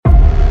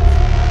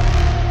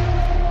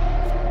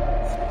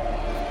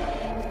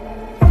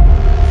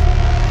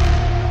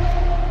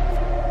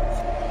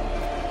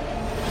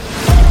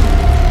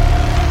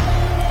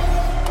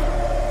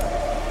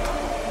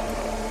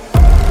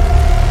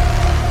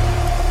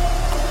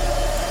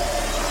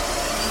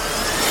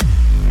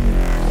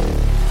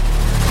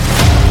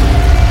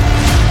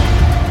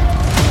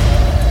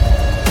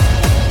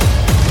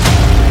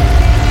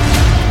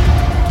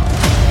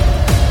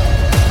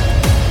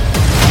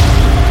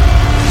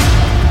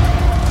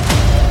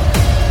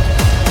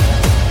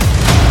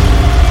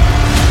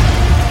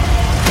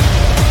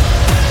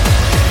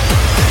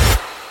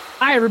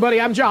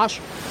everybody, I'm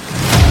Josh.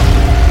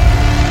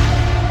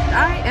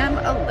 I am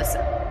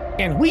Alyssa.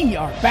 And we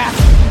are back.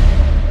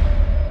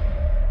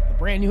 A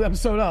brand new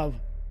episode of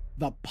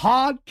The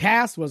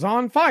Podcast Was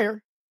on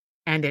Fire.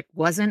 And it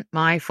wasn't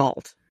my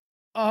fault.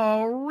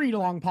 A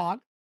read-along pod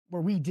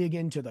where we dig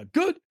into the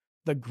good,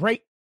 the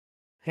great,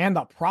 and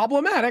the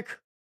problematic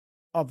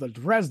of the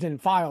Dresden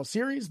Files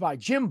series by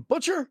Jim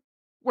Butcher,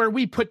 where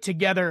we put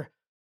together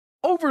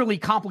overly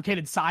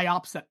complicated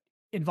psyops that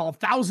involve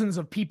thousands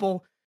of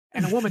people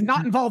and a woman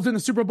not involved in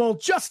the Super Bowl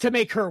just to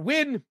make her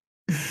win.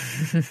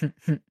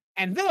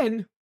 And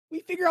then we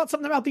figure out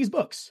something about these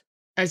books.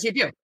 As you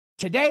do.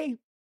 Today,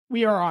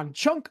 we are on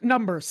chunk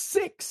number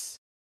 6,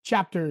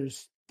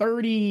 chapters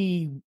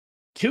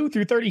 32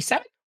 through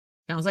 37.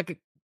 Sounds like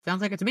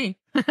it to me.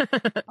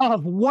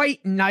 Of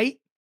White Knight.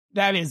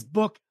 That is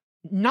book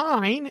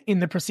 9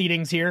 in the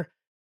proceedings here.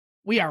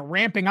 We are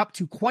ramping up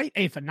to quite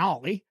a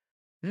finale.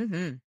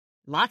 Mm-hmm.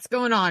 Lots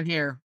going on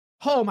here.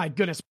 Oh my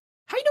goodness.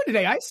 How you doing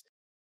today, Ice?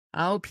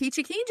 Oh,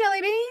 peachy keen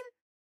jelly bean.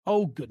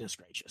 Oh, goodness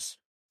gracious.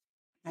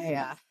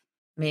 I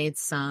made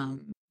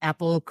some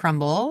apple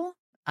crumble.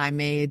 I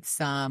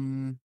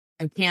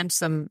canned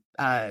some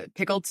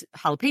pickled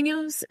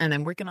jalapenos, and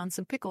I'm working on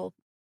some pickles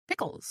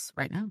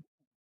right now.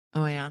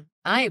 Oh yeah.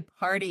 I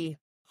party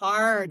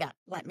hard,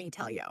 let me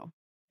tell you.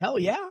 Hell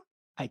yeah.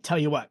 I tell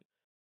you what,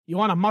 you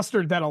want a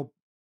mustard that'll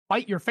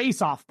bite your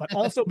face off, but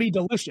also be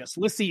delicious.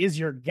 Lissy is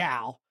your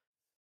gal.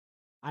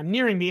 I'm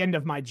nearing the end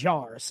of my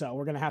jar, so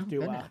we're going to have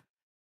to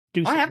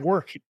do some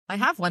work. I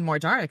have one more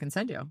jar I can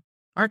send you.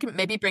 Or I can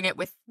maybe bring it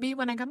with me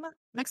when I come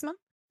next month.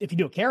 If you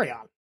do a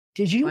carry-on.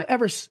 Did you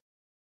ever...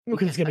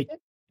 Because it's going to be...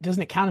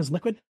 Doesn't it count as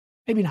liquid?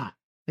 Maybe not.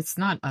 It's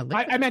not a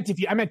liquid. I meant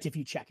if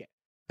you check it.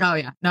 Oh,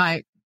 yeah. No,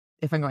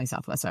 if I'm going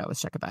Southwest, I always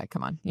check a bag.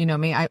 Come on. You know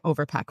me. I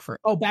overpack for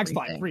bags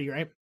fly free,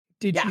 right?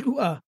 Have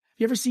you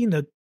ever seen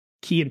the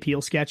Key and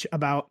Peele sketch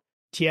about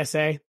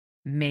TSA?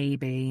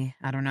 Maybe.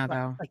 I don't know,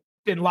 though. Like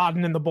Bin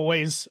Laden and the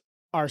boys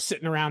are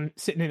sitting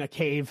in a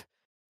cave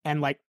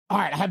and like, all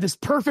right, I have this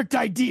perfect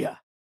idea.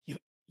 You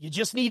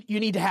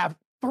need to have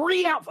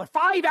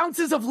 5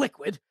 ounces of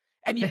liquid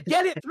and you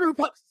get it through.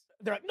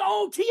 They're like,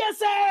 no,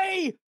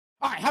 TSA.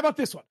 All right, how about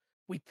this one?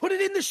 We put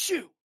it in the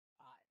shoe.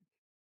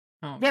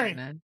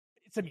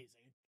 It's amusing.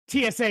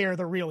 TSA are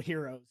the real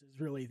heroes is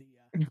really the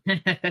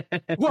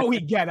what we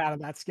get out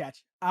of that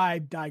sketch. I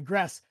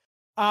digress.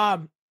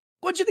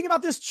 What'd you think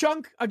about this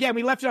chunk? Again,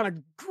 we left it on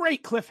a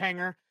great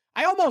cliffhanger.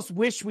 I almost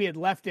wish we had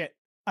left it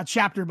a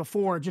chapter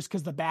before just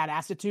because the bad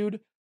attitude.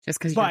 Just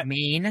because you're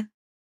mean?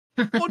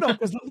 Oh, no,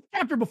 because the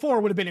chapter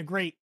before would have been a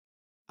great,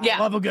 I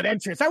love a good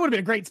entrance. That would have been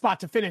a great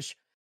spot to finish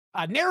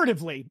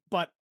narratively,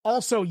 but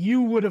also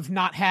you would have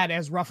not had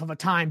as rough of a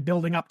time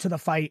building up to the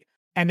fight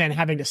and then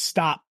having to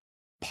stop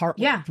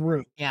partway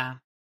through. Yeah.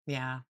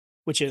 Yeah.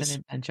 Which is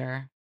an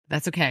adventure.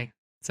 That's okay.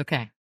 It's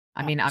okay.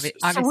 I mean, obviously.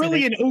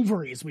 Cerulean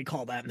ovaries, we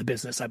call that in the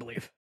business, I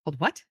believe. Called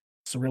what?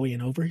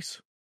 Cerulean ovaries.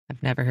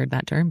 I've never heard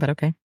that term, but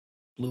okay.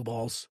 Blue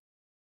balls.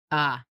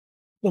 Ah.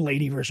 The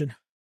lady version.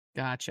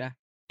 Gotcha.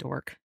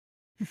 Dork.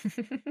 I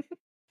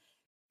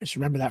just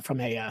remember that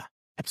from a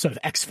episode of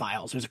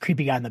X-Files. There's a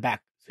creepy guy in the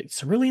back.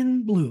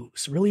 Cerulean blue.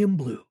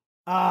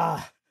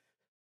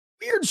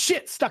 Weird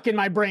shit stuck in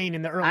my brain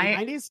in the early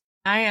 90s.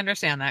 I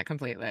understand that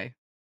completely.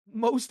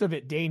 Most of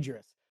it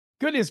dangerous.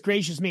 Goodness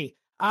gracious me.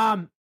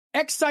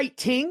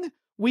 Exciting.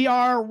 We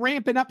are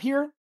ramping up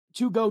here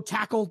to go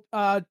tackle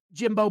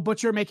Jimbo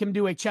Butcher, make him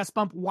do a chest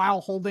bump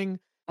while holding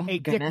a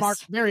dick mark.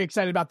 Very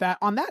excited about that.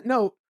 On that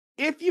note,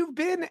 if you've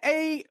been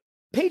a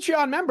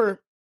Patreon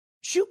member,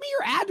 shoot me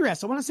your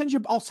address.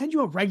 I'll send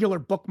you a regular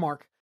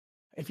bookmark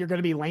if you're going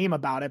to be lame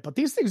about it. But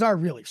these things are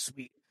really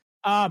sweet.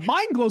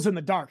 Mine glows in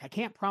the dark. I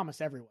can't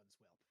promise everyone's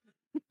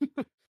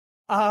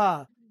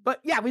will. But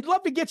yeah, we'd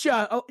love to get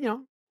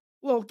you,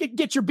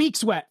 get your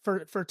beaks wet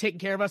for taking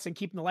care of us and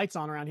keeping the lights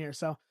on around here.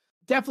 So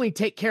definitely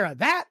take care of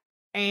that.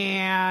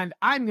 And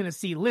I'm going to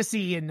see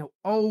Lissy in,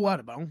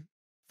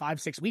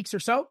 5-6 weeks or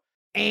so.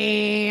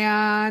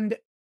 And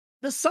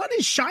the sun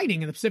is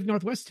shining in the Pacific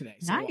Northwest today.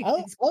 So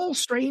nice. all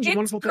strange and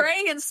wonderful. It's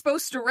gray and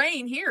supposed to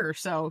rain here,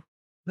 so.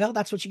 Well,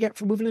 that's what you get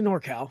for moving to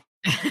NorCal.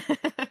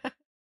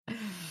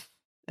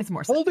 It's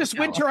more. Coldest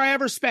winter I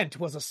ever spent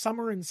was a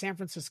summer in San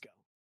Francisco.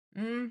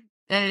 It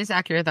is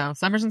accurate, though.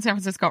 Summers in San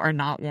Francisco are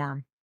not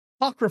warm.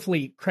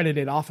 Apocryphally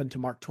credited often to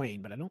Mark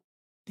Twain, but I don't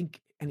think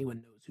anyone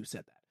knows who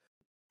said that.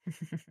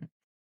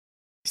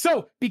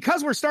 So,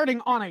 because we're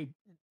starting on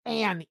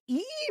an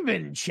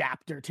even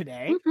chapter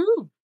today,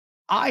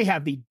 I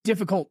have the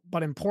difficult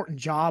but important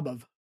job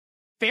of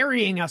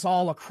ferrying us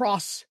all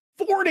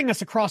forwarding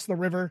us across the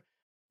river,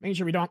 making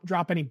sure we don't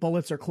drop any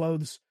bullets or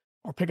clothes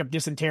or pick up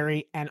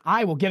dysentery, and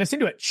I will get us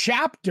into it.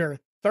 Chapter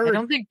 30. I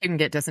don't think you can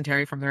get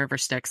dysentery from the river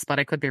Styx, but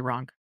I could be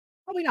wrong.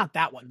 Probably not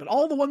that one, but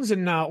all the ones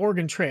in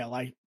Oregon Trail,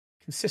 I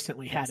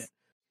consistently had it.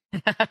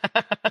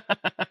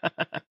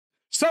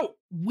 So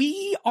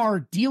we are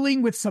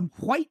dealing with some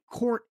White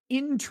Court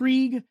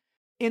intrigue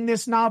in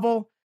this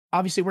novel.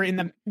 Obviously,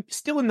 we're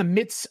still in the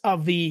midst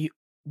of the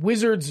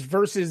Wizards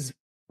versus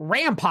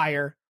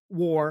Vampire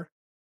war.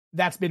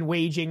 that's been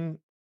waging,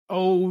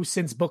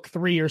 since book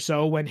 3 or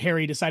so, when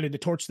Harry decided to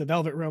torch the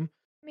Velvet Room.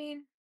 I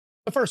mean,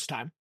 the first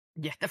time.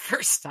 Yeah, the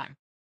first time.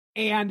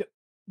 And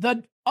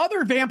the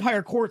other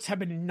vampire courts have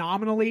been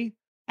nominally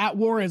at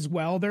war as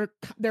well.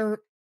 They're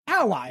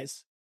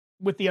allies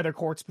with the other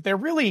courts, but they're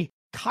really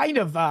kind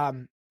of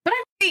But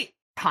aren't they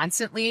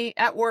constantly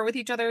at war with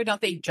each other?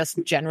 Don't they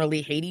just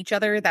generally hate each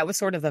other? That was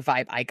sort of the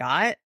vibe I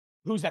got.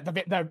 Who's that?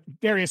 The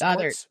various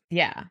courts?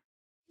 Yeah.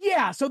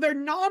 Yeah, so they're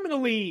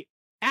nominally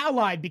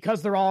allied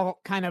because they're all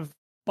kind of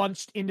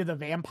bunched into the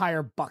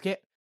vampire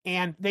bucket,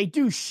 and they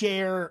do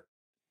share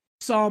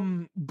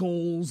some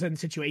goals and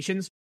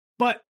situations,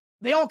 but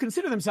they all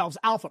consider themselves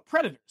alpha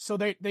predators. So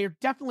they're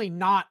definitely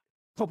not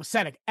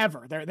copacetic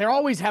ever. They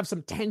always have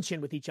some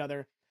tension with each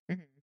other.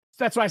 Mm-hmm.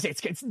 So that's why I say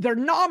they're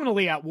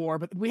nominally at war,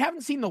 but we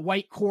haven't seen the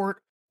White Court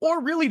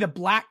or really the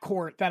Black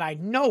Court that I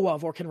know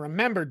of or can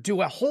remember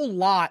do a whole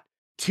lot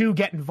to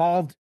get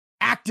involved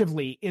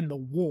actively in the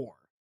war.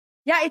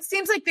 Yeah, it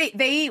seems like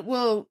they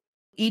will,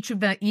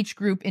 each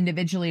group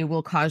individually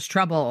will cause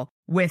trouble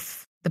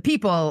with the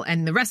people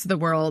and the rest of the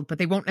world, but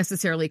they won't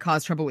necessarily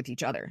cause trouble with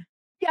each other.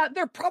 Yeah,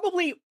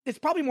 it's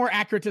probably more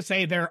accurate to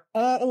say they're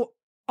all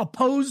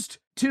opposed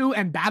to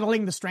and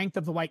battling the strength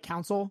of the White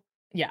Council.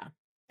 Yeah.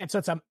 And so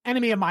it's an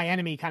enemy of my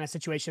enemy kind of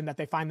situation that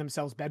they find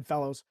themselves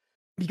bedfellows.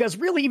 Because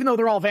really, even though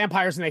they're all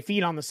vampires and they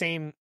feed on the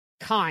same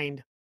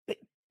kind,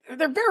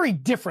 they're very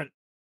different.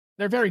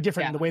 They're very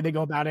different in the way they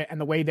go about it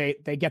and the way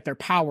they get their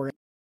power.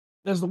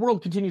 As the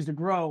world continues to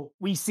grow,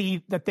 we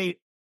see that they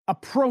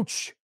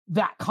approach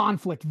that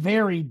conflict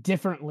very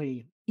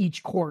differently,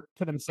 each court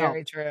to themselves.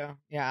 Very true.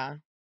 Yeah.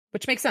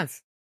 Which makes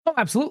sense. Oh,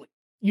 absolutely.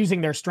 Using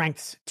their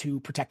strengths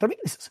to protect their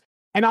weaknesses.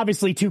 And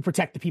obviously to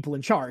protect the people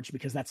in charge,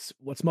 because that's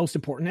what's most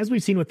important, as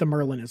we've seen with the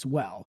Merlin as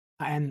well.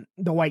 And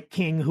the White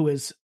King, who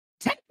is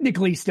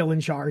technically still in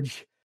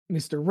charge,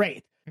 Mr.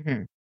 Wraith.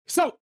 Mm-hmm.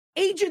 So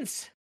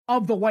agents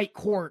of the White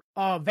Court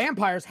of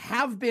vampires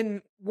have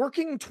been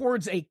working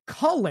towards a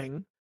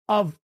culling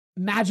of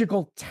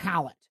magical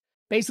talent.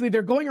 Basically,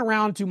 they're going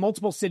around to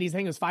multiple cities, I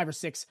think it was 5 or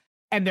 6,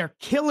 and they're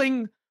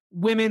killing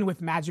women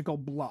with magical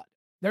blood.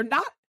 They're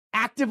not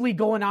actively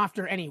going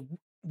after any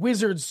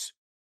wizards,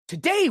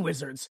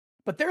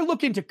 but they're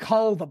looking to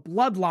cull the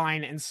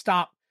bloodline and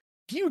stop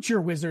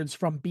future wizards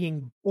from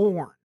being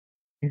born.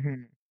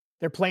 Mm-hmm.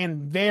 They're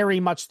playing very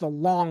much the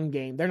long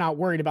game. They're not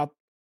worried about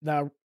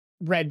the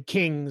Red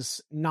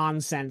King's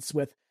nonsense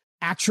with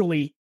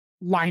actually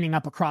lining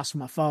up across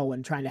from a foe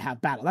and trying to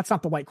have battle. That's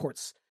not the White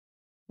Court's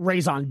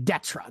raison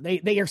d'etre.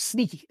 They are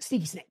sneaky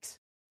snakes.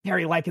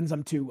 Harry likens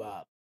them to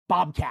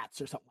bobcats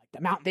or something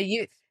like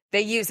that.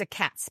 They use a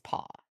cat's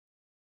paw.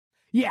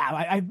 Yeah,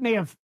 I may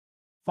have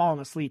fallen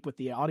asleep with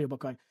the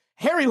audiobook going.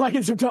 Harry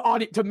likens them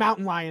to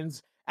mountain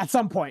lions at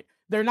some point.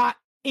 They're not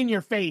in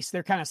your face.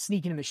 They're kind of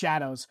sneaking in the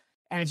shadows.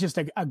 And it's just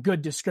a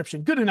good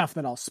description. Good enough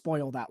that I'll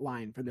spoil that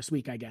line for this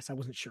week, I guess. I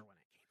wasn't sure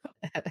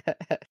when it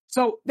came up.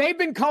 So they've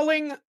been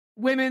culling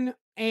women,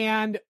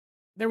 and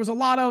there was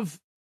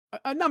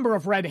a number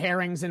of red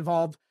herrings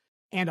involved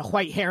and a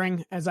white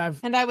herring,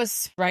 And I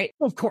was right.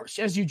 Of course,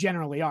 as you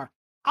generally are.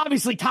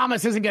 Obviously,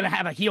 Thomas isn't going to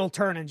have a heel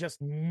turn and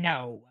just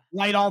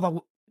light all the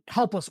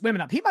helpless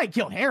women up. He might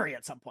kill Harry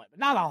at some point, but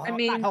not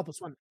not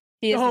helpless women.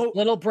 He is his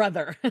little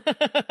brother.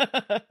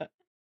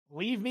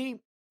 Believe me,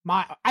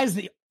 is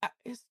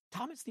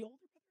Thomas the older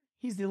brother?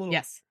 He's the little.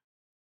 Yes,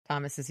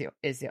 Thomas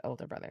is the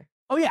older brother.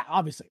 Oh yeah,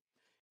 obviously.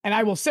 And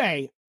I will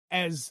say,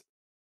 as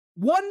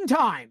one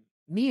time,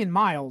 me and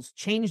Miles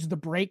changed the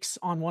brakes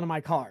on one of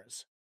my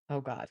cars.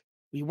 Oh God.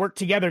 We worked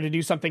together to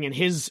do something in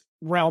his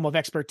realm of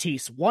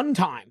expertise one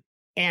time,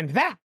 and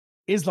that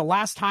is the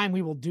last time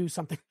we will do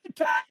something like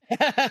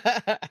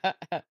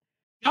that.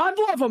 God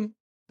love him,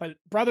 but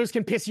brothers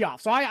can piss you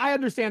off. So I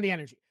understand the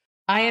energy.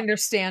 I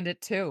understand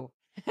it too.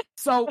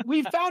 So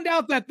we found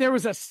out that there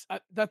was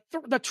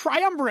the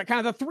triumvirate,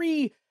 kind of the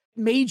 3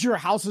 major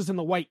houses in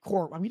the White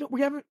Court.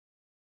 We haven't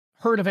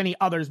heard of any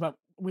others, but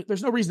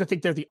there's no reason to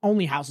think they're the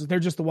only houses. They're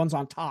just the ones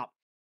on top.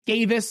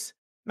 Scaevus,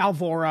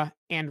 Malvora,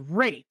 and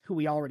Wraith, who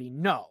we already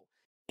know.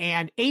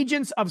 And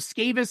agents of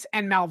Scaevus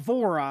and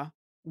Malvora,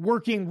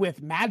 working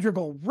with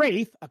Madrigal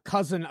Wraith, a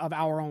cousin of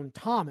our own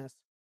Thomas,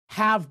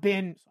 have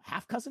been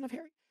half cousin of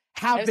Harry.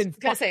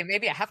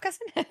 Maybe a half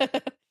cousin.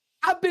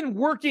 Have been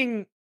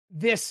working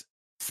this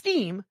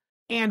scheme,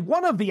 and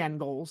one of the end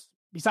goals,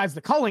 besides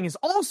the culling, is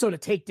also to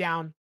take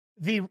down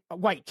the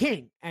White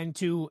King, and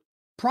to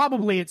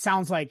probably, it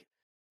sounds like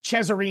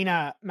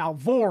Cesarina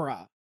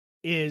Malvora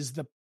is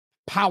the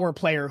power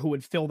player who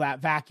would fill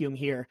that vacuum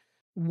here,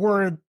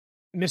 were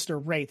Mr.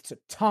 Wraith to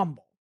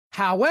tumble.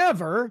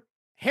 However,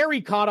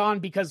 Harry caught on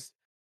because,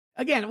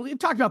 again, we've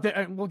talked about that,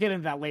 and we'll get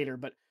into that later,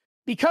 but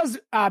because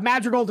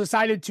Madrigal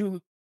decided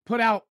to put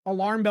out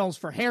alarm bells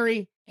for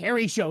Harry,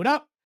 Harry showed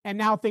up, and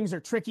now things are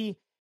tricky,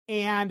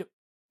 and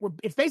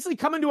it's basically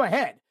coming to a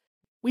head.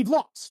 We've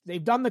lost.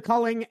 They've done the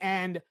culling,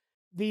 and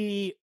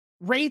the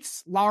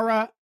Wraiths,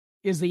 Lara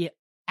is the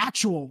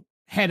actual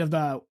head of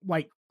the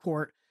White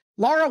Court.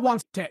 Lara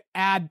wants to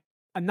add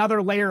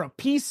another layer of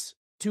peace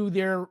to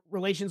their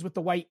relations with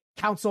the White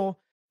Council.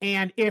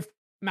 And if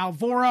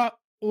Malvora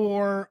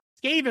or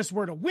Skavis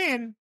were to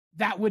win,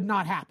 that would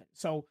not happen.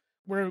 So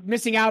we're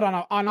missing out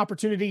on an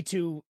opportunity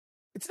to,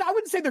 I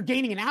wouldn't say they're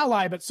gaining an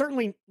ally, but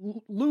certainly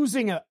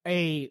losing an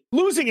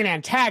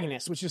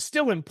antagonist, which is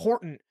still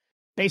important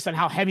based on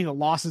how heavy the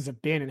losses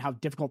have been and how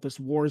difficult this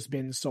war has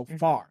been so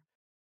far.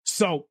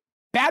 So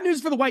bad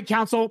news for the White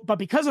Council, but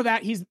because of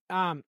that, he's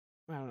I don't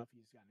know if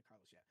he's gotten to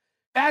Carlos yet.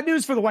 Bad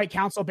news for the White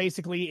Council.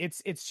 Basically,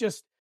 it's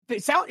just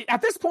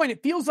at this point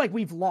it feels like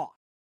we've lost,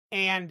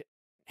 and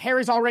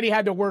Harry's already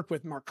had to work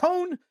with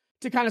Marcone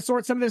to kind of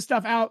sort some of this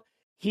stuff out.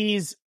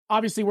 He's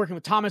obviously working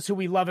with Thomas, who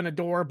we love and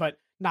adore, but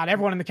not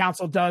everyone in the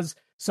council does.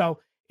 So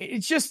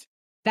it's just,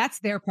 that's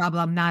their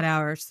problem, not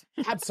ours.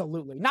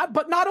 Absolutely.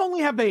 Not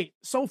only have they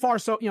so far,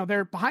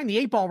 they're behind the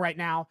 8 ball right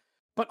now,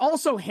 but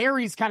also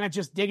Harry's kind of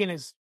just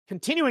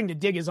continuing to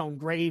dig his own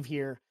grave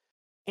here.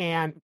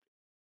 And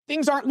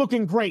things aren't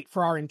looking great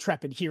for our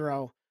intrepid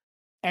hero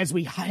as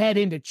we head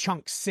into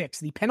chunk 6,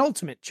 the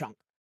penultimate chunk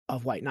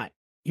of White Knight.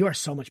 You are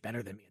so much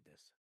better than me at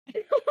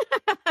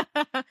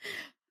this.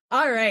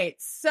 All right.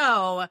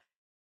 So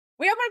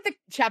we open up the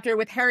chapter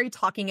with Harry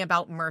talking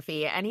about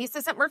Murphy, and he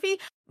says that Murphy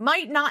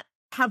might not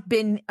have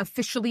been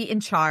officially in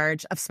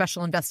charge of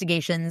special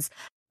investigations,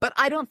 but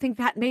I don't think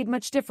that made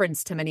much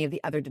difference to many of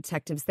the other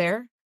detectives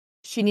there.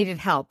 She needed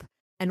help,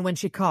 and when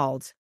she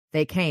called,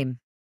 they came.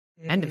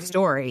 End of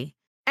story.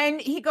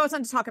 And he goes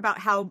on to talk about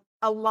how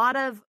a lot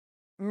of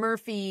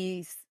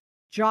Murphy's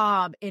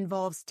job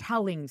involves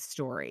telling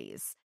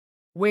stories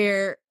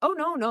where,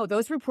 oh, no,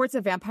 those reports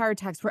of vampire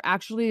attacks were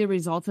actually the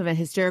result of a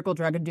hysterical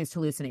drug-induced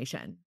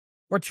hallucination.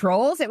 Were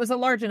trolls? It was a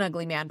large and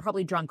ugly man,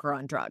 probably drunk or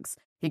on drugs.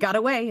 He got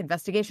away,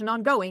 investigation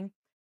ongoing.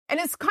 And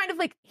it's kind of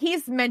like,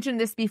 he's mentioned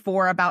this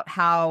before about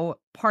how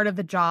part of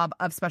the job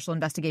of special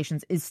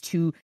investigations is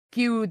to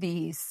skew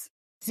these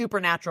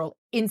supernatural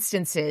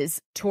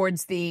instances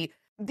towards the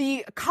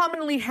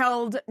commonly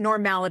held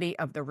normality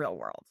of the real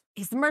world.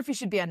 Murphy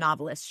should be a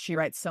novelist. She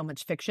writes so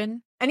much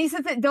fiction. And he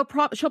says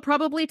that she'll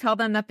probably tell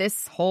them that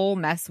this whole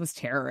mess was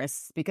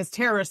terrorists, because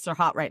terrorists are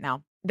hot right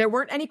now. There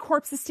weren't any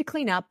corpses to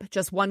clean up,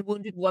 just one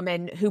wounded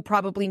woman who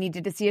probably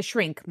needed to see a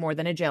shrink more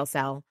than a jail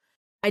cell.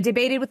 I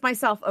debated with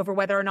myself over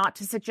whether or not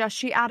to suggest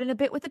she add in a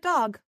bit with a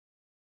dog.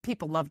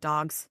 People love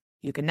dogs.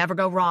 You can never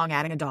go wrong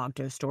adding a dog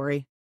to a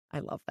story. I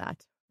love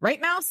that.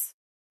 Right, Mouse?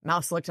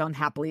 Mouse looked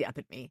unhappily up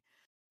at me.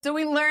 So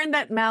we learned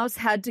that Mouse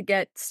had to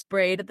get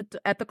sprayed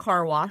at the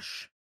car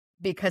wash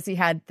because he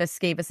had the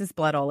Skavis'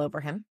 blood all over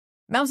him.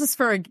 Mouse's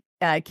fur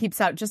keeps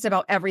out just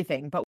about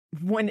everything, but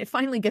when it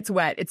finally gets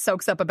wet, it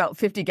soaks up about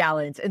 50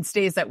 gallons and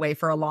stays that way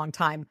for a long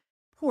time.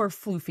 Poor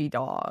floofy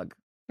dog.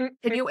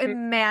 Can you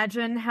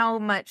imagine how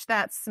much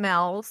that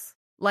smells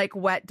like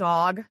wet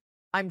dog?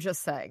 I'm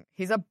just saying.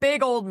 He's a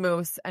big old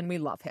moose, and we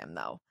love him,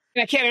 though.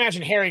 And I can't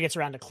imagine Harry gets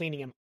around to cleaning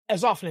him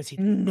as often as he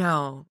does.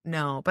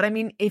 No. But I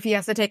mean, if he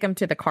has to take him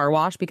to the car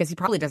wash, because he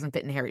probably doesn't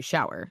fit in Harry's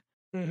shower.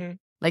 Mm-hmm.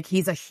 Like,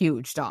 he's a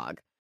huge dog.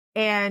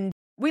 And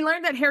we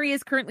learned that Harry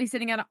is currently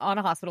sitting on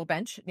a hospital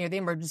bench near the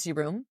emergency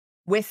room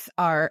with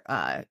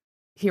our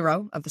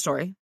hero of the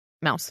story,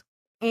 Mouse.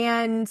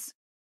 And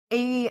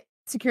a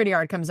security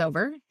guard comes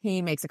over.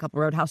 He makes a couple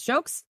Roadhouse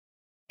jokes.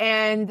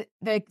 And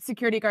the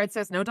security guard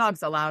says, no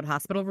dogs allowed,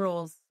 hospital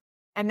rules.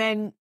 And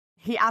then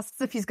he asks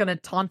if he's going to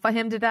tonfa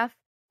him to death.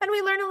 And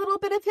we learn a little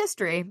bit of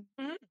history.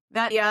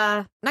 That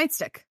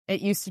nightstick, it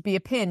used to be a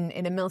pin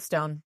in a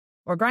millstone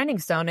or grinding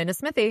stone in a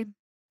smithy,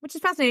 which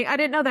is fascinating. I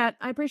didn't know that.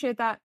 I appreciate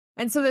that.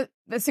 And so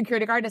the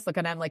security guard is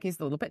looking at him like he's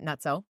a little bit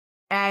nutso.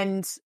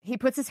 And he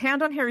puts his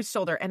hand on Harry's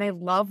shoulder. And I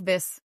love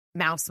this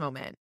Mouse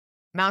moment.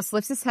 Mouse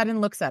lifts his head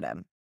and looks at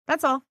him.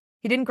 That's all.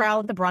 He didn't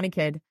growl at the brawny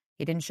kid.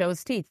 He didn't show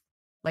his teeth.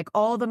 Like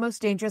all the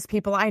most dangerous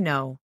people I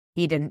know,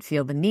 he didn't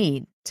feel the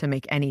need to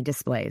make any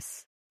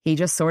displays. He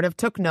just sort of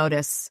took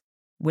notice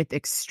with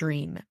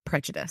extreme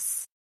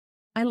prejudice.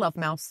 I love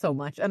Mouse so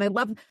much. And I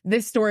love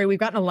this story. We've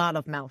gotten a lot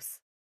of Mouse.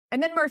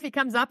 And then Murphy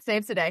comes up,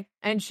 saves the day,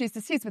 and she's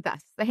with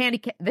us.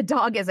 The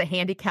dog is a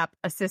handicap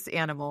assist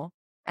animal.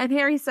 And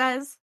Harry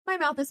says, my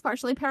mouth is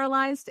partially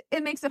paralyzed.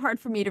 It makes it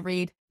hard for me to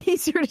read.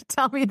 He's here to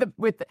tell me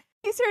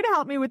he's here to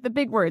help me with the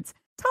big words.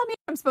 Tell me if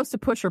I'm supposed to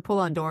push or pull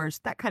on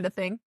doors, that kind of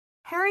thing.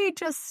 Harry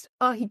just,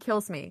 he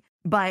kills me.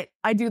 But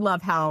I do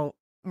love how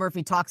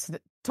Murphy talks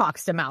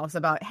to Mouse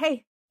about,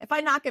 hey, if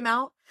I knock him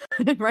out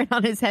right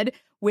on his head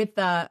with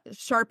a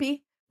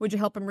Sharpie, would you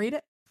help him read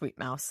it? Sweet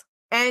Mouse.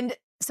 And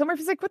so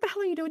Murphy's like, what the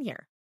hell are you doing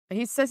here? And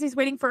he says he's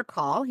waiting for a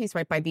call. He's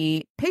right by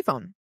the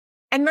payphone.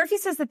 And Murphy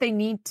says that they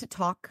need to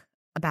talk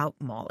about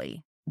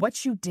Molly.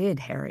 What you did,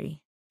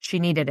 Harry. She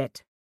needed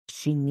it.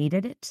 She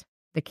needed it.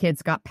 The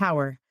kid's got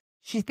power.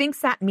 She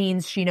thinks that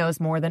means she knows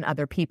more than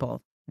other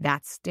people.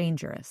 That's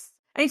dangerous.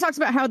 And he talks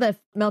about how the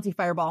melty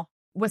fireball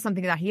was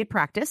something that he had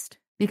practiced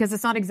because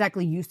it's not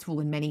exactly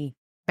useful in many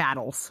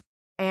battles.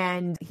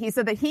 And he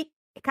said that he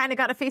kind of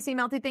got a facey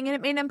melty thing and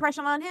it made an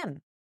impression on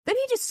him. Then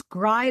he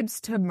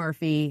describes to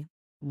Murphy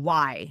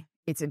why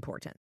it's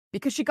important.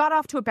 because she got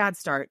off to a bad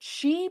start.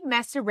 She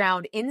messed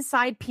around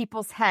inside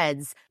people's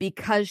heads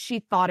because she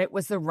thought it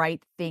was the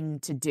right thing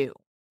to do.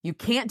 You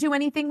can't do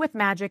anything with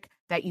magic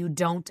that you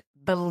don't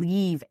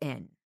believe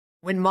in.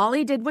 When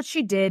Molly did what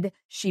she did,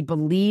 she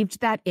believed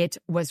that it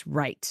was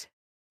right,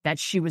 that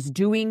she was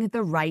doing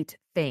the right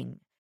thing.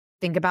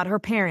 Think about her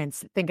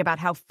parents. Think about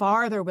how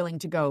far they're willing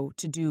to go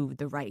to do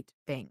the right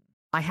thing.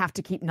 I have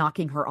to keep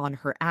knocking her on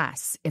her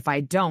ass. If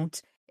I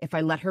don't, if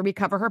I let her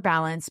recover her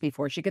balance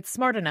before she gets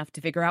smart enough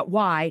to figure out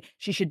why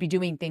she should be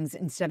doing things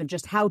instead of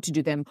just how to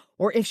do them,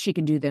 or if she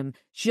can do them,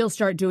 she'll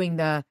start doing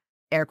the,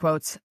 air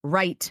quotes,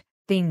 right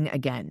thing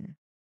again.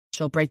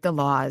 She'll break the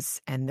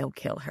laws and they'll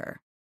kill her.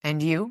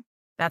 And you?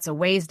 That's a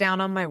ways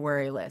down on my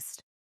worry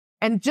list.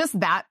 And just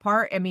that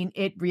part, I mean,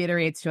 it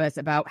reiterates to us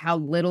about how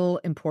little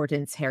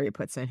importance Harry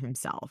puts in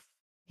himself.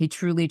 He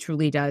truly,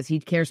 truly does. He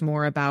cares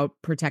more about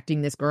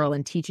protecting this girl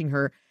and teaching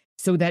her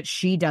so that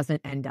she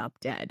doesn't end up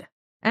dead.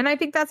 And I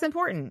think that's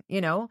important,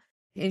 you know?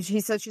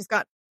 He says she's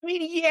got... I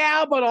mean,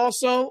 yeah, but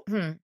also,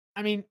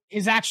 I mean,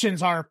 his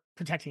actions are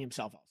protecting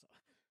himself also.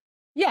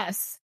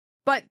 Yes,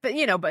 but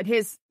you know, but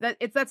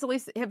that's the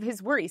least of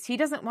his worries. He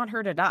doesn't want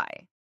her to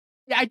die.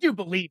 Yeah, I do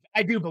believe.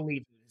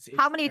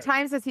 How many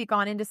times has he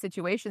gone into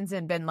situations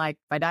and been like,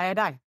 if I die, I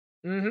die?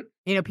 Mm-hmm.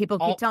 You know, people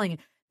keep telling you,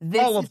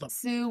 this is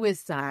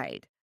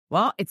suicide.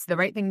 Well, it's the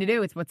right thing to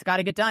do. It's what's got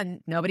to get done.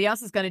 Nobody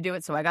else is going to do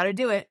it, so I got to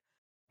do it.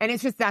 And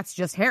that's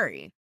just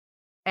Harry.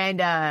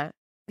 And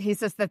he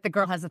says that the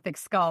girl has a thick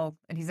skull.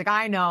 And he's like,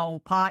 I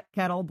know, pot,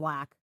 kettle,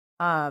 black.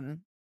 And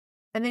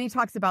then he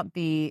talks about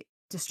the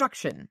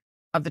destruction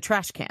of the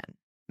trash can.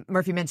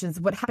 Murphy mentions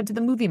what happened to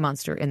the movie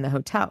monster in the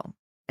hotel.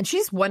 And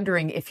she's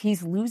wondering if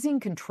he's losing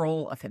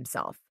control of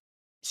himself.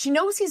 She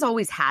knows he's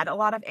always had a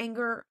lot of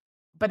anger,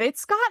 but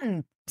it's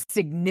gotten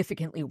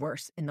significantly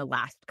worse in the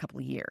last couple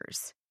of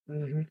years.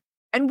 Mm-hmm.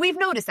 And we've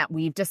noticed that.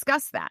 We've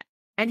discussed that.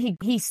 And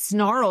he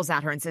snarls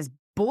at her and says,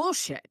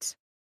 bullshit.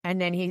 And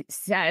then he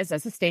says,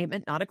 as a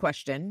statement, not a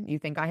question, you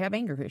think I have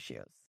anger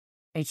issues.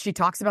 And she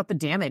talks about the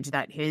damage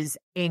that his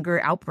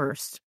anger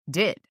outburst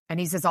did. And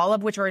he says, all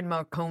of which are in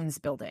Marcone's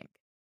building.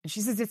 And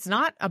she says, it's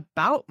not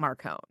about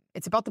Marcone.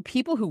 It's about the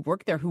people who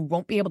work there who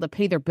won't be able to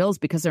pay their bills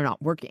because they're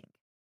not working.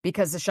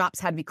 Because the shops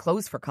had to be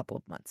closed for a couple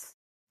of months.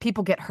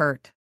 People get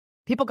hurt.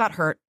 People got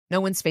hurt.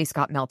 No one's face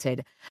got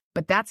melted.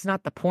 But that's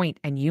not the point.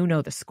 And you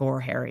know the score,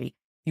 Harry.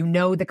 You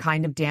know the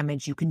kind of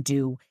damage you can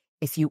do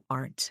if you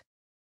aren't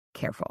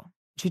careful.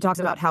 She talks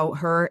about how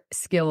her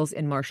skills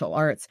in martial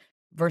arts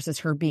versus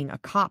her being a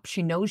cop.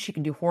 She knows she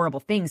can do horrible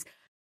things,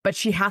 but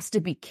she has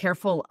to be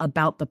careful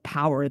about the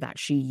power that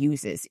she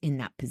uses in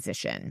that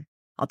position.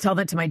 I'll tell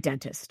that to my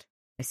dentist,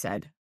 I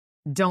said.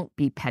 Don't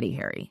be petty,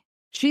 Harry.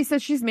 She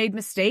says she's made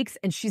mistakes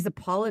and she's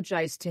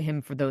apologized to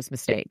him for those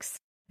mistakes.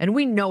 And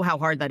we know how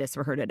hard that is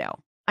for her to do.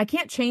 I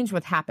can't change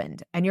what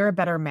happened, and you're a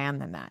better man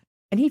than that.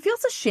 And he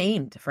feels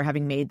ashamed for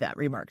having made that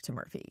remark to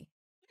Murphy.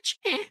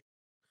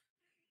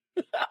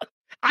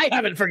 I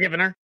haven't forgiven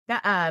her.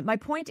 My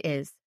point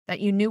is that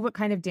you knew what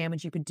kind of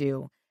damage you could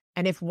do.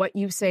 And if what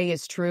you say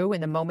is true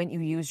in the moment you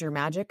use your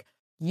magic,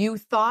 you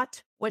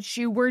thought what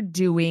you were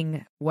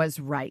doing was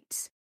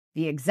right.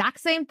 The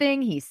exact same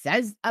thing he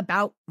says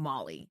about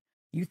Molly.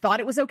 You thought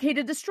it was okay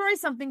to destroy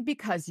something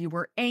because you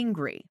were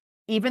angry,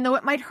 even though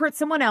it might hurt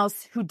someone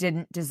else who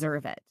didn't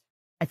deserve it.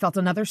 I felt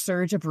another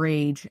surge of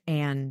rage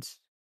and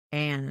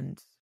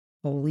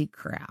holy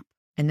crap.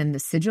 And then the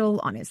sigil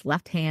on his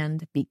left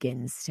hand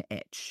begins to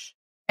itch.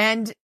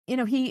 And, you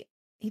know, he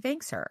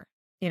thanks her,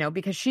 you know,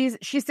 because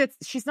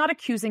she's not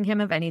accusing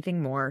him of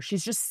anything more.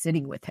 She's just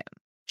sitting with him.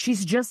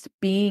 She's just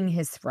being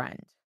his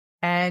friend.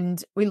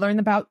 And we learn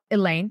about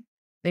Elaine.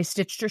 They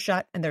stitched her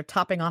shut and they're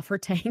topping off her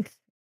tank,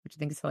 which I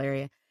think is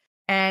hilarious.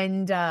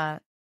 And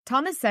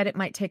Thomas said it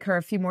might take her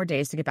a few more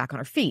days to get back on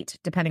her feet,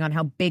 depending on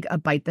how big a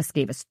bite the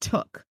Skavis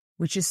took,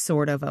 which is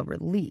sort of a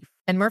relief.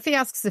 And Murphy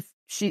asks if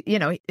she, you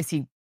know, is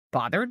he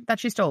bothered that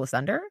she stole his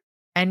thunder?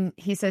 And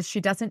he says she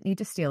doesn't need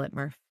to steal it,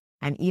 Murph.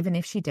 And even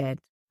if she did,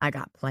 I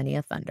got plenty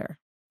of thunder.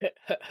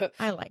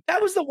 I like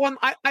that. Was the one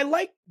I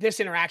like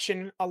this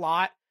interaction a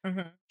lot.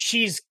 Mm-hmm.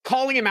 She's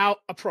calling him out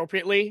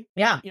appropriately.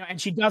 Yeah. You know,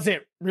 and she does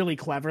it really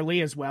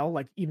cleverly as well.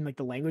 Like even like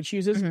the language she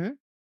uses. Mm-hmm.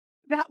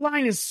 That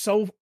line is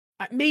so,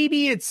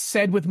 maybe it's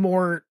said with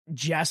more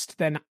jest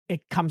than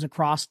it comes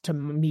across to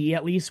me,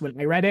 at least when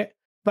I read it.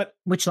 But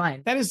which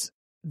line? That is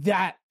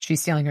that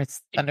she's stealing her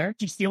thunder.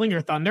 She's stealing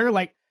her thunder.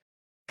 Like,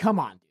 come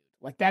on, dude.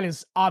 Like that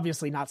is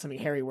obviously not something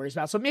Harry worries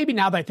about. So maybe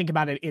now that I think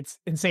about it, it's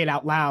and say it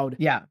out loud.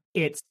 Yeah.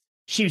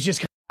 She was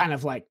just kind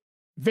of like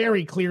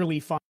very clearly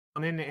fun,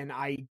 and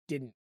I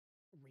didn't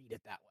read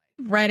it that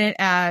way. Read it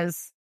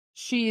as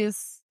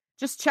she's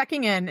just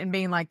checking in and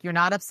being like, you're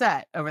not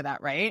upset over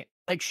that, right?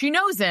 Like she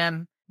knows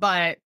him,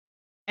 and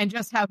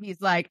just how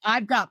he's like,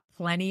 I've got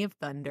plenty of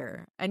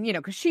thunder. And, you know,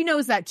 because she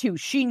knows that too.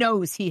 She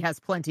knows he has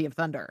plenty of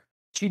thunder.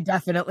 She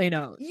definitely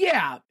knows.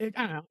 Yeah. I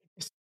don't know.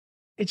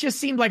 It just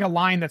seemed like a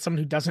line that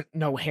someone who doesn't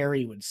know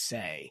Harry would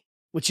say,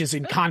 which is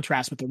in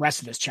contrast with the rest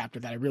of this chapter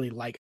that I really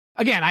like.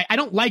 Again, I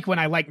don't like when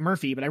I like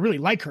Murphy, but I really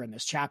like her in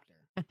this chapter.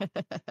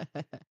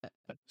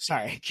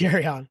 Sorry,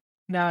 carry on.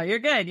 No, you're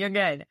good. You're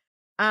good.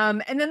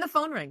 And then the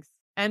phone rings,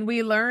 and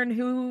we learn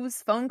whose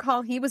phone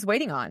call he was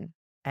waiting on.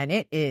 And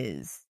it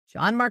is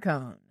John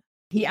Marcone.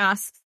 He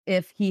asks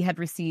if he had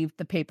received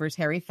the papers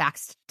Harry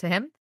faxed to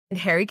him. And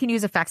Harry can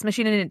use a fax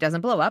machine and it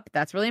doesn't blow up.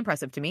 That's really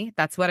impressive to me.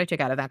 That's what I took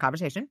out of that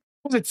conversation.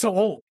 Was it so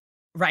old?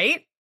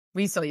 Right?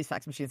 We still use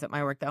fax machines at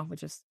my work, though,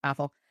 which is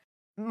awful.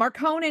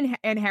 Marcone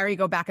and Harry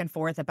go back and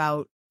forth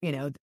about,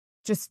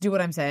 just do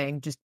what I'm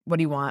saying. Just what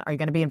do you want? Are you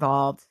going to be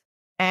involved?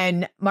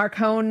 And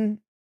Marcone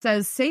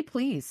says, say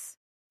please.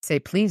 Say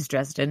please,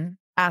 Dresden.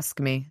 Ask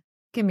me.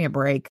 Give me a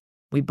break.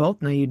 We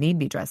both know you need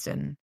me,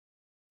 Dresden.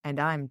 And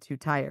I'm too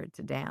tired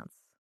to dance.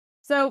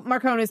 So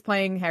Marcone is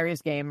playing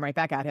Harry's game right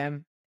back at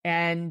him.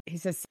 And he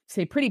says,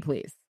 say pretty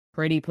please.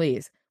 Pretty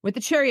please. With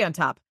the cherry on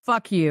top.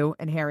 Fuck you.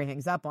 And Harry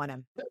hangs up on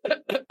him.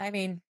 I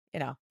mean,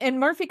 And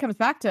Murphy comes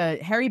back to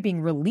Harry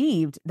being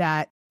relieved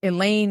that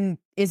Elaine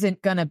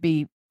isn't going to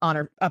be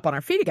up on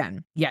her feet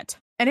again yet.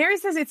 And Harry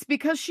says it's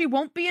because she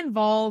won't be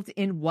involved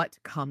in what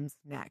comes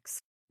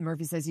next.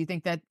 Murphy says, you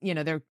think that,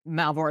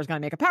 Malvor is going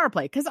to make a power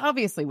play? Because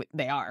obviously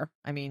they are.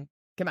 I mean,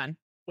 come on.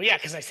 Well, yeah,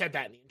 because I said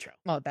that in the intro.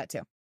 Well, that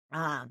too.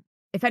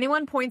 If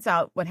anyone points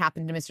out what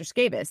happened to Mr.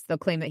 Scabious, they'll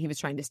claim that he was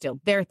trying to steal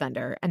their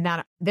thunder and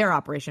that their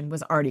operation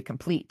was already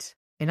complete.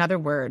 In other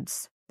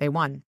words, they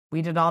won.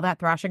 We did all that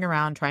thrashing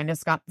around trying to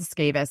stop the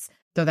Scabious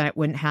so that it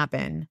wouldn't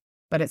happen.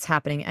 But it's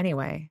happening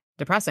anyway.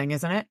 Depressing,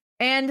 isn't it?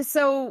 And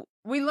so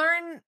we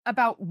learn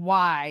about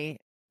what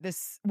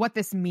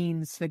this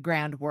means to the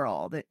grand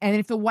world. And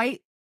if the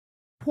White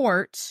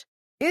Port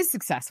is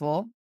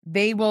successful,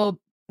 they will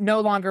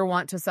no longer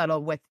want to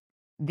settle with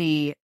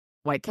the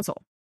White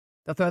Council.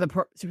 They'll throw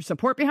the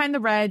support behind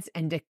the Reds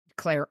and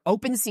declare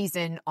open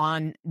season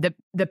on the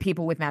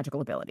people with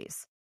magical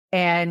abilities.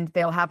 And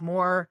they'll have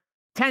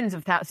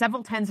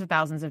several tens of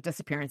thousands of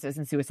disappearances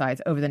and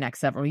suicides over the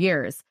next several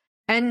years.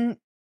 And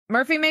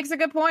Murphy makes a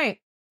good point.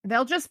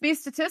 They'll just be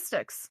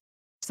statistics.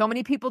 So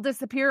many people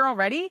disappear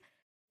already,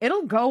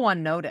 it'll go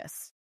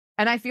unnoticed.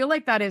 And I feel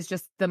like that is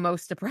just the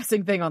most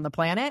depressing thing on the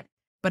planet,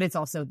 but it's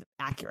also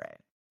accurate.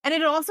 And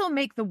it'll also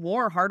make the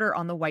war harder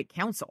on the White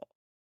Council.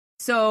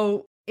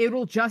 So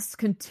it'll just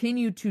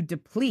continue to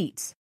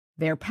deplete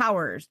their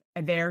powers,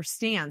 their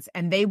stance,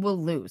 and they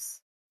will lose.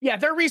 Yeah,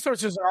 their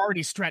resources are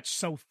already stretched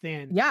so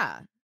thin. Yeah,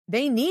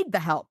 they need the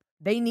help.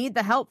 They need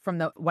the help from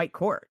the White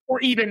Court.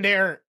 Or even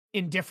their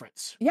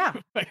indifference. Yeah,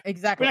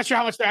 exactly. We're not sure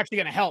how much they're actually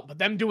going to help, but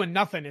them doing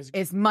nothing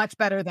is much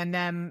better than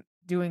them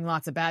doing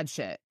lots of bad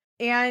shit.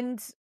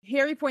 And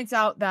Harry points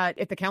out that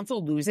if the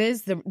council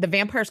loses, the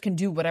vampires can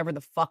do whatever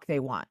the fuck they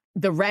want.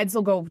 The Reds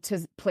will go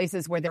to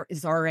places where there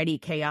is already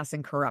chaos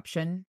and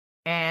corruption.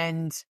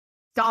 And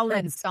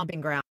Stalin's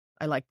stomping ground.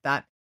 I like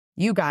that.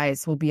 You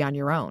guys will be on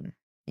your own.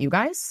 You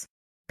guys?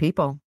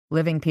 People.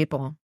 Living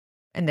people.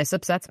 And this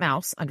upsets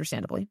Mouse,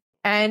 understandably.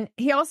 And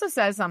he also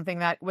says something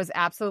that was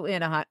absolutely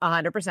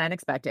 100%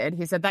 expected.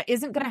 He said, that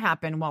isn't going to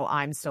happen while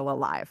I'm still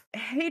alive.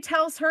 He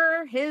tells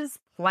her his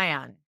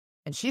plan.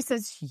 And she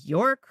says,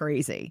 you're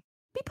crazy.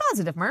 Be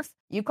positive, Murph.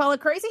 You call it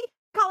crazy?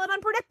 Call it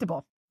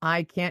unpredictable.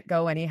 I can't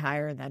go any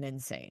higher than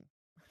insane.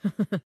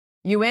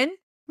 You in?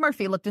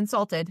 Murphy looked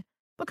insulted.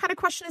 What kind of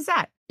question is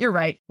that? You're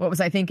right. What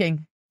was I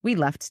thinking? We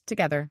left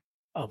together.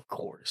 Of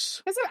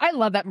course. I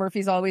love that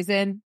Murphy's always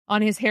in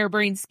on his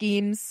harebrained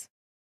schemes.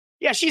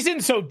 Yeah, she's in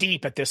so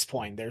deep at this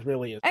point. There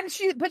really is. And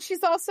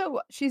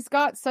she's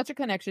got such a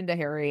connection to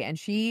Harry. And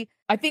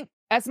I think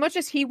as much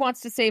as he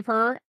wants to save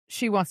her,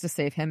 she wants to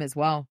save him as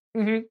well.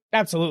 Mm-hmm.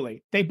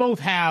 Absolutely. They both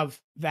have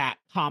that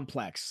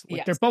complex.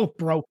 Like, yes.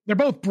 They're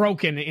both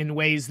broken in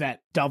ways that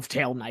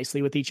dovetail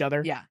nicely with each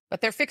other. Yeah,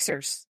 but they're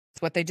fixers.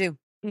 It's what they do.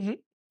 Mm-hmm.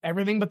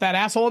 Everything but that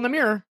asshole in the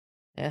mirror.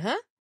 Uh-huh.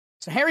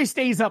 So Harry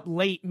stays up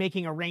late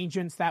making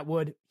arrangements that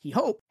would, he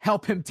hoped,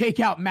 help him take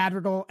out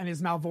Madrigal and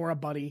his Malvora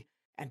buddy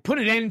and put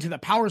an end to the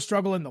power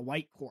struggle in the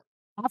White Court.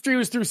 After he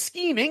was through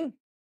scheming,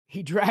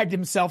 he dragged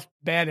himself to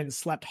bed and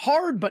slept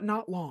hard but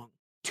not long.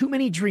 Too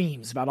many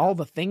dreams about all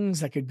the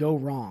things that could go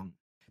wrong.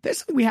 This is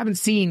something we haven't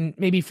seen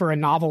maybe for a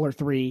novel or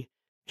three,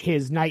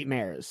 his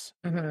nightmares.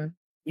 Mm-hmm.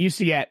 We used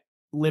to get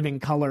living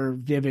color,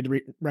 vivid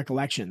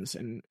recollections,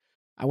 and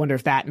I wonder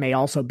if that may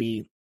also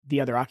be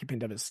the other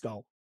occupant of his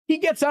skull. He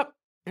gets up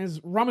and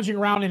is rummaging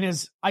around in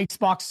his ice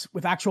box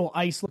with actual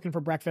ice looking for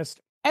breakfast,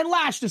 and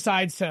Lash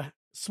decides to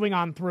swing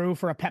on through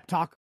for a pep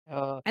talk.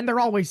 And they're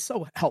always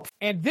so helpful.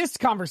 And this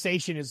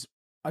conversation is,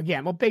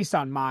 again, based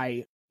on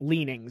my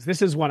leanings,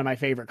 this is one of my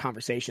favorite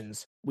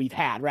conversations we've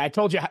had, right? I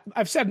told you,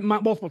 I've said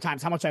multiple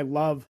times how much I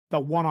love the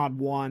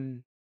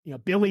one-on-one,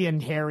 Billy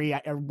and Harry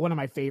are one of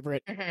my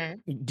favorite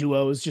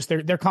duos, just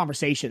their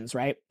conversations,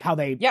 right? How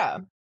they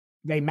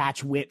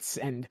match wits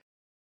and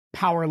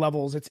power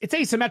levels. It's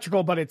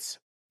asymmetrical, but it's,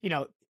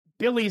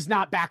 Billy's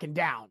not backing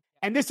down.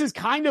 And this is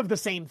kind of the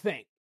same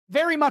thing.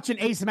 Very much an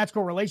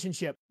asymmetrical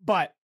relationship,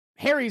 but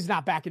Harry's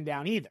not backing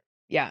down either.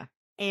 Yeah.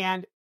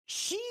 And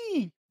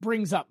she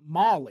brings up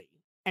Molly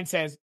and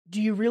says,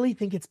 do you really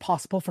think it's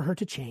possible for her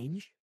to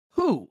change?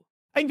 Who?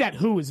 I think that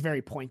who is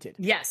very pointed.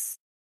 Yes.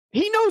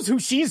 He knows who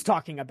she's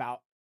talking about,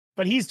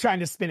 but he's trying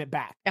to spin it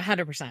back.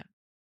 100%.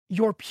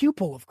 Your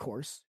pupil, of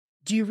course.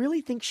 Do you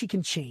really think she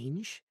can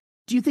change?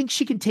 Do you think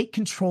she can take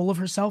control of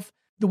herself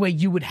the way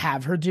you would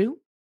have her do?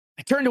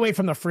 I turned away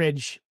from the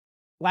fridge.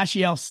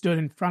 Lashiel stood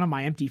in front of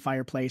my empty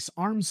fireplace,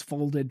 arms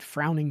folded,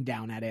 frowning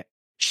down at it.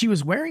 She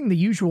was wearing the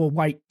usual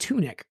white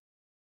tunic,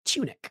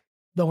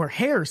 though her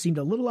hair seemed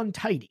a little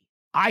untidy.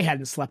 I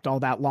hadn't slept all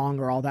that long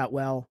or all that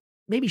well.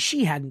 Maybe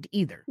she hadn't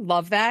either.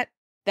 Love that.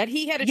 That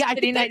he had a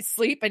shitty night's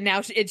sleep, and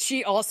now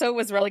she also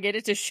was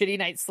relegated to shitty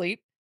night's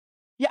sleep.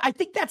 Yeah, I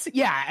think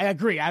I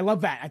agree. I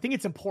love that. I think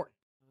it's important.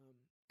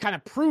 Kind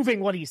of proving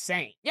what he's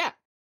saying. Yeah.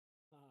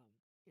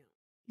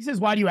 He says,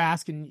 why do you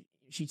ask? And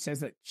she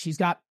says that she's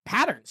got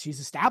patterns. She's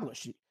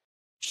established.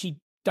 She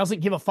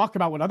doesn't give a fuck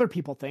about what other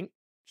people think.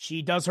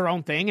 She does her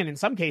own thing, and in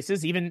some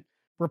cases even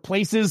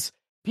replaces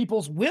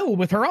people's will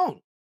with her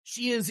own.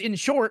 She is, in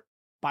short,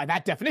 by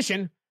that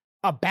definition,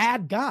 a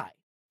bad guy.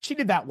 She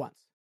did that once.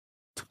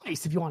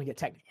 Twice, if you want to get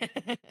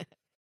technical.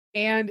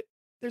 And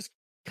there's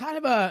kind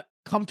of a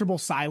comfortable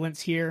silence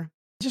here.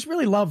 I just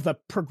really love the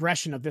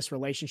progression of this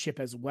relationship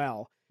as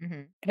well.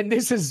 Mm-hmm. And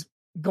this is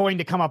going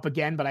to come up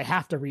again, but I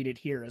have to read it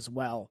here as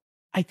well.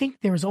 I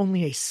think there is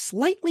only a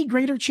slightly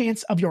greater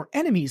chance of your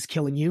enemies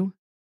killing you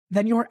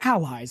than your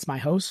allies, my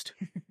host.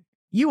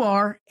 You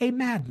are a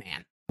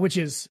madman, which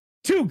is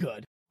too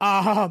good.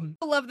 I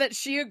love that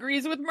she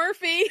agrees with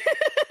Murphy.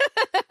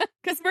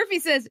 Because Murphy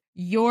says,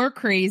 you're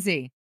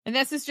crazy. And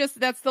that's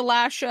the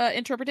Lash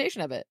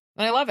interpretation of it.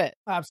 And I love it.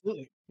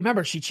 Absolutely.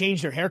 Remember, she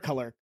changed her hair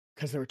color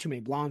because there were too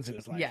many blondes in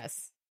his life.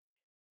 Yes.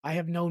 I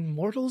have known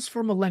mortals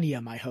for millennia,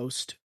 my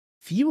host.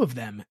 Few of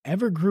them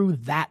ever grew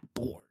that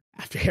bored.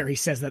 After Harry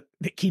says that,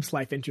 it keeps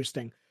life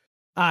interesting.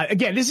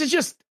 Again, this is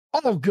just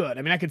all good.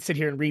 I mean, I could sit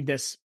here and read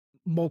this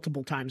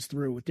multiple times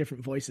through with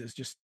different voices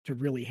just to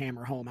really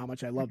hammer home how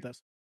much I love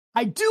this.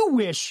 I do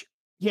wish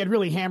he had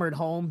really hammered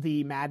home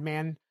the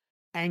madman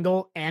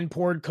angle and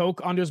poured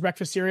Coke onto his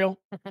breakfast cereal.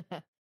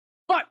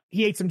 But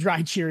he ate some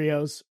dried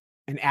Cheerios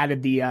and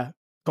added the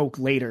Coke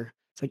later.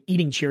 It's like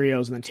eating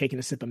Cheerios and then taking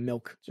a sip of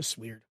milk. Just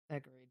weird.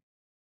 Agreed.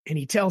 And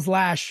he tells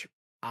Lash,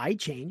 I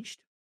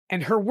changed.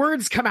 And her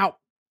words come out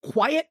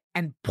quiet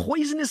and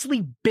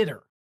poisonously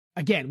bitter.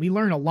 Again, we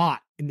learn a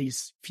lot in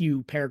these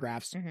few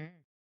paragraphs. Mm-hmm.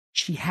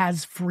 She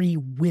has free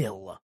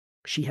will.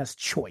 She has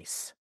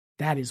choice.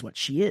 That is what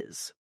she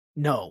is.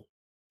 No,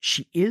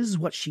 she is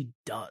what she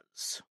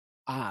does.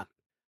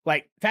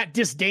 Like that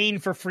disdain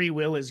for free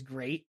will is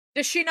great.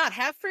 Does she not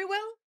have free will?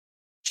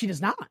 She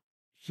does not.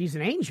 She's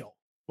an angel.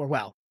 Or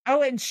well.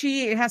 Oh, and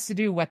she has to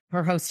do what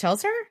her host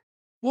tells her?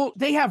 Well,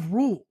 they have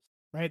rules,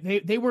 right?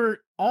 They were,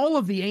 all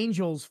of the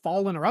angels,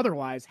 fallen or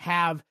otherwise,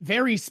 have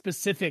very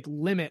specific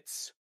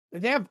limits.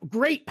 They have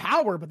great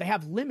power, but they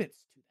have limits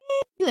to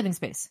them. You live in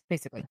space,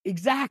 basically.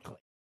 Exactly.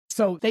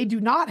 So they do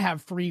not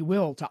have free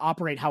will to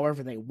operate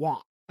however they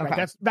want. Right?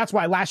 Okay. That's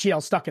why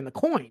Lashiel's stuck in the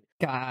coin.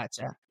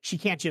 Gotcha. She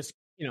can't just,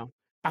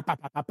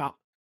 pop,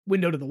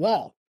 window to the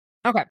wall.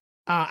 Okay.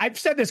 I've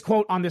said this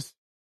quote on this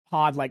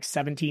pod like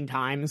 17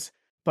 times,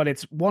 but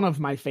it's one of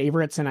my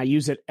favorites, and I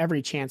use it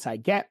every chance I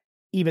get,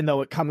 even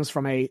though it comes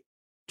from a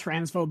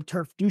transphobe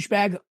turf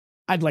douchebag.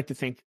 I'd like to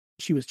think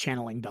she was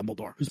channeling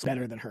Dumbledore, who's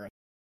better than her.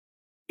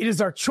 It is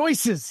our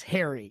choices,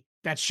 Harry,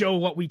 that show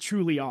what we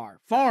truly are,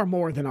 far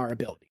more than our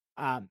ability.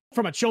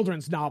 From a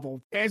children's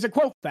novel, as a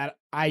quote that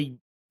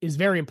is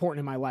very important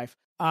in my life.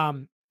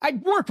 I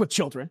work with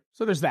children,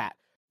 so there's that.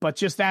 But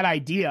just that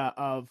idea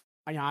of,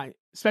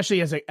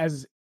 especially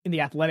as in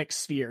the athletic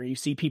sphere, you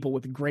see people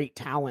with great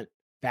talent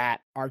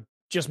that are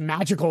just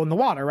magical in the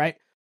water, right?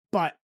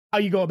 But how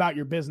you go about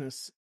your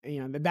business,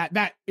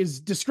 that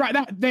is described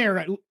that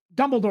there.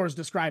 Dumbledore's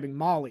describing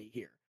Molly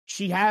here.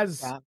 She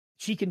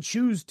can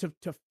choose to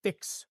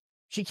fix.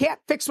 She can't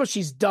fix what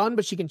she's done,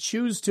 but she can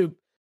choose to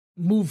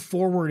move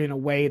forward in a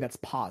way that's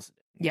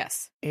positive.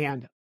 Yes.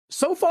 And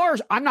so far,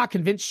 I'm not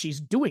convinced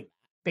she's doing that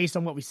based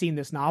on what we see in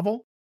this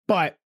novel,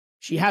 but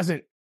she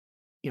hasn't,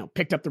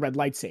 picked up the red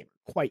lightsaber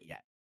quite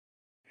yet.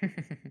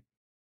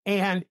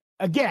 And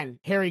again,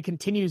 Harry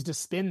continues to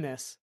spin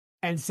this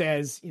and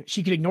says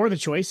she could ignore the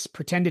choice,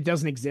 pretend it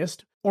doesn't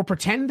exist, or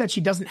pretend that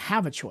she doesn't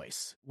have a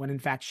choice when in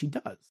fact she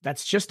does.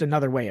 That's just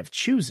another way of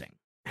choosing.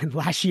 And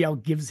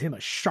Lashiel gives him a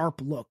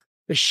sharp look.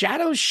 The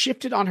shadows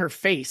shifted on her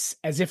face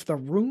as if the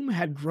room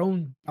had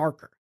grown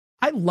darker.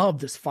 I love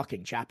this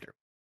fucking chapter.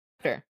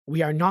 Sure.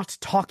 We are not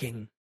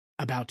talking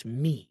about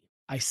me.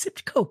 I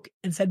sipped Coke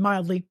and said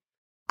mildly,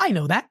 I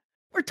know that.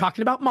 We're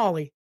talking about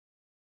Molly.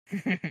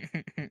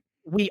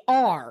 We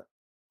are.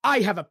 I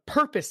have a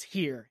purpose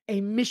here,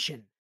 a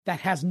mission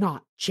that has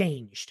not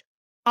changed.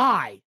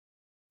 I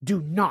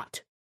do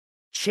not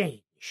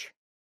change.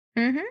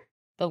 Mm-hmm.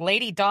 The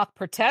lady doth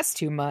protest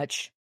too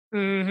much.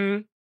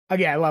 Mm-hmm.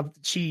 Again, I love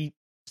she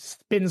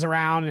spins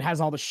around and has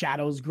all the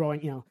shadows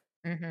growing,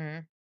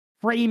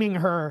 framing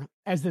her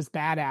as this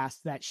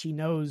badass that she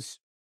knows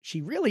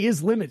she really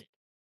is limited.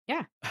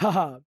 Yeah.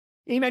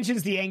 He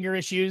mentions the anger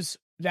issues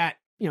that,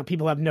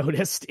 people have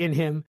noticed in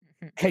him.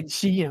 And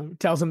she,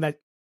 tells him that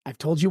I've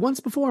told you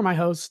once before, my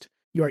host,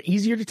 You are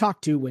easier to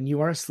talk to when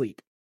you are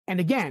asleep. And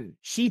again,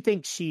 she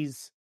thinks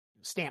she's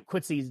stamp,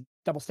 Quitsy's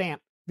double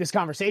stamp this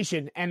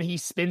conversation, and he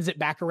spins it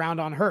back around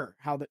on her,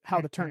 how the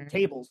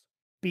turntables,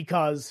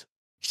 because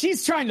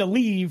she's trying to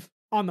leave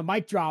on the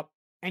mic drop,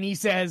 and he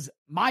says,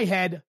 my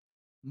head,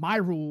 my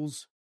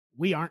rules,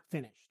 we aren't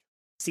finished.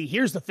 See,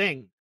 here's the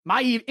thing.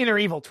 My inner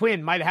evil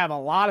twin might have a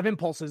lot of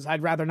impulses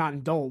I'd rather not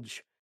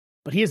indulge,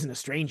 but he isn't a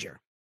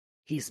stranger.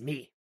 He's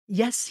me.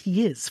 Yes,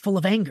 he is, full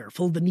of anger,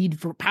 full of the need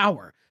for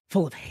power,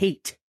 full of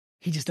hate.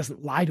 He just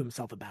doesn't lie to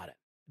himself about it.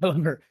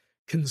 However,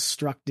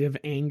 constructive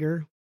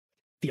anger,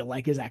 feel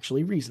like is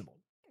actually reasonable.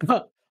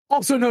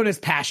 Also known as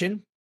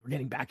passion. We're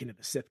getting back into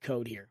the Sith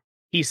code here.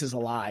 Peace is a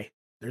lie.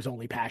 There's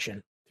only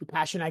passion. Through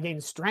passion, I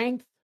gain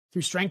strength.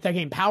 Through strength, I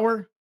gain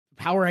power. Through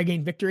power, I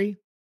gain victory.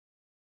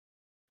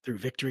 Through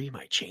victory,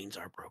 my chains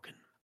are broken.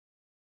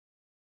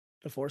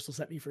 The Force will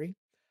set me free.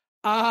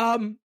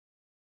 I'm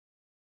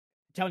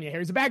telling you,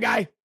 Harry's a bad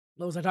guy.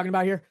 What was I talking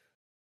about here?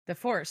 The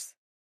Force.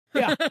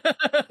 Yeah,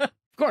 of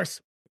course.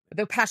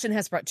 Though passion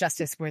has brought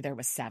justice where there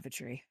was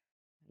savagery.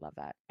 Love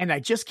that. And I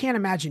just can't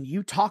imagine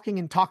you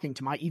talking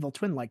to my evil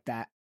twin like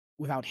that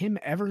without him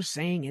ever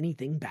saying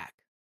anything back.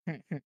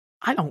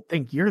 I don't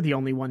think you're the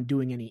only one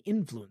doing any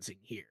influencing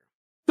here.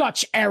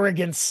 Such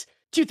arrogance.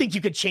 Do you think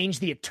you could change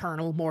the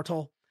eternal,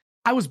 mortal?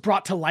 I was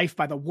brought to life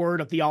by the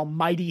word of the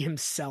Almighty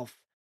himself,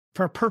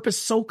 for a purpose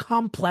so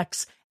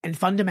complex and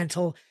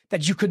fundamental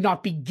that you could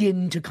not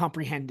begin to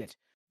comprehend it.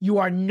 You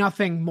are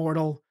nothing,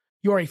 mortal.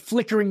 You are a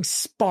flickering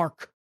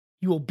spark.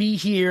 You will be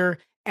here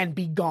and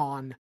be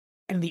gone.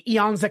 And the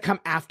eons that come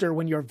after,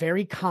 when your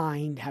very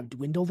kind have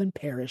dwindled and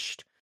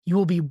perished, you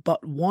will be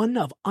but one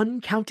of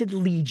uncounted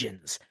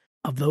legions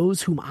of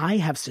those whom I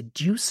have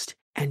seduced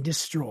and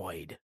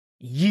destroyed.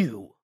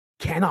 You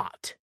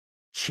cannot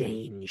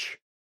change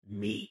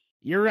me.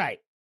 You're right.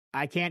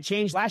 I can't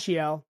change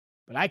Lashiel,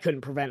 but I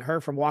couldn't prevent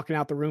her from walking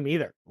out the room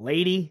either.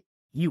 Lady,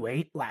 you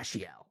ain't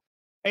Lashiel.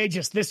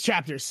 This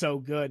chapter is so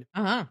good.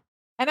 And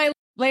I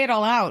lay it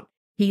all out.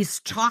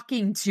 He's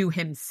talking to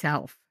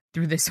himself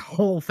through this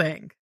whole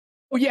thing.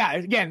 Well, yeah,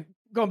 again,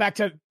 going back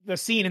to the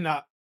scene in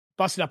the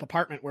busted up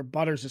apartment where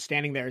Butters is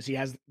standing there as he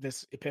has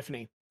this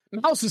epiphany.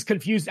 Mouse is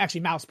confused.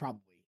 Actually, Mouse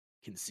probably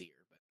can see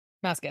her,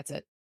 but Mouse gets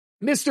it.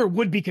 Mr.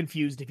 would be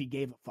confused if he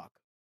gave a fuck.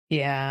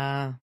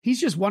 Yeah.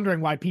 He's just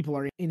wondering why people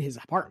are in his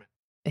apartment.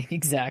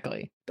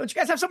 Exactly. Don't you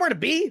guys have somewhere to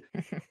be?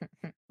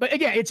 But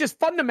again, it just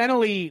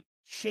fundamentally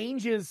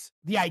changes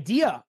the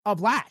idea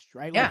of Lash,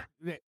 right? Yeah.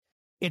 Like,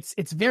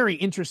 it's very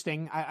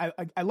interesting.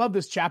 I love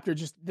this chapter.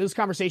 Just those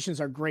conversations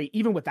are great,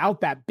 even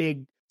without that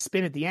big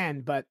spin at the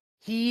end. But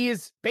he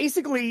is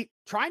basically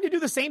trying to do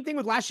the same thing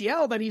with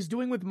Lashiel that he's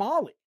doing with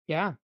Molly.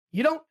 Yeah.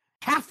 You don't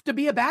have to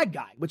be a bad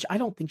guy, which I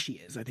don't think she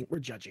is. I think we're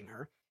judging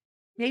her.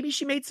 Maybe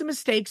she made some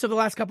mistakes over the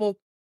last couple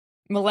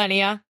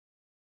millennia,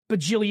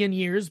 bajillion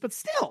years, but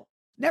still,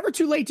 never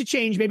too late to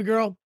change, baby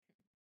girl.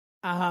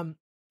 Yeah,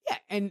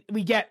 and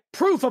we get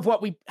proof of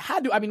what we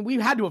had to. I mean, we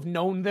had to have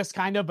known this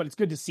kind of, but it's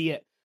good to see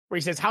it. Where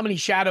he says, how many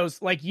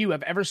shadows like you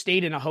have ever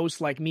stayed in a host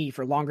like me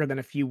for longer than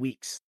a few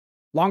weeks?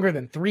 Longer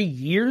than 3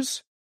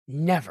 years?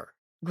 Never.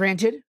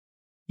 Granted,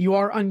 you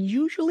are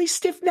unusually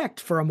stiff-necked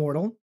for a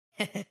mortal.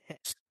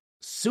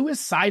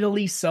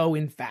 Suicidally so,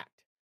 in fact.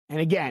 And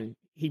again,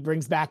 he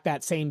brings back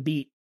that same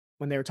beat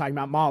when they were talking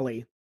about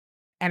Molly.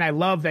 And I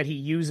love that he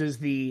uses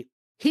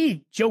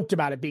he joked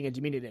about it being a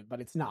diminutive, but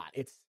it's not.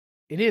 It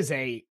is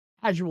a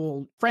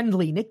casual,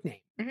 friendly nickname.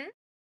 Mm-hmm.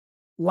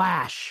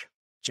 Lash.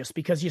 Just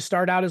because you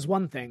start out as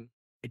one thing,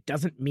 it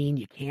doesn't mean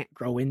you can't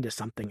grow into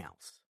something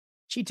else.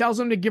 She tells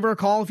him to give her a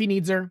call if he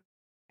needs her,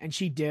 and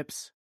she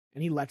dips,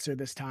 and he lets her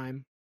this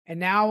time. And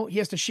now he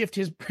has to shift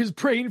his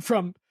brain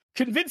from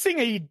convincing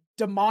a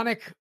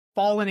demonic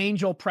fallen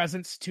angel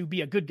presence to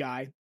be a good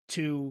guy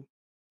to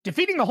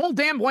defeating the whole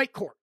damn White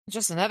Court.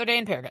 Just another day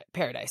in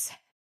paradise.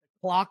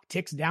 The clock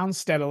ticks down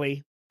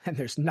steadily, and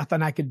there's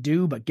nothing I could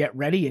do but get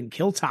ready and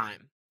kill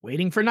time,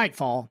 waiting for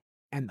nightfall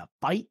and the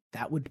fight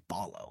that would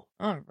follow.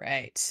 All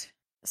right.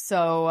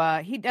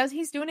 So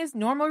he's doing his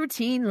normal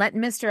routine,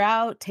 letting Mister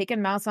out,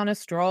 taking Mouse on a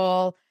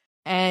stroll,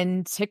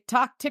 and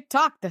tick-tock,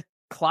 tick-tock. The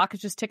clock is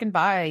just ticking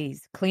by.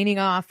 He's cleaning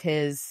off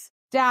his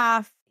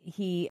staff.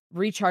 He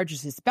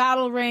recharges his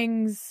battle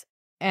rings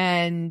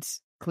and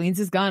cleans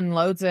his gun,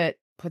 loads it,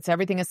 puts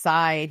everything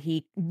aside.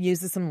 He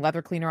uses some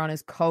leather cleaner on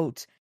his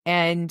coat.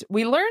 And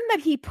we learn that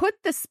he put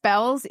the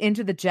spells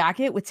into the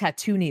jacket with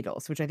tattoo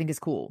needles, which I think is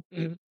cool.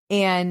 Mm-hmm.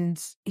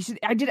 And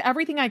I did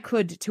everything I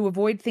could to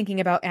avoid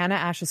thinking about Anna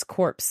Ash's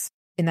corpse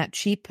in that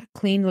cheap,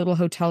 clean little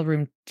hotel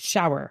room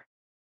shower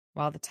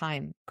while the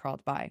time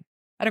crawled by.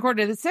 At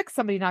 5:45,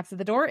 somebody knocks at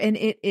the door, and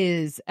it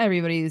is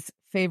everybody's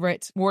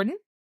favorite warden.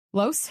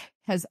 Los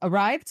has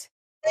arrived.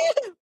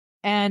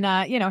 And,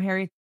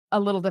 Harry, a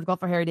little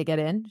difficult for Harry to get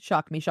in.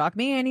 Shock me.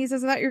 And he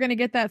says, I thought you were going to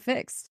get that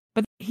fixed.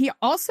 But he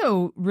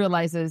also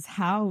realizes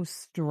how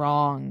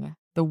strong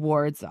the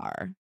wards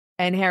are.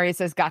 And Harry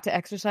says, got to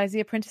exercise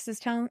the apprentice's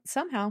talent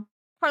somehow.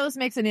 Carlos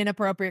makes an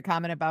inappropriate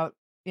comment about,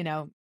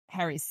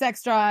 Harry's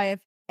sex drive.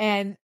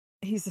 And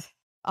he's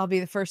I'll be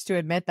the first to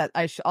admit that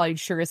I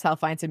sure as hell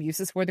find some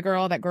uses for the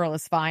girl. That girl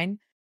is fine.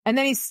 And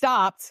then he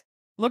stopped,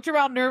 looked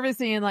around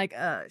nervously and like,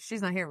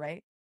 she's not here,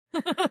 right?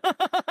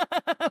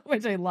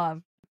 Which I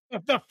love.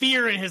 The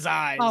fear in his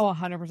eyes. Oh,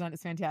 100%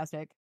 is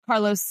fantastic.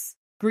 Carlos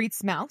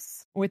greets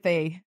Mouse with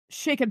a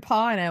shaken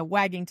paw and a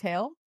wagging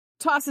tail,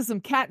 tosses some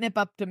catnip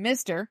up to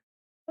Mister.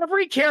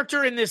 Every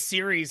character in this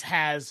series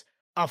has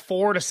a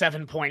 4 to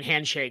 7 point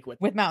handshake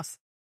with Mouse.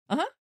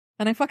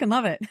 And I fucking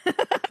love it.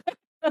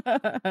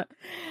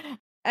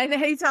 And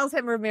he tells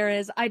him,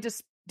 Ramirez, I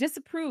just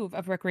disapprove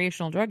of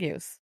recreational drug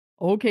use.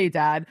 Okay,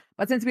 Dad.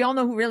 But since we all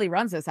know who really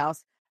runs this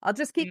house, I'll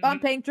just keep on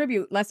paying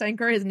tribute lest I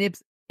incur his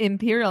nib's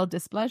imperial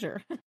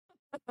displeasure.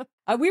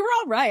 We were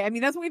all right. I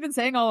mean, that's what we've been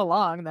saying all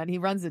along, that he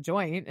runs the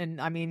joint. And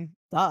I mean,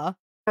 duh.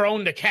 Or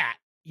own the cat.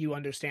 You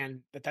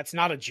understand that that's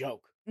not a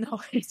joke.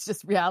 No, it's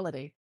just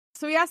reality.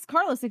 So he asks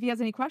Carlos if he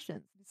has any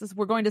questions. He says,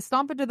 we're going to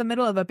stomp into the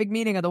middle of a big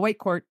meeting of the White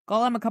Court,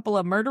 call them a couple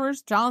of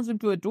murderers, challenge them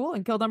to a duel,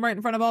 and kill them right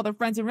in front of all their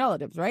friends and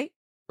relatives, right?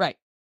 Right.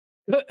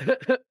 It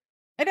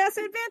has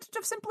the advantage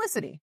of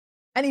simplicity.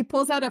 And he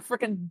pulls out a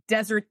freaking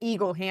Desert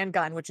Eagle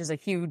handgun, which is a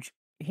huge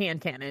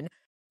hand cannon.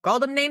 Call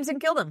them names and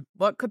kill them.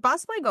 What could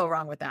possibly go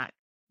wrong with that?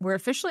 We're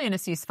officially in a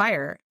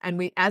ceasefire,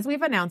 and as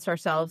we've announced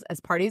ourselves as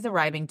parties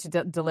arriving to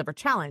deliver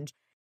challenge,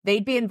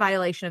 they'd be in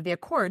violation of the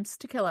accords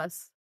to kill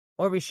us.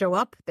 Or we show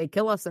up, they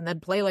kill us, and then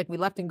play like we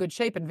left in good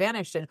shape and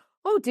vanished. And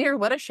oh dear,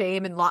 what a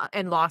shame and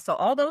loss. So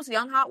all those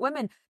young hot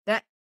women,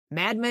 that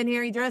madman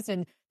Harry dressed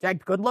and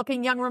that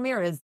good-looking young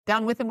Ramirez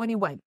down with him when he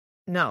went.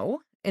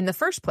 No, in the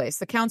first place,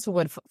 the council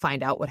would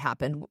find out what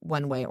happened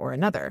one way or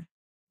another.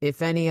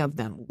 If any of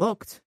them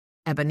looked,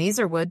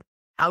 Ebenezer would.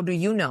 How do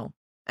you know?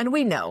 And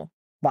we know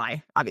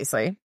why,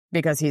 obviously,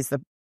 because he's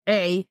the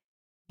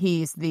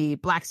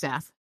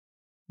Blackstaff.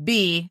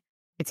 B,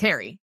 it's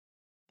Harry,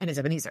 and it's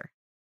Ebenezer.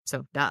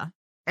 So, duh.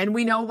 And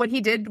we know what he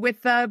did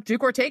with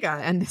Duke Ortega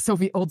and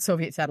the old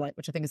Soviet satellite,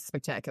 which I think is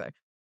spectacular.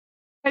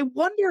 I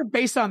wonder,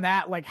 based on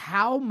that, like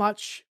how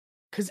much,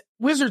 because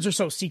wizards are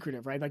so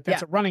secretive, right? Like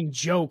that's a running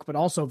joke, but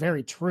also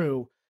very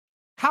true.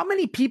 How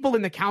many people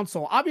in the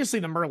council, obviously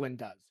the Merlin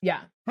does.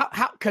 Yeah.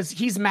 Because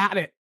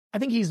I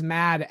think he's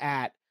mad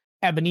at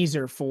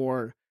Ebenezer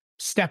for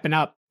stepping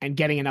up and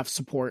getting enough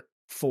support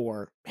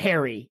for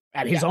Harry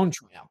at his own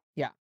trial.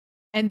 Yeah.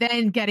 And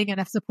then getting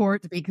enough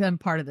support to become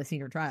part of the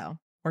senior trial.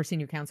 Or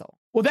senior counsel.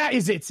 Well,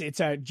 it's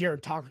a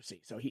gerontocracy,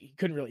 so he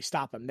couldn't really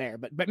stop him there.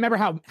 But remember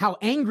how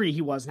angry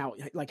he was now,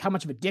 like how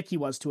much of a dick he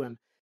was to him.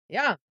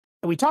 Yeah.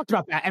 And we talked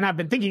about that, and I've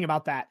been thinking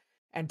about that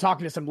and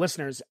talking to some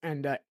listeners,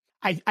 and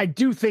I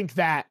do think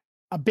that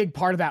a big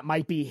part of that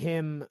might be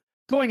him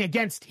going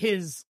against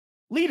his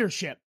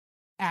leadership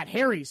at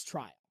Harry's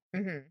trial.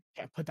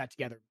 Mm-hmm. I'll put that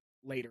together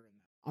later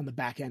on the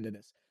back end of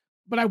this.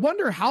 But I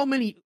wonder how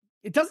many.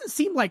 It doesn't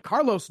seem like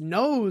Carlos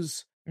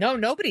knows. No,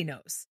 nobody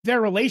knows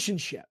their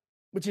relationship.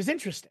 Which is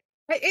interesting.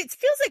 It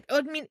feels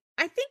like,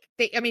 I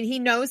think he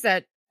knows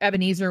that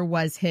Ebenezer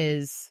was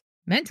his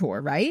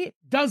mentor, right?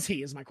 Does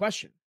he, is my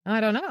question.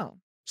 I don't know.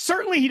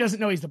 Certainly he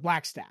doesn't know he's the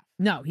Blackstaff.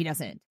 No, he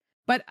doesn't.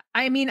 But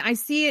I mean, I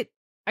see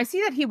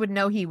that he would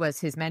know he was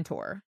his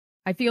mentor.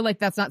 I feel like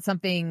that's not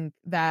something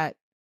that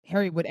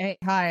Harry would A,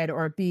 hide,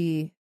 or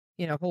B,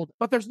 hold.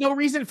 But there's no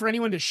reason for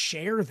anyone to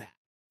share that.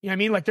 You know what I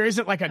mean? Like there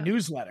isn't like a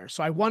newsletter.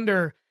 So I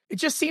wonder, it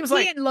just seems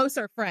like. He and Los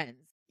are friends.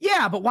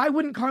 Yeah, but why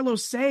wouldn't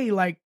Carlos say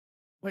like,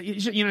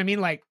 you know what I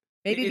mean? Like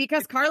maybe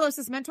because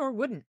Carlos's mentor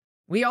wouldn't.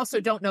 We also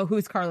don't know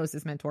who's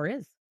Carlos's mentor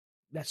is.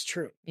 That's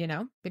true.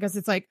 Because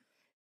it's like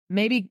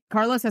maybe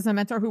Carlos has a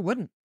mentor who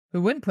wouldn't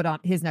put on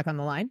his neck on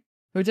the line,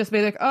 who would just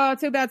be like, oh,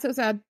 too bad, so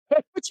sad.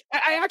 Which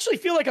I actually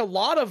feel like a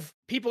lot of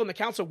people in the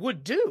council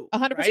would do.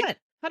 100%.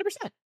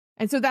 100%.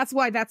 And so that's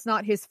why that's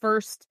not his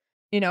first,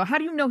 how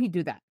do you know he'd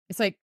do that? It's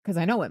like, because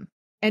I know him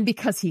and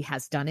because he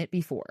has done it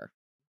before.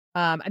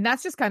 And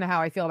that's just kind of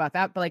how I feel about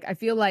that. But like, I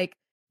feel like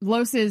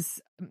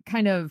Los's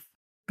kind of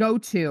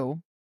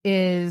go-to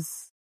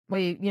is, well,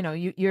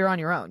 you're on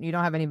your own. You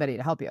don't have anybody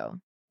to help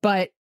you.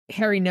 But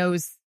Harry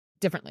knows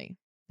differently,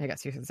 I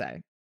guess you should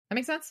say. That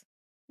makes sense?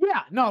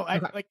 Yeah, no,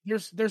 Okay.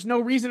 there's no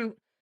reason,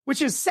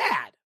 which is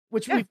sad,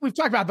 which we've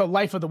talked about the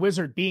life of the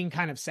wizard being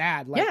kind of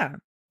sad. Like, yeah,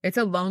 it's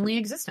a lonely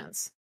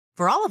existence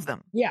for all of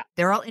them. Yeah.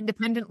 They're all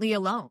independently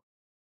alone.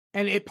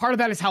 And part of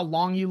that is how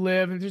long you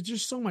live. And there's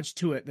just so much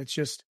to it that's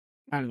just,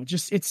 I don't know,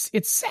 just it's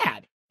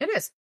sad. It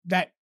is.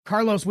 That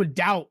Carlos would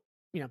doubt,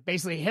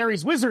 basically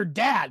Harry's wizard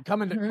dad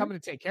coming to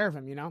take care of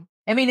him,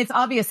 I mean, it's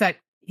obvious that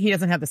he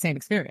doesn't have the same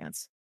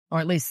experience, or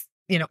at least,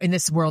 in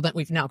this world that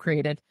we've now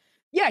created.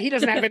 Yeah, he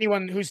doesn't have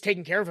anyone who's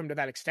taking care of him to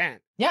that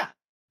extent. Yeah,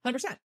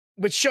 100%.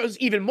 Which shows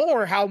even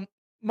more how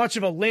much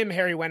of a limb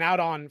Harry went out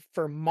on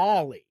for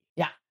Molly.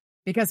 Yeah,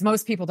 because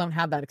most people don't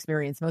have that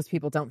experience. Most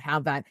people don't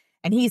have that.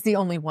 And he's the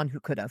only one who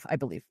could have, I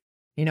believe,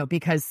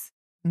 because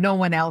no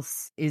one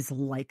else is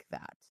like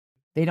that.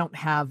 They don't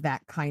have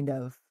that kind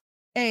of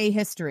A,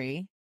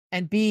 history,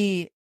 and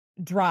B,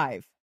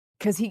 drive.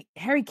 Because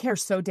Harry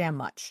cares so damn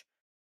much.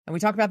 And we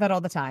talk about that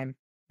all the time,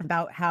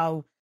 about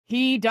how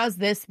he does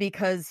this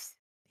because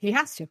he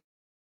has to.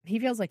 He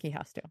feels like he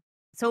has to.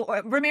 So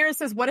Ramirez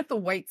says, what if the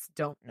whites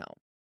don't know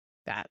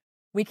that?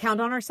 We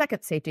count on our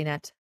second safety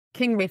net.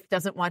 King Rafe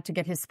doesn't want to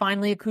get his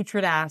finely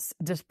accoutred ass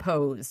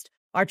deposed.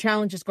 Our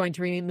challenge is going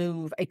to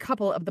remove a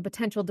couple of the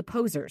potential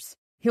deposers.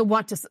 He'll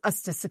want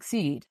us to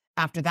succeed.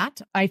 After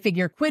that, I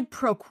figure quid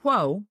pro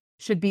quo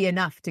should be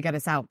enough to get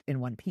us out in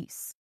one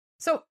piece.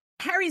 So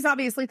Harry's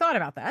obviously thought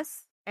about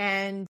this,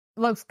 and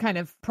Luke's kind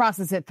of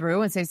process it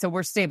through and say, so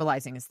we're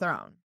stabilizing his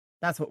throne.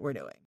 That's what we're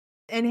doing.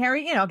 And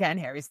Harry, again,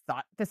 Harry's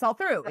thought this all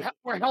through.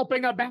 We're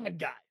helping a bad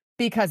guy.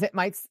 Because it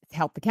might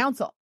help the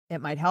council.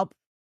 It might help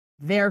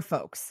their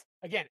folks.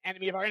 Again,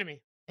 enemy of our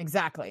enemy.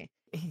 Exactly.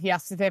 He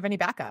asks if they have any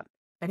backup.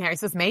 And Harry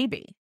says,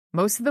 maybe.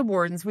 Most of the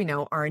wardens we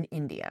know are in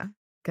India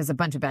because a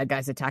bunch of bad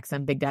guys attacked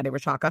them, Big Daddy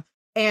Rachaka.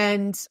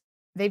 And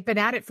they've been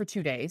at it for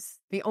 2 days.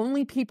 The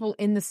only people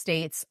in the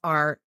States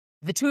are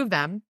the two of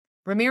them,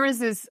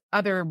 Ramirez's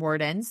other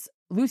wardens,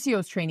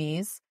 Lucio's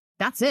trainees.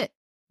 That's it.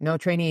 No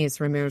trainees,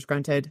 Ramirez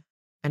grunted.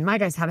 And my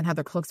guys haven't had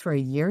their cloaks for a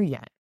year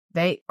yet.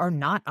 They are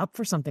not up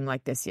for something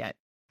like this yet.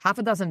 Half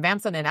a dozen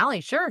vamps in an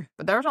alley, sure,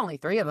 but there's only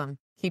 3 of them.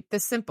 Keep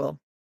this simple.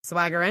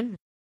 Swagger in,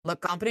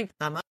 look competent,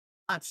 not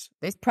much.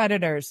 These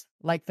predators,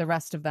 like the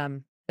rest of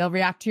them, they'll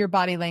react to your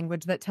body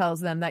language that tells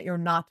them that you're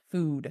not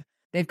food.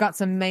 They've got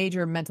some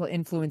major mental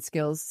influence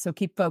skills, so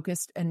keep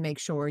focused and make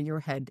sure your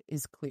head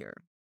is clear.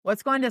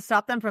 What's going to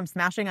stop them from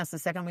smashing us the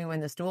second we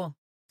win this duel?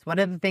 It's one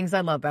of the things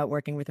I love about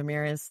working with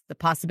Ramirez. The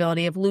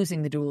possibility of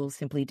losing the duel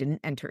simply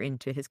didn't enter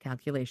into his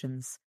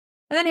calculations.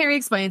 And then Harry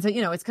explains that,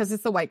 it's because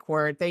it's the White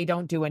Court. They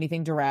don't do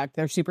anything direct.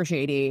 They're super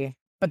shady,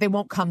 but they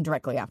won't come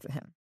directly after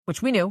him,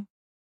 which we knew.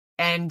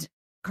 And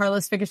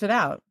Carlos figures it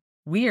out.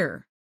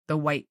 We're the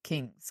White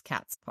King's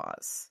cat's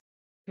paws.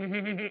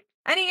 And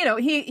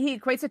he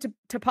equates it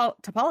to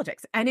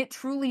politics, and it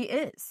truly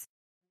is.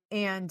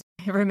 And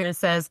Ramirez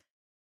says,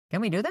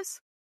 can we do this?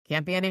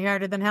 Can't be any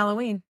harder than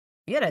Halloween.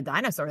 We had a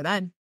dinosaur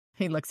then.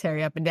 He looks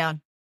Harry up and down.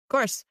 Of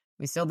course,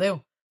 we still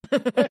do.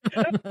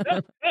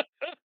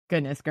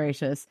 Goodness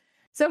gracious.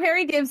 So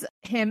Harry gives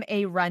him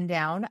a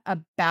rundown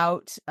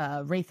about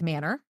Wraith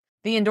Manor,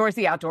 the indoors,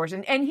 the outdoors,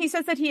 and he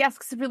says that he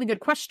asks really good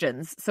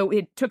questions. So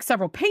it took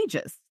several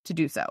pages to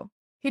do so.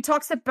 He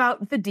talks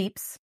about the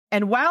deeps,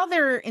 and while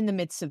they're in the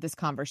midst of this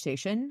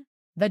conversation,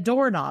 the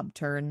doorknob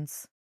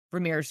turns.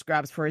 Ramirez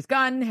grabs for his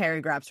gun.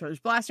 Harry grabs for his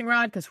blasting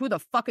rod, because who the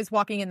fuck is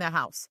walking in the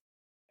house?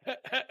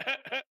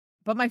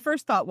 But my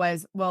first thought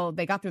was, well,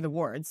 they got through the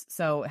wards,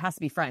 so it has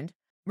to be friend.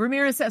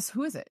 Ramirez says,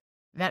 who is it?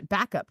 That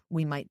backup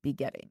we might be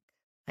getting.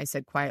 I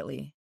said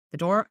quietly. The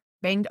door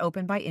banged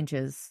open by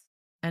inches,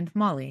 and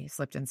Molly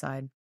slipped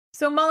inside.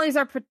 So Molly's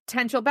our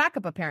potential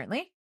backup,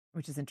 apparently,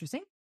 which is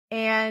interesting.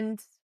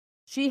 And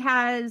she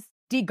has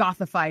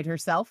de-gothified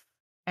herself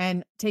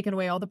and taken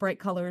away all the bright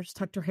colors,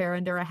 tucked her hair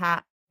under a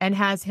hat, and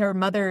has her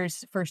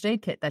mother's first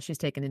aid kit that she's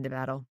taken into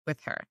battle with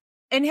her.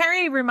 And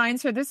Harry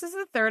reminds her this is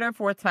the 3rd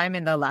or 4th time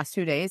in the last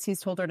 2 days he's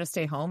told her to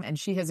stay home, and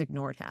she has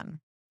ignored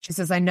him. She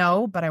says, I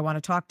know, but I want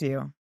to talk to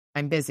you.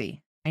 I'm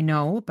busy. I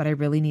know, but I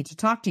really need to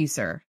talk to you,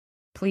 sir.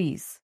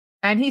 Please.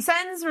 And he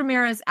sends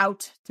Ramirez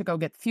out to go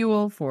get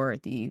fuel for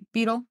the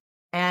Beetle,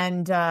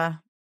 and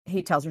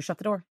he tells her shut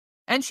the door.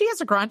 And she has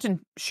to grunt and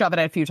shove it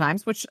a few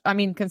times, which,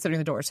 considering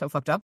the door is so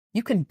fucked up,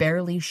 you can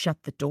barely shut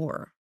the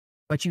door.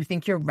 But you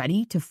think you're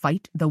ready to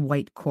fight the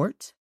White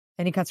Court?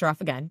 And he cuts her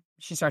off again.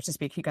 She starts to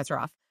speak. He cuts her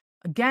off.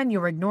 Again,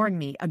 you're ignoring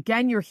me.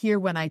 Again, you're here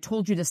when I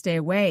told you to stay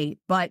away.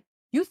 But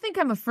you think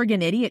I'm a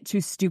friggin' idiot,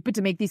 too stupid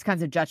to make these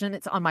kinds of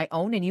judgments on my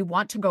own, and you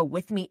want to go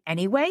with me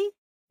anyway?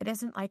 It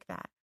isn't like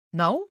that.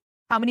 No?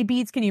 How many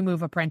beads can you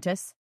move,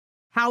 apprentice?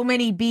 How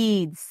many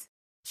beads?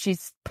 She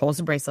pulls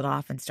the bracelet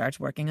off and starts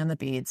working on the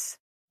beads.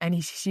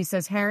 And she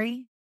says,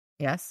 Harry?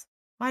 Yes?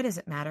 Why does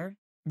it matter?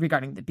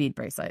 Regarding the bead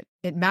bracelet.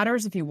 It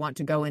matters if you want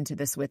to go into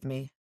this with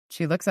me.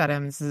 She looks at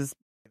him and says,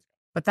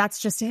 but that's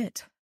just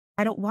it.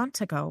 I don't want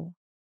to go.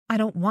 I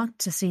don't want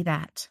to see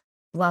that.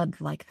 Blood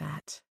like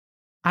that.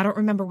 I don't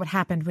remember what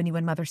happened when you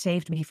and Mother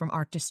saved me from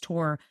Arctis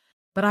Tor,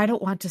 but I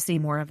don't want to see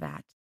more of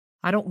that.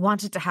 I don't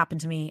want it to happen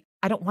to me.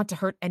 I don't want to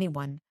hurt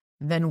anyone.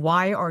 Then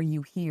why are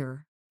you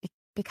here?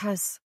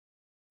 Because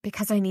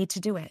I need to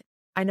do it.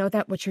 I know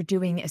that what you're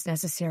doing is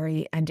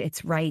necessary and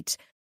it's right.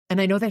 And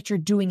I know that you're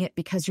doing it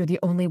because you're the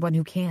only one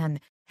who can.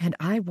 And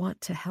I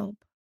want to help.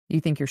 You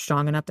think you're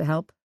strong enough to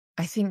help?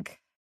 I think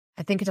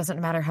it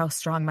doesn't matter how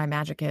strong my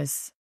magic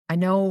is. I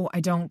know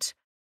I don't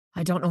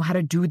know how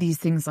to do these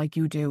things like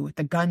you do,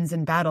 the guns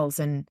and battles,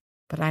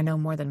 but I know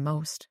more than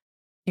most.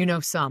 You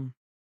know some.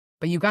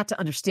 But you got to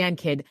understand,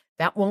 kid,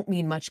 that won't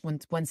mean much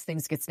once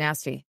things gets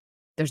nasty.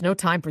 There's no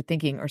time for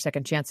thinking or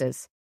second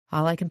chances.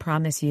 All I can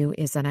promise you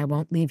is that I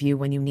won't leave you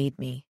when you need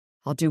me.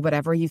 I'll do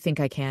whatever you think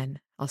I can.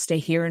 I'll stay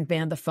here and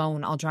man the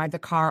phone. I'll drive the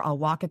car. I'll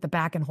walk at the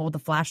back and hold the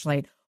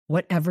flashlight.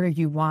 Whatever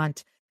you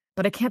want.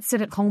 But I can't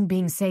sit at home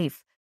being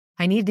safe.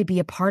 I need to be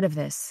a part of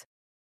this.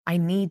 I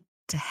need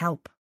to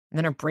help. And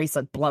then her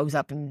bracelet blows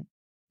up and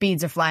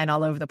beads are flying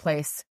all over the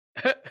place.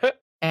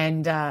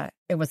 And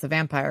it was the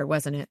vampire,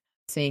 wasn't it?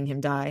 Seeing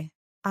him die.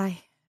 I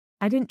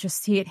didn't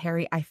just see it,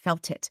 Harry. I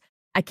felt it.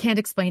 I can't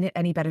explain it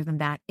any better than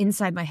that.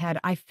 Inside my head,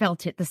 I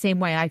felt it the same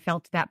way I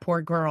felt that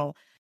poor girl.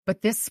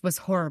 But this was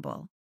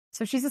horrible.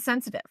 So she's a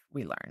sensitive,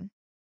 we learn.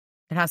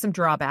 It has some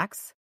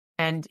drawbacks.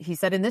 And he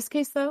said, in this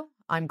case, though,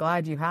 I'm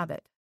glad you have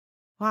it.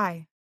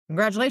 Why?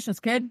 Congratulations,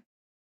 kid.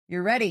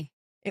 You're ready.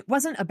 It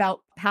wasn't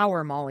about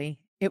power, Molly.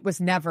 It was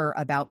never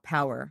about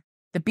power.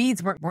 The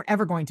beads weren't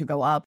ever going to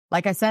go up.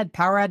 Like I said,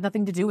 power had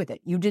nothing to do with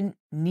it. You didn't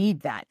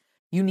need that.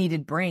 You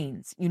needed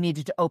brains. You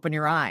needed to open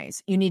your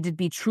eyes. You needed to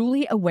be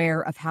truly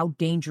aware of how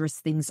dangerous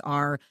things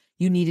are.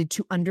 You needed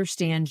to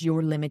understand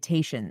your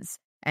limitations.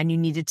 And you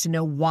needed to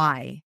know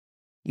why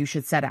you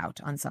should set out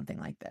on something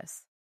like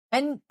this.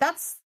 And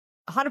that's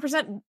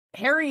 100%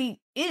 Harry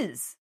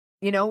is.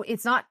 You know,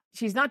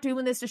 she's not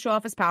doing this to show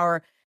off his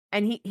power.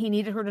 And he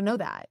needed her to know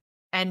that.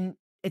 And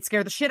it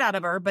scared the shit out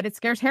of her, but it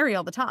scares Harry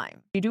all the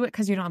time. You do it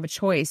because you don't have a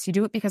choice. You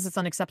do it because it's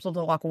unacceptable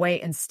to walk away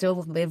and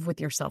still live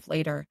with yourself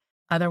later.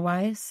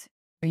 Otherwise,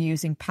 you're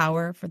using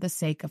power for the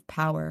sake of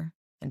power,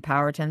 and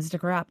power tends to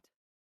corrupt.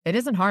 It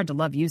isn't hard to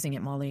love using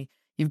it, Molly.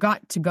 You've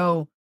got to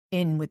go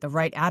in with the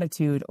right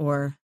attitude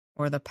or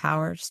the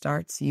power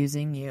starts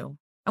using you.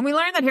 And we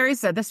learned that Harry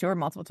said this to her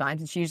multiple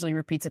times, and she usually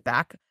repeats it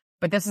back.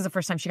 But this is the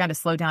first time she kind of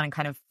slowed down and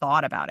kind of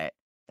thought about it.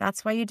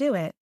 That's why you do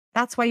it.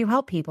 That's why you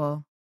help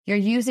people. You're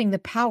using the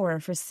power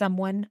for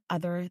someone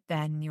other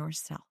than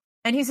yourself.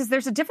 And he says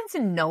there's a difference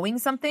in knowing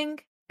something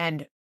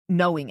and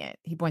knowing it.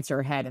 He points to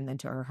her head and then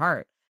to her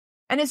heart.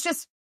 And it's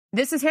just,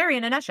 this is Harry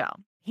in a nutshell.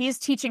 He is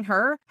teaching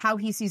her how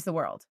he sees the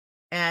world.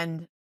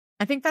 And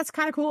I think that's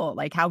kind of cool,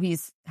 like how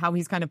he's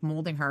kind of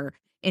molding her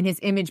in his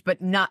image, but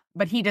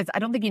he does. I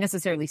don't think he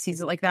necessarily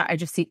sees it like that. I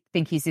just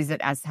think he sees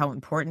it as how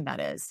important that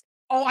is.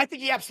 Oh, I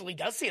think he absolutely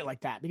does see it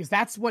like that, because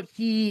that's what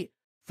he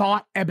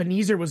thought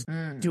Ebenezer was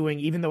doing,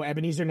 even though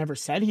Ebenezer never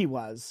said he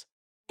was.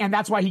 And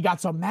that's why he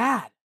got so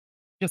mad.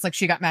 Just like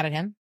she got mad at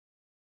him?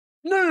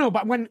 No.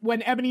 But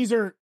when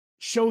Ebenezer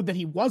showed that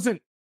he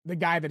wasn't the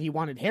guy that he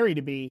wanted Harry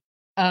to be.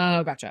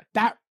 Oh, gotcha.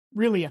 That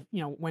really,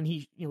 when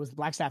he was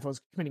Blackstaff, was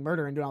committing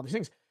murder and doing all these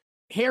things,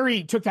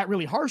 Harry took that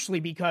really harshly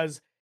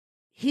because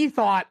he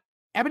thought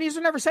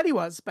Ebenezer never said he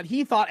was, but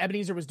he thought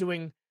Ebenezer was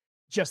doing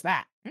just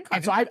that. Okay.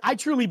 And so I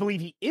truly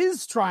believe he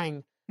is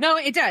trying. No,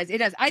 it does. It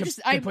does. I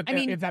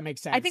mean, if that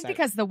makes sense. I think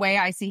because the way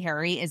I see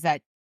Harry is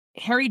that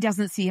Harry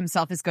doesn't see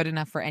himself as good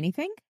enough for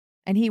anything,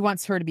 and he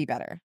wants her to be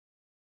better.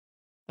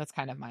 That's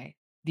kind of my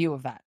view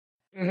of that.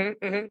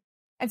 Mm-hmm, mm-hmm.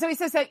 And so he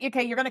says that,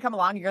 okay, you're going to come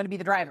along. You're going to be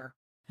the driver.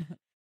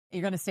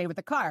 You're going to stay with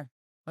the car.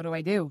 What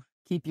do?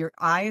 Keep your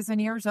eyes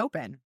and ears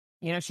open.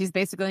 She's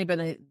basically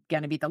going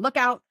to be the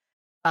lookout.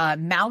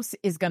 Mouse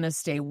is going to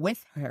stay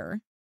with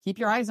her. Keep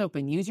your eyes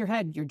open. Use your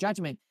head, your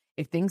judgment.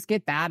 If things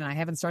get bad and I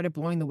haven't started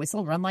blowing the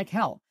whistle, run like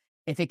hell.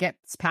 If it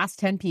gets past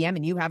 10 p.m.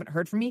 and you haven't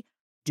heard from me,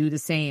 do the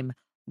same.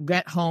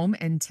 Get home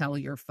and tell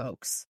your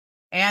folks.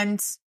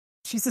 And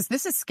she says,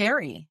 this is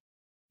scary.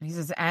 And he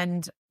says,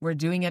 and we're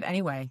doing it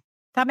anyway.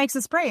 That makes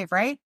us brave,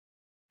 right?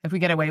 If we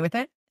get away with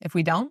it. If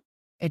we don't,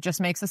 it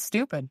just makes us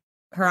stupid.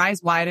 Her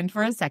eyes widened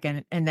for a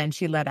second, and then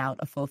she let out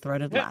a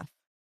full-throated laugh.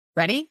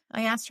 Ready?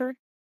 I asked her.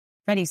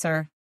 Ready,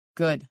 sir.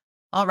 Good.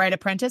 All right,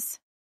 apprentice.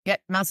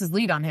 Get Mouse's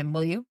lead on him,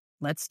 will you?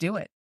 Let's do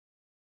it.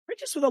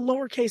 Just with a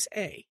lowercase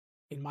a,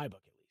 in my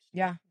book, at least.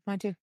 Yeah, mine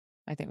too.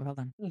 I think we're all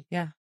done.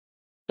 Yeah.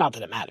 Not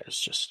that it matters,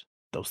 just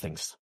those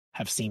things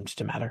have seemed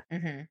to matter.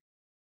 Mm-hmm.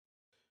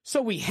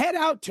 So we head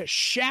out to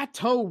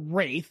Chateau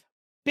Wraith,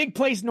 big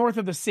place north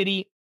of the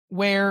city,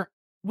 where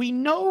we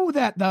know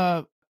that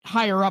the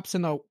higher-ups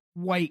in the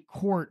White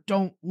Court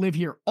don't live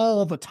here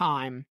all the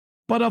time,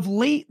 but of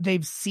late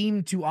they've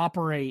seemed to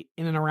operate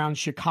in and around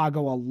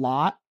Chicago a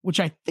lot, which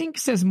I think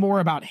says more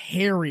about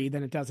Harry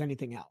than it does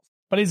anything else.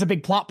 But it's a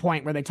big plot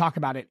point where they talk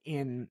about it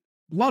in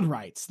Blood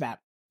Rights, that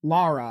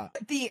Lara.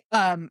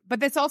 But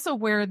that's also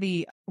where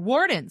the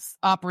wardens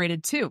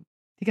operated too,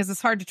 because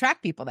it's hard to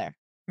track people there.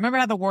 Remember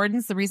how the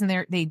wardens, the reason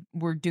they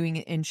were doing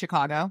it in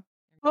Chicago?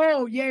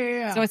 Oh,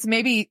 yeah. So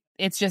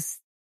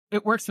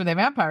it works for the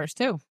vampires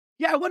too.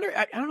 Yeah, I wonder,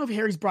 I don't know if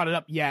Harry's brought it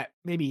up yet.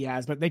 Maybe he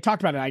has, but they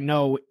talked about it, I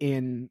know,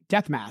 in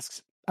Death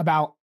Masks,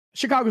 about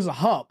Chicago's a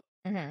hub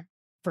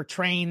for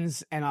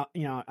trains and, a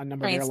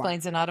number of airlines.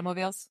 Planes, and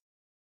automobiles.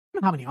 I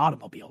don't know how many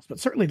automobiles,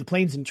 but certainly the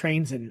planes and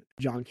trains and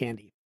John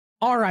Candy.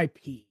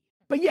 R.I.P.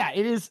 But yeah,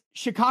 it is,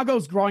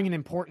 Chicago's growing in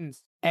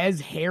importance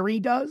as Harry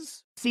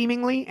does,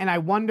 seemingly. And I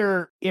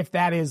wonder if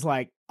that is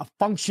like a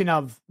function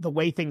of the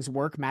way things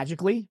work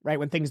magically, right?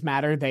 When things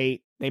matter,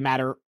 they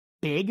matter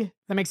big.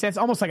 That makes sense.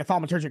 Almost like a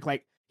thaumaturgic,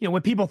 like,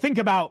 when people think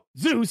about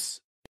Zeus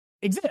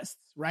exists,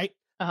 right?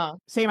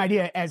 Same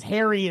idea as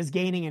Harry is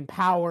gaining in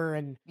power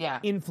and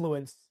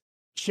influence.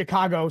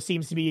 Chicago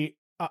seems to be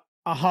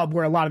a hub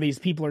where a lot of these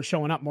people are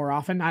showing up more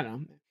often. I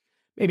don't know.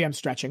 Maybe I'm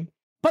stretching.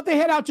 But they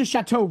head out to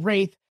Chateau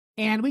Wraith,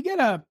 and we get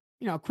a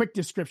quick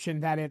description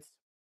that it's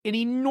an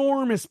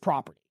enormous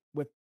property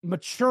with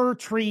mature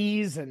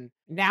trees, and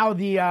now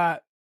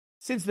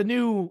since the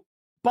new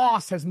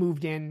boss has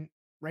moved in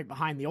right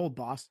behind the old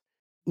boss,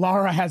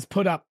 Lara has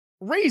put up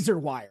razor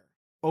wire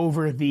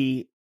over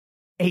the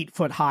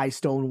 8-foot high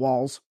stone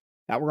walls.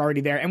 that were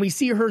already there. And we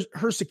see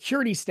her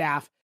security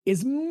staff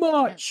is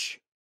much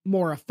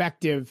more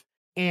effective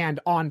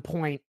and on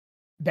point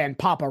than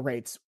Papa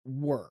Wraith's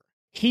were.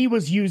 He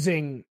was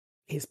using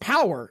his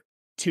power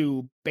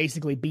to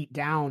basically beat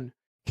down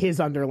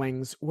his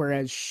underlings,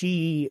 whereas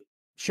she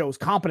shows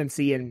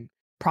competency and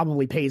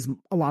probably pays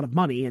a lot of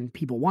money and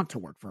people want to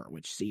work for her,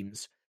 which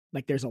seems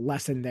like there's a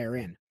lesson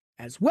therein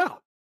as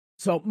well.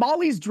 So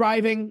Molly's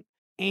driving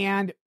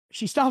and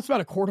she stops about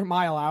a quarter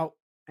mile out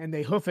and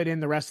they hoof it in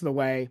the rest of the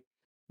way.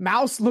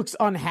 Mouse looks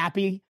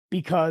unhappy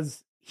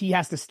because he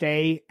has to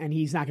stay and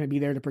he's not going to be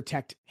there to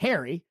protect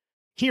Harry.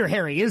 Here,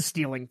 Harry is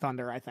stealing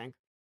thunder, I think.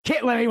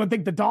 Can't let anyone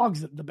think the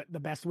dog's the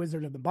best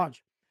wizard of the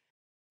bunch.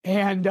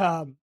 And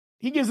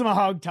he gives him a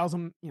hug, tells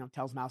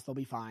Mouse they'll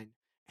be fine.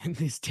 And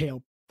his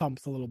tail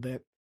thumps a little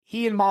bit.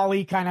 He and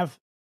Molly kind of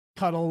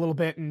cuddle a little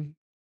bit and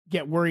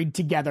get worried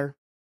together.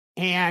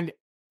 And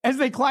as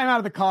they climb out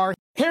of the car,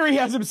 Harry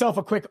has himself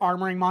a quick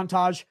armoring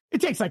montage.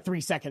 It takes like 3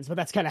 seconds, but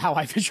that's kind of how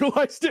I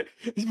visualized it.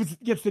 He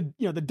gets the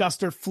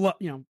duster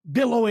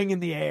billowing in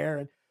the air.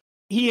 And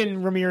he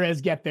and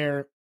Ramirez get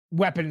their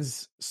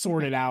weapons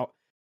sorted out.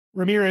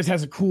 Ramirez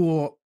has a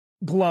cool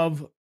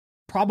glove,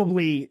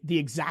 probably the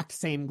exact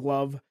same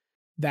glove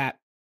that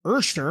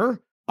Usher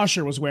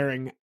was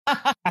wearing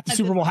at the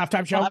Super Bowl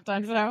halftime show.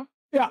 Halftime show?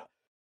 Yeah.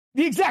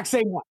 The exact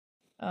same one.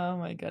 Oh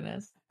my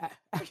goodness.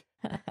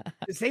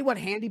 Say what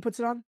hand he puts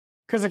it on?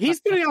 Because if he's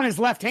putting it on his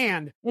left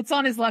hand. It's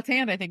on his left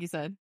hand, I think he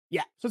said.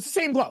 Yeah. So it's the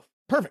same glove.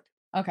 Perfect.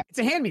 Okay. It's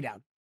a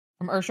hand-me-down.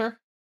 From Usher?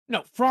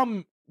 No,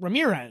 from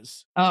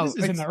Ramirez. Oh. This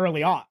is in the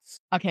early aughts.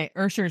 Okay.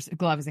 Usher's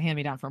glove is a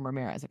hand-me-down from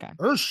Ramirez. Okay.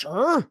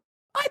 Usher?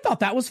 I thought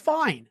that was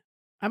fine.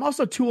 I'm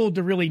also too old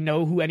to really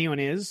know who anyone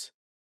is.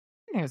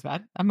 I think it was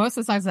bad. Most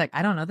of the songs like,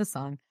 I don't know this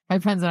song. My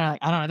friends are like,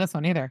 I don't know this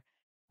one either.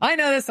 I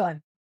know this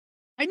one.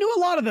 I knew a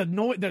lot of the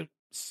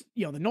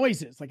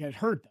noises, like I'd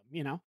heard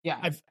them,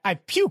 Yeah.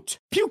 I've puked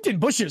in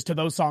bushes to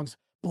those songs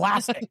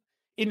blasting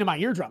into my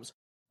eardrums.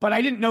 But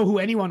I didn't know who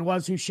anyone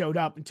was who showed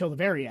up until the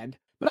very end.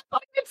 But I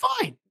thought he did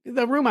fine.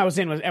 The room I was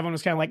in everyone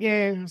was kind of like,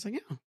 yeah. I was like,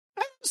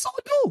 yeah,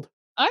 solid gold.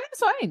 I think it's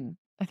fine.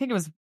 I think it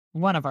was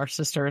one of our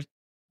sisters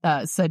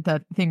said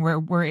that thing where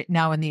we're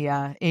now in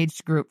the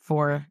age group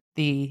for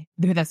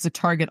that's the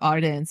target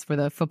audience for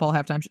the football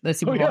halftime, the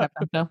Super Bowl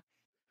halftime show.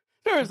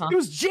 It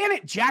was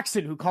Janet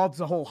Jackson who called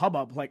the whole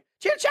hubbub. Like,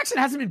 Janet Jackson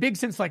hasn't been big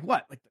since like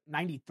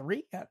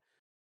 93? Yeah.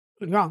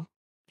 Wrong.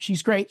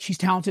 She's great. She's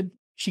talented.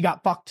 She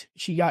got fucked.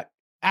 She got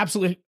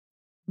absolutely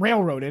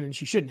railroaded and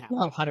she shouldn't have.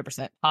 Oh,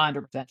 100%.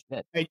 100% she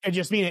did. I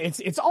just mean,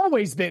 it's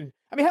always been,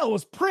 hell, it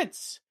was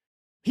Prince.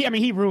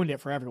 He ruined it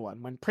for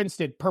everyone. When Prince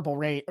did Purple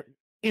Rain,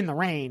 In the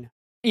Rain.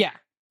 Yeah.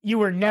 You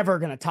were never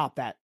going to top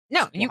that.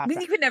 No, you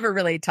could never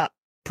really top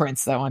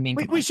Prince, though. I mean,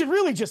 we should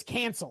really just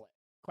cancel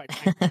it, quite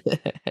frankly.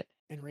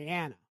 And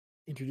Rihanna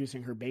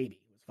introducing her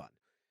baby was fun.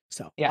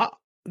 So yeah,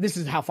 this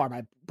is how far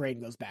my brain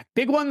goes back.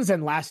 Big ones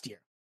and last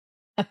year.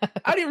 I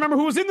don't even remember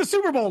who was in the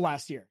Super Bowl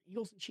last year.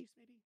 Eagles and Chiefs,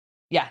 maybe?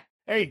 Yeah.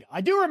 There you go.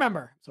 I do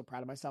remember. I'm so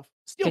proud of myself.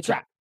 Steel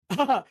trap.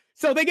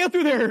 So they go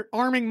through their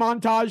arming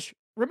montage.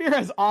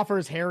 Ramirez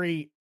offers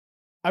Harry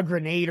a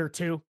grenade or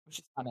two.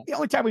 The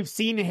only time we've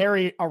seen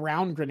Harry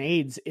around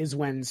grenades is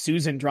when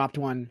Susan dropped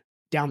one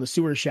down the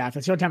sewer shaft.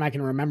 That's the only time I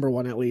can remember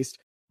one, at least.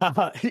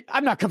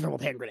 I'm not comfortable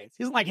with hand grenades.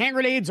 He doesn't like hand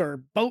grenades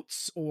or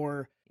boats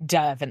or...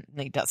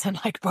 Definitely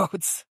doesn't like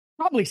boats.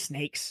 Probably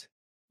snakes.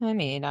 I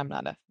mean,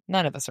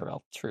 none of us are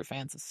real true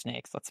fans of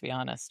snakes, let's be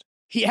honest.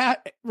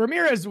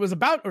 Ramirez was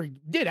about, or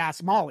did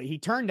ask Molly. He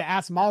turned to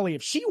ask Molly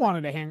if she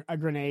wanted a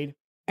grenade,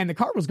 and the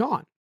car was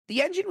gone.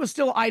 The engine was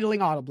still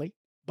idling audibly,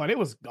 but it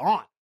was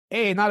gone.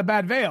 Hey, not a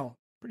bad veil.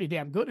 Pretty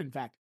damn good, in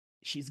fact.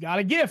 She's got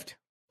a gift.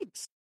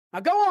 Now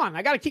go on.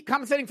 I got to keep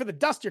compensating for the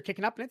dust you're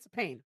kicking up, and it's a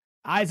pain.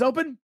 Eyes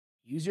open.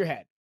 Use your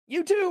head.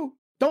 You too.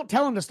 Don't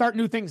tell him to start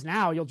new things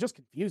now. You'll just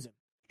confuse him.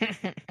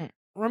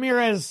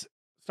 Ramirez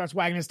starts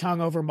wagging his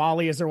tongue over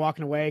Molly as they're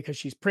walking away because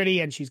she's pretty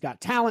and she's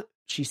got talent.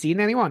 She's seen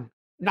anyone.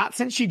 Not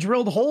since she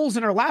drilled holes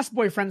in her last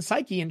boyfriend's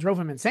psyche and drove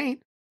him insane.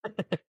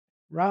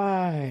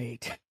 Right.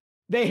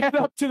 They head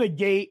up to the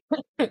gate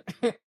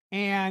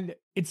and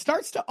it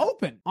starts to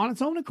open on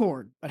its own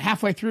accord. But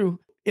halfway through,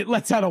 it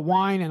lets out a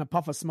whine and a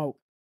puff of smoke.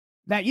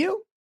 That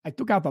you? I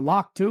took out the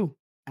lock too.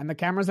 And the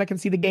cameras that can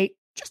see the gate,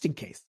 just in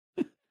case.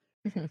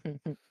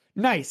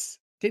 Nice.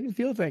 Didn't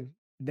feel a thing.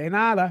 De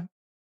nada.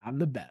 I'm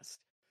the best.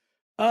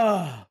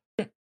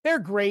 They're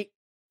great.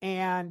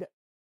 And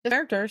the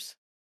characters.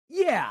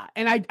 Yeah.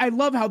 And I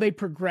love how they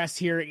progress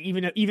here,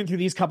 even through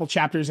these couple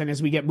chapters. And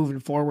as we get moving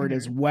forward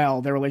as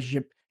well, their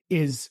relationship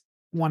is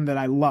one that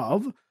I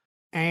love.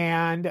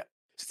 And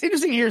it's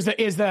interesting here is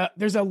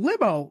there's a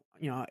limo,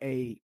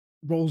 a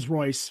Rolls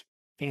Royce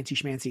fancy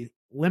schmancy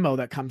limo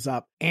that comes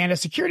up and a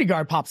security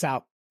guard pops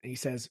out and he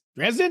says,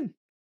 Dresden?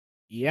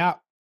 Yeah.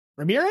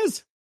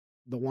 Ramirez?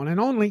 The one and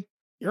only.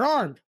 You're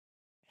armed.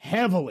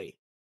 Heavily.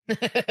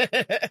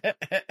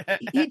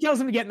 He tells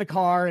him to get in the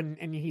car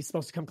and he's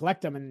supposed to come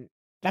collect him. And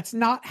that's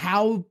not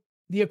how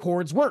the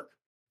Accords work,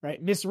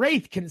 right? Miss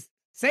Wraith can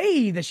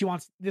say that she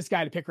wants this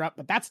guy to pick her up,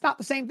 but that's not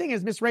the same thing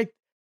as Miss Wraith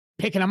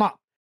picking them up.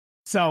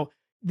 So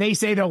they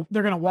say they're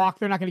going to walk.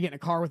 They're not going to get in a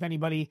car with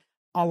anybody,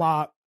 a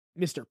la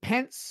Mr.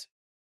 Pence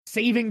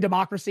saving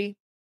democracy.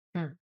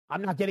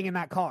 I'm not getting in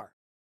that car.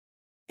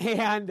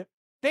 And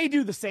they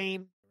do the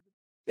same.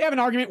 They have an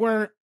argument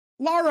where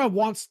Lara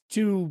wants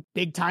to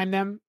big time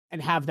them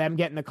and have them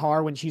get in the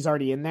car when she's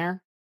already in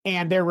there.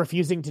 And they're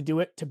refusing to do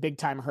it to big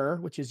time her,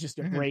 which is just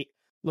a great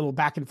little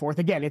back and forth.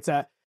 Again,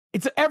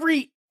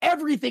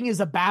 everything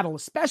is a battle,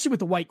 especially with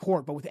the White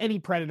Court, but with any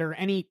predator,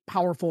 any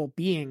powerful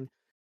being.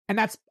 And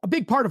that's a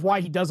big part of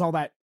why he does all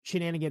that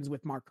shenanigans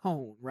with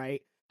Marcone,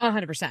 right?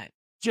 100%.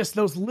 Just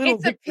those little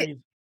victories.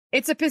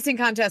 It's a pissing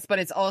contest, but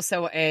it's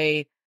also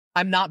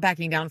I'm not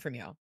backing down from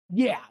you.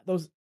 Yeah,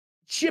 those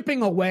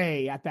chipping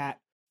away at that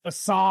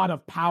facade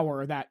of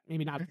power, that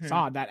maybe not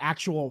facade, that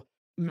actual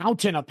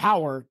mountain of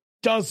power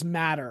does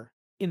matter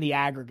in the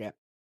aggregate.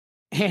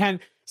 And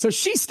so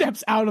she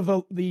steps out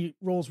of the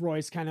Rolls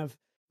Royce, kind of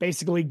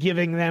basically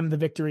giving them the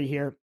victory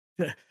here.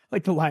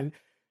 Like the line,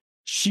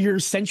 sheer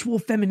sensual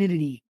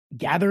femininity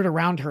gathered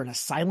around her in a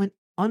silent,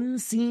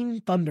 unseen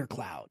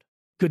thundercloud.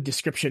 Good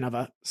description of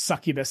a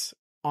succubus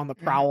on the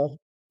prowl.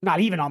 Not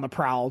even on the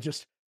prowl,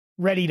 just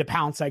ready to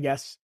pounce, I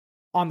guess,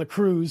 on the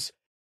cruise.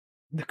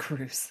 The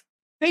cruise.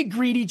 They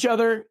greet each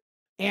other,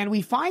 and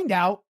we find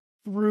out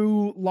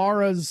through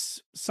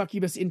Lara's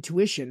succubus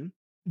intuition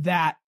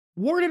that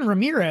Warden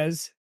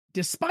Ramirez,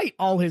 despite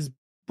all his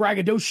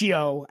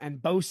braggadocio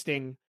and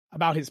boasting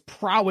about his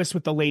prowess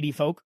with the lady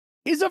folk,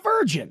 is a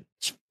virgin.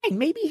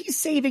 Maybe he's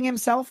saving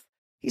himself.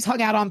 He's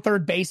hung out on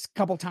third base a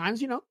couple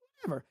times,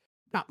 whatever.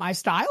 Not my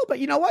style, but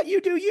you know what?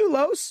 You do you,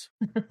 Los.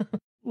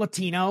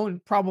 Latino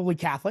and probably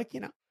Catholic,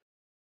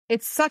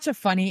 It's such a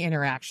funny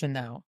interaction,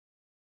 though.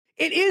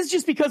 It is,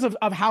 just because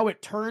of how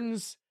it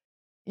turns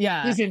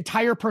his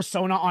entire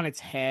persona on its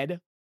head.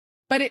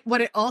 But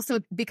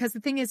because the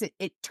thing is,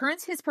 it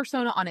turns his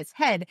persona on its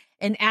head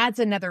and adds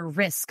another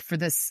risk for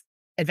this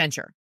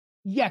adventure.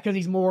 Yeah, because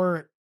he's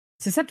more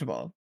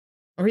susceptible.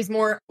 Or he's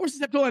more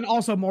susceptible and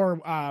also more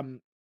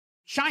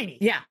shiny.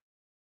 Yeah.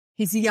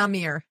 He's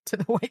yummier to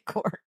the White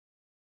Court.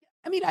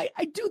 I mean,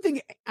 I do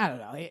think, I don't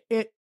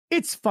know,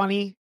 it's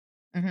funny.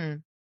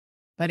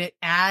 But it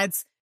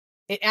adds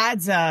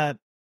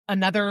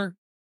another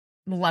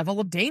level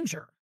of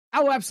danger.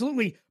 Oh,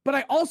 absolutely. But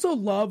I also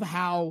love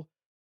how,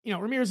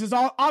 Ramirez is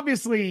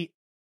obviously,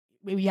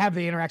 we have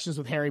the interactions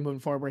with Harry moving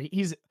forward where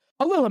he's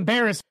a little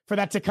embarrassed for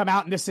that to come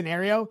out in this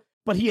scenario,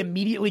 but he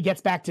immediately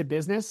gets back to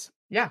business.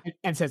 Yeah.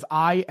 And says,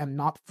 I am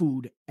not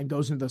food, and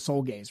goes into the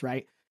soul gaze,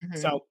 right?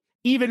 So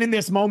even in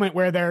this moment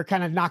where they're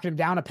kind of knocking him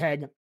down a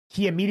peg,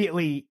 he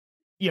immediately,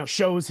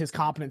 shows his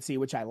competency,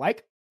 which I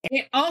like.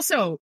 It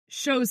also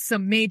shows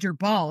some major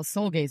balls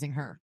soul gazing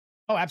her.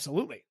 Oh,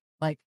 absolutely.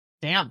 Like,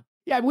 damn.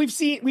 Yeah,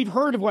 we've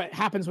heard of what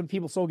happens when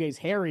people soul gaze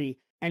Harry,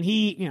 and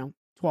he, to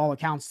all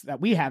accounts that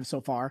we have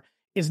so far,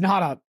 is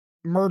not a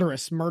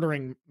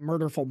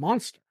murderful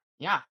monster.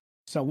 Yeah.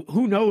 So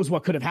who knows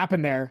what could have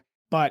happened there.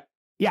 But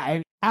yeah,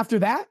 and after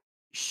that,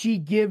 she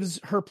gives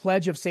her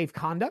pledge of safe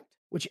conduct,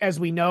 which, as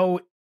we know,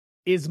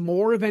 is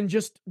more than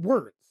just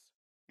words.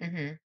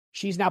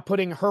 She's now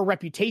putting her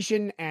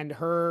reputation and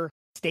her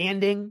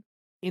standing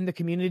in the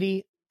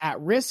community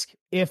at risk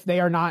if they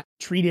are not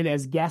treated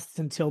as guests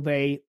until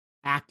they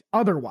act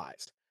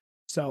otherwise.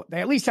 So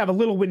they at least have a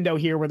little window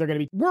here where they're going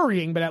to be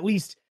worrying, but at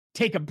least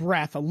take a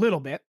breath a little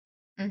bit.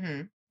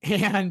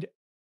 And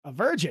a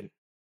virgin,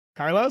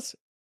 Carlos,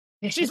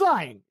 she's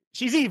lying.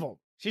 She's evil.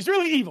 She's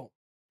really evil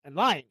and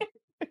lying.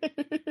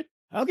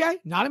 Okay,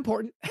 not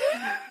important.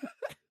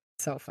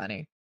 So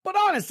funny. But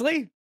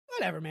honestly,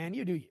 whatever, man.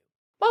 You do you.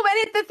 Well,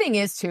 but the thing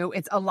is, too,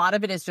 a lot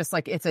of it is just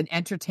like, it's an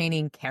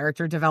entertaining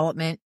character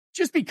development.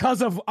 Just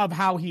because of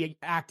how he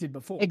acted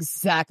before.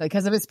 Exactly.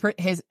 Because of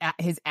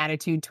his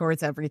attitude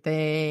towards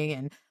everything,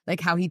 and like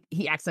how he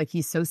acts like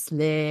he's so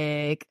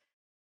slick.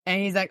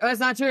 And he's like, oh, it's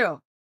not true.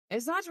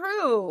 It's not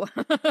true.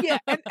 Yeah.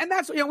 And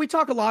that's, we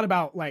talk a lot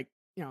about, like,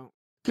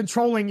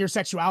 controlling your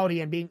sexuality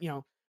and being,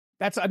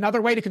 that's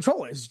another way to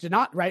control it, is to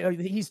not, right? Like,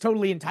 he's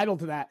totally entitled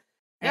to that.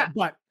 Yeah.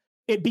 But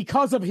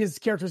because of his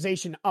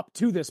characterization up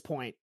to this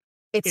point,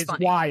 it's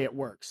funny. Why it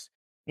works.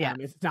 Yeah.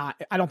 It's not,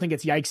 I don't think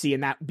it's yikesy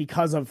in that,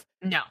 because of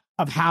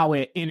how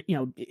it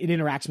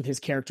interacts with his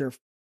character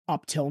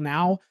up till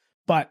now.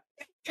 But,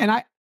 and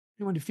I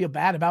don't want to feel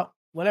bad about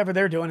whatever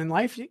they're doing in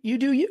life. You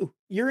do you.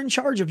 You're in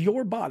charge of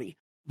your body.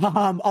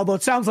 Although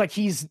it sounds like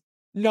he's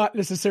not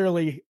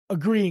necessarily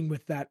agreeing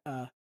with that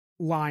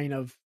line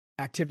of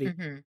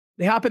activity.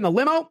 They hop in the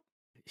limo.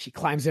 She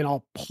climbs in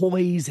all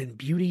poise and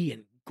beauty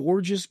and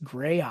gorgeous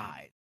gray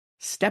eyes.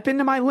 Step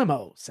into my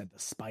limo, said the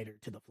spider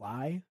to the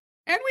fly.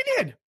 And we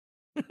did.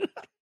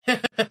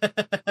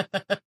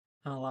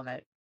 I love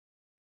it.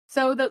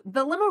 So the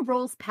limo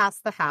rolls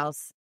past the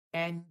house,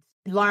 and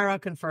Lara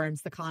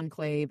confirms the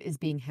conclave is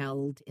being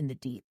held in the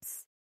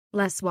deeps.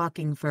 Less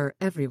walking for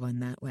everyone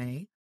that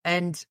way.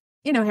 And,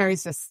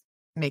 Harry's just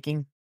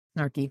making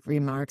snarky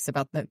remarks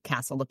about the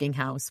castle-looking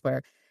house,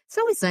 where it's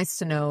always nice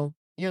to know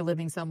you're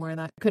living somewhere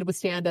that could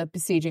withstand a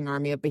besieging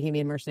army of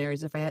Bohemian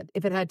mercenaries if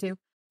it had to.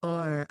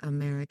 or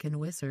American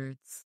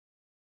wizards.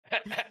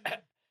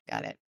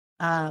 Got it.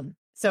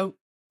 So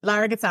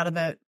Lara gets out of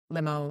the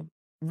limo.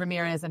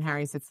 Ramirez and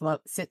Harry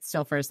sit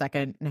still for a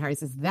second, and Harry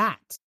says,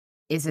 "That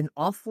is an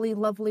awfully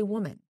lovely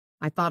woman.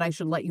 I thought I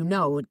should let you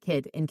know,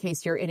 kid, in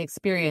case your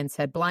inexperience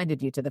had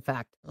blinded you to the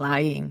fact."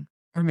 "Lying,"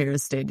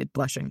 Ramirez stated,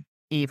 blushing.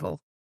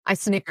 "Evil." I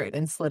snickered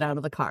and slid out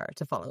of the car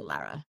to follow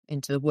Lara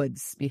into the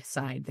woods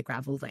beside the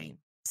gravel lane.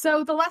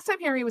 So the last time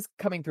Harry was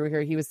coming through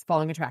here, he was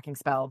following a tracking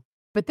spell.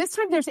 But this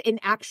time there's an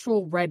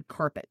actual red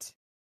carpet.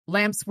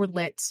 Lamps were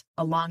lit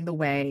along the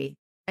way,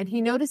 and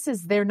he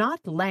notices they're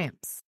not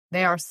lamps.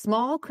 They are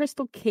small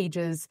crystal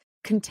cages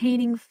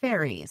containing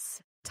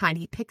fairies,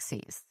 tiny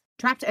pixies,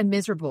 trapped and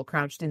miserable,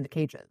 crouched in the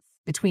cages.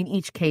 Between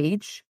each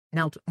cage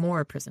knelt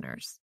more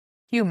prisoners.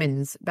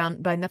 Humans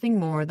bound by nothing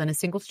more than a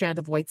single strand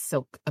of white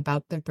silk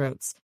about their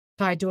throats,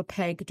 tied to a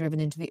peg driven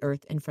into the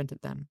earth in front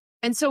of them.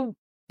 And so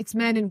it's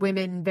men and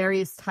women,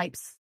 various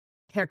types,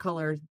 hair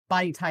colors,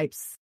 body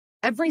types,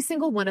 every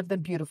single one of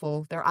them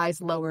beautiful, their eyes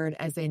lowered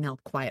as they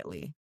knelt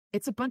quietly.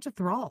 It's a bunch of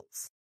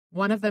thralls.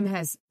 One of them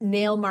has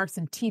nail marks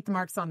and teeth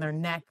marks on their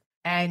neck,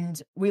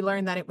 and we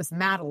learn that it was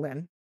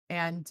Madeline.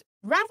 And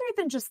rather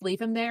than just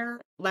leave him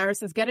there, Lara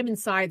says, "Get him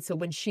inside so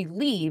when she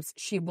leaves,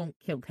 she won't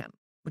kill him,"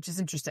 which is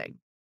interesting.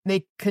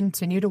 They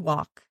continue to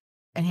walk,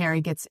 and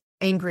Harry gets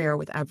angrier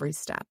with every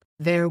step.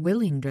 "They're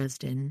willing,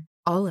 Dresden,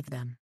 all of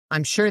them.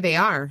 I'm sure they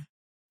are.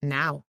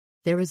 Now,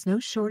 there is no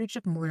shortage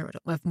of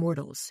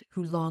mortals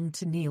who long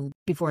to kneel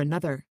before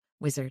another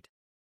wizard.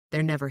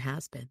 There never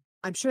has been.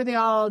 I'm sure they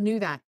all knew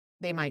that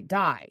they might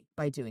die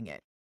by doing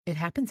it. It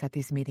happens at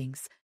these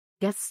meetings.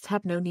 Guests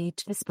have no need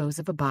to dispose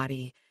of a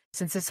body,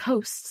 since as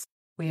hosts,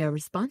 we are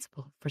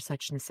responsible for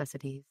such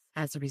necessities.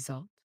 As a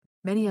result,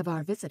 many of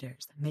our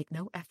visitors make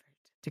no effort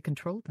to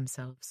control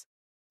themselves."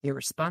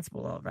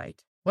 "Irresponsible, all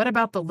right. What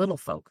about the little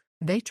folk?"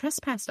 "They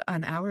trespassed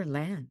on our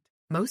land.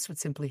 Most would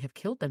simply have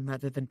killed them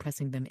rather than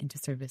pressing them into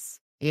service."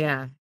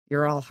 "Yeah,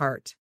 you're all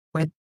heart."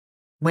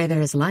 Where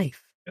there is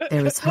life,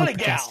 there is hope,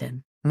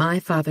 Dresden. My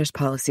father's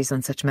policies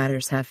on such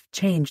matters have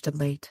changed of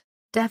late.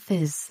 Death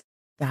is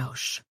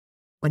gauche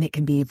when it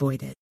can be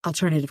avoided.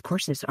 Alternative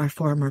courses are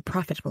far more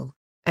profitable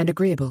and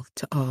agreeable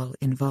to all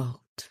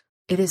involved.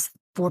 It is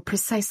for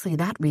precisely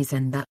that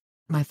reason that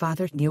my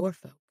father knew your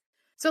folk."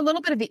 So a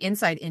little bit of the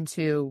insight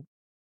into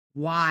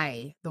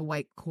why the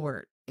White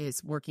Court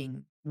is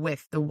working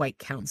with the White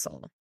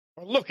Council.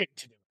 Or looking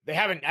to do it. They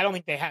haven't, I don't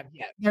think they have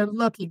yet. They're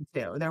looking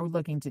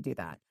to do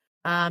that.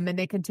 And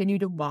they continue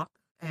to walk,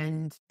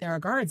 and there are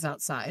guards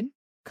outside, a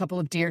couple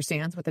of deer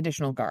stands with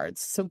additional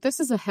guards. So this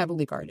is a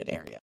heavily guarded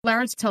area.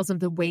 Larry tells them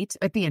to wait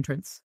at the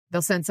entrance.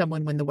 They'll send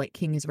someone when the White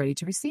King is ready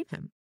to receive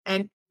him.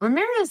 And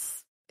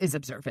Ramirez is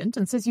observant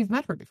and says, "You've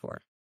met her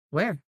before."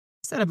 "Where?"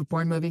 "Set of a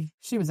porn movie.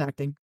 She was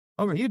acting."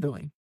 "What were you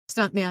doing?"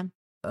 "Stuntman."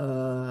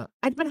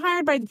 I'd been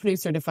hired by the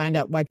producer to find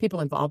out why people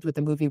involved with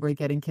the movie were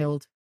getting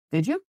killed."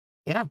 "Did you?"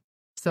 "Yeah."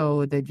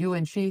 "So did you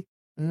and she?"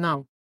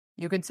 "No.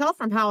 You can tell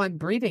from how I'm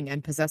breathing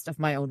and possessed of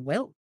my own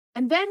will."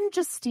 And then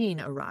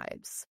Justine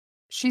arrives.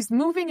 She's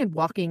moving and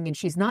walking, and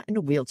she's not in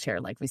a wheelchair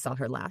like we saw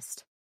her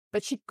last.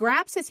 But she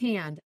grabs his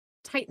hand,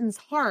 tightens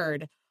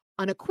hard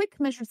on a quick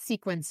measured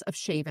sequence of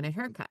shave and a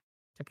haircut.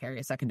 Took Harry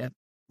a second to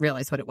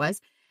realize what it was.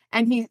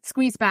 And he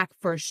squeezed back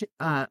for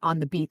on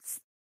the beats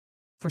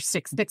for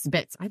six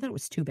bits. I thought it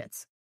was 2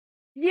 bits.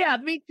 Yeah,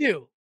 me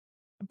too.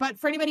 But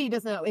for anybody who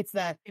doesn't know, it's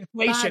the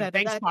inflation.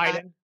 Thanks,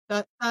 Biden.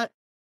 But that's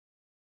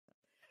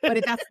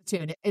the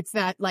tune. It's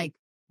that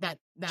that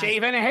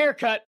shave and a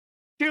haircut.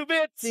 2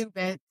 bits. 2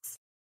 bits.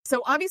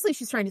 So obviously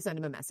she's trying to send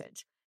him a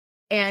message.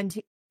 And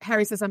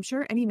Harry says, "I'm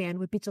sure any man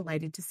would be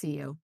delighted to see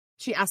you."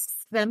 She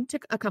asks them to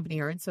accompany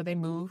her, and so they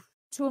move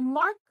to a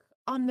mark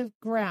on the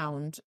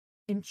ground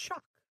in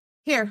chalk.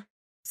 "Here,"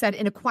 said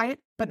in a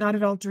quiet but not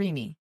at all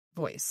dreamy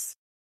voice.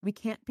 "We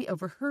can't be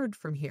overheard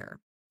from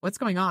here." "What's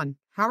going on?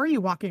 How are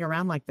you walking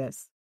around like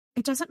this?"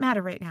 "It doesn't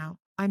matter right now.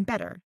 I'm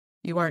better."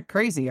 "You aren't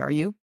crazy, are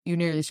you? You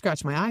nearly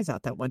scratched my eyes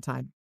out that one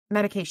time."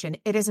 "Medication.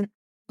 It isn't.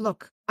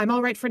 Look, I'm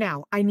all right for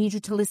now. I need you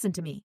to listen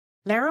to me.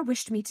 Lara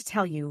wished me to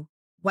tell you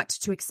what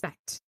to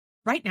expect.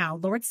 Right now,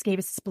 Lord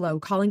Scavis is below,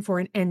 calling for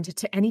an end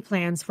to any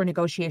plans for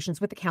negotiations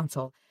with the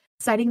Council,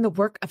 citing the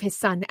work of his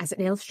son as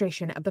an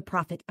illustration of the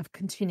profit of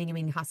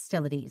continuing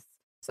hostilities."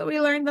 So we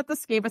learned that the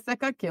Scavis that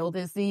got killed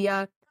is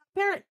the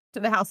parent to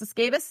the House of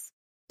Scavis.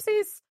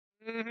 Oopsies.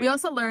 Mm-hmm. We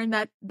also learned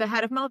that the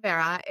head of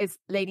Malvera is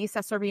Lady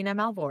Cesarina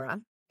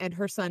Malvora, and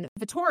her son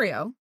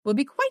Vittorio will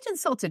be quite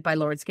insulted by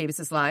Lord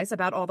Scavis's lies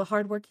about all the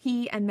hard work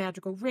he and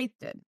Magical Wraith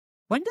did.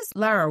 "When does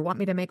Lara want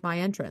me to make my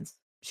entrance?"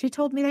 "She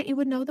told me that you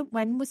would know that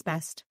when was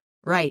best."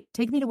 "Right.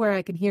 Take me to where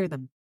I can hear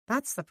them."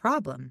 "That's the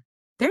problem.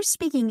 They're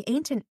speaking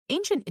ancient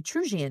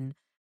Etrusian.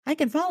 I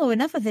can follow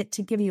enough of it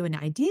to give you an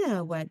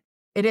idea what..."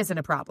 "It isn't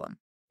a problem."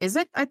 "Is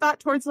it?" I thought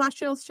towards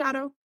Lashill's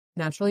shadow.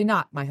 "Naturally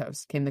not, my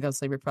host," came the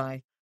ghostly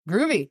reply.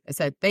 "Groovy," I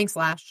said. "Thanks,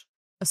 Lash."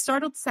 A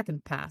startled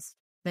second passed.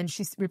 Then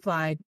she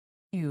replied,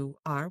 "You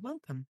are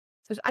welcome."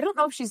 So I don't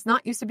know if she's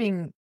not used to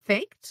being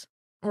faked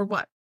or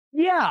what.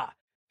 Yeah.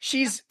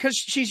 Because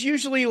she's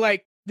usually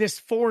like this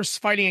force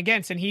fighting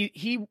against, and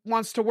he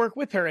wants to work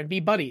with her and be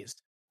buddies.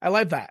 I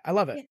love that. I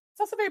love it. Yeah, it's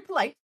also very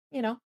polite,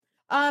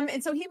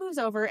 and so he moves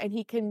over and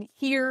he can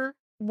hear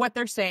what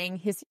they're saying.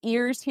 His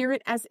ears hear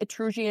it as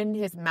Etruscan.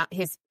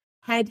 His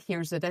head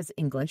hears it as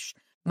English,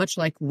 much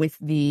like with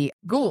the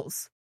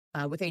ghouls,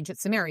 with ancient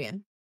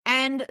Sumerian.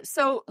 And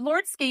so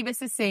Lord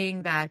Scabious is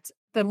saying that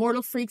the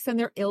mortal freaks and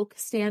their ilk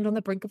stand on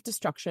the brink of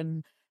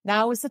destruction.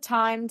 Now is the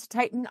time to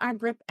tighten our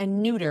grip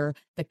and neuter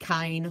the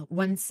kine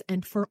once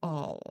and for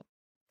all.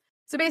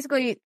 So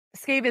basically,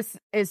 Scabious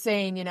is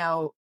saying,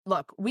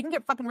 look, we can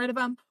get fucking rid of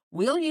them.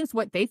 We'll use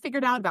what they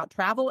figured out about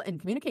travel and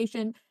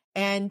communication,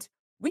 and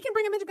we can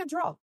bring them into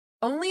control.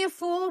 Only a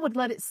fool would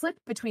let it slip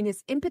between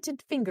his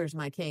impotent fingers,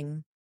 my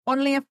king.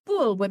 Only a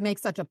fool would make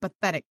such a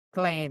pathetic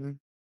claim.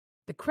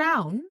 The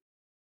crown,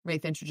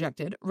 Wraith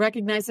interjected,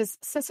 recognizes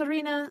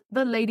Caesarina,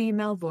 the Lady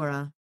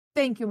Malvora.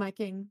 Thank you, my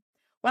king.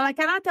 While I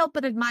cannot help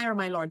but admire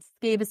my lord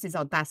Scabious's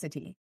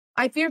audacity,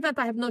 I fear that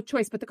I have no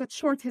choice but to cut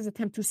short his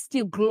attempt to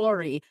steal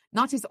glory,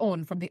 not his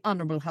own, from the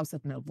honorable house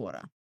of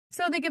Malvora.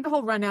 So they give the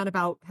whole rundown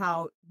about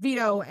how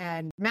Vito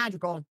and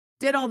Madrigal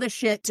did all this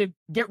shit to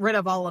get rid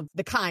of all of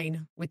the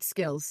kine with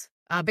skills.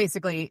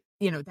 Basically,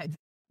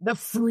 the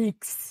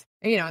freaks.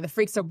 The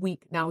freaks are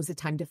weak. Now is the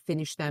time to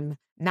finish them,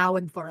 now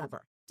and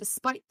forever.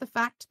 Despite the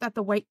fact that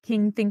the White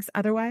King thinks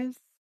otherwise,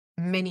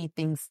 many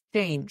things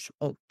change,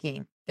 O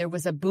king. There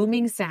was a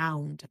booming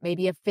sound,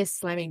 maybe a fist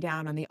slamming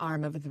down on the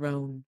arm of a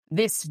throne.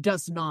 This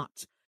does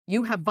not.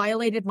 You have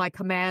violated my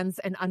commands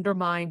and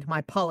undermined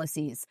my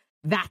policies.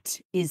 That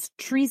is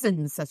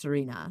treason,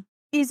 Caesarina.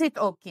 Is it,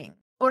 O king?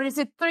 Or is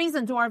it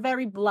treason to our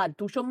very blood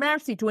to show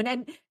mercy to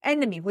an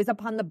enemy who is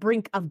upon the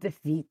brink of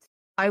defeat?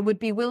 I would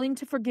be willing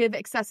to forgive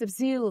excessive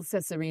zeal,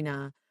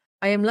 Caesarina.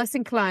 I am less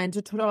inclined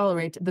to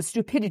tolerate the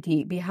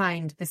stupidity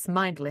behind this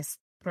mindless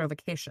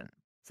provocation.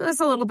 So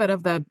there's a little bit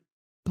of the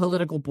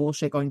political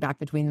bullshit going back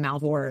between the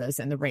Malvoras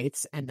and the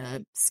Wraiths and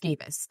the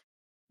Scabious.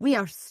 We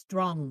are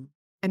strong,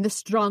 and the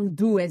strong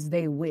do as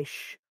they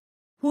wish.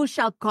 Who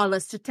shall call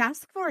us to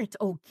task for it,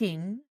 O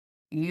king?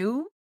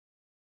 You?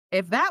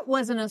 If that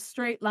wasn't a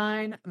straight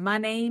line, my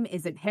name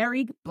isn't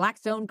Harry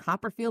Blackstone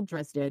Copperfield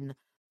Dresden.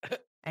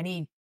 And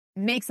he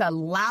makes a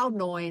loud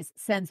noise,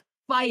 sends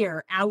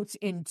fire out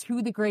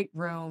into the great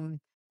room,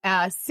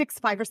 5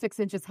 or 6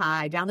 inches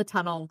high, down the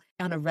tunnel,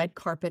 on a red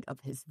carpet of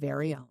his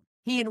very own.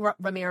 He and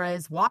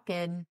Ramirez walk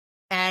in,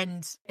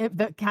 and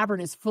the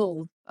cavern is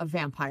full of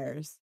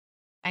vampires.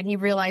 And he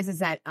realizes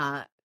that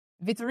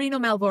Vitorino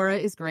Malvora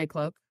is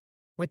Greycloak,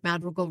 with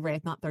Madrigal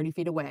Wraith not 30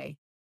 feet away.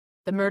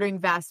 The murdering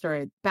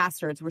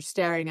bastards were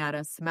staring at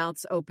us,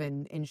 mouths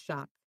open in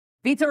shock.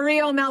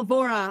 Vittorio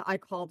Malvora, I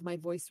called, my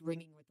voice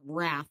ringing with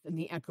wrath in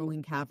the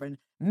echoing cavern.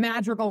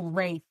 Madrigal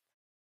Wraith,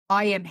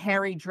 I am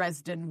Harry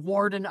Dresden,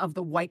 warden of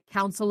the White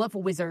Council of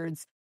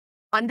Wizards.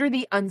 Under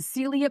the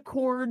Unseelie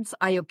Accords,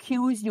 I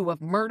accuse you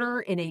of murder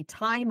in a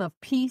time of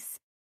peace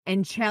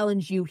and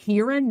challenge you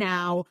here and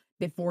now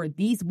before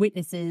these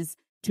witnesses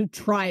to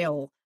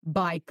trial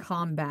by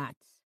combat.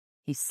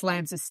 He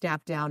slams his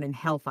staff down and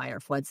hellfire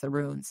floods the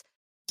ruins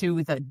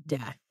to the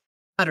death.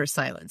 Utter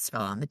silence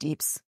fell on the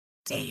deeps.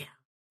 Damn,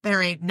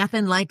 there ain't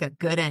nothing like a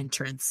good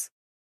entrance.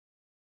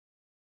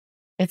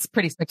 It's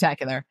pretty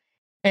spectacular.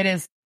 It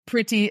is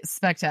pretty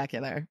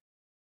spectacular.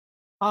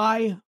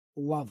 I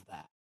love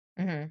that.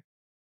 Mm-hmm.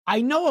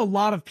 I know a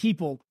lot of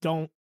people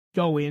don't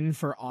go in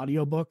for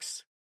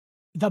audiobooks.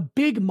 The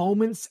big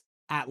moments,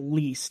 at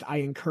least, I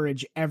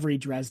encourage every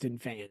Dresden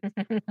fan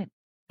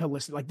to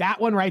listen. Like that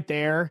one right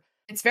there.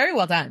 It's very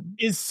well done.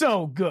 Is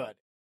so good.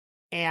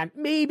 And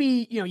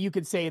maybe, you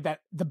could say that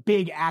the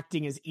big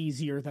acting is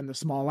easier than the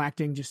small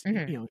acting, just,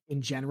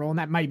 in general.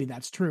 And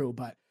that's true.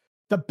 But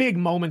the big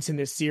moments in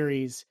this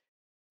series,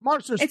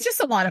 Marsters. It's just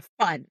a lot of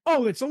fun.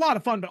 Oh, it's a lot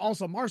of fun, but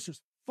also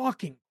Marsters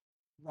fucking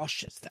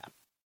rushes them.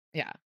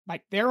 Yeah.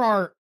 Like there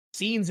are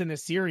scenes in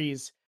this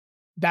series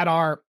that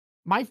are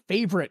my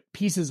favorite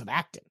pieces of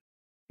acting,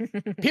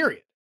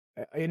 period.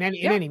 In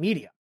any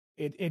medium,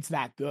 it's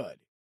that good.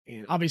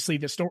 And obviously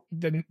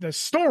the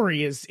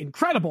story is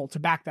incredible to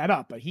back that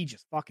up, but he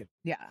just fucking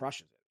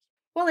crushes it.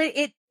 Well,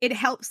 it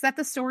helps that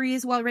the story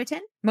is well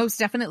written, most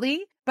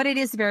definitely, but it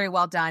is very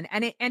well done,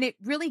 and it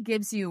really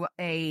gives you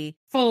a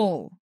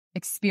full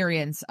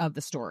experience of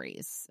the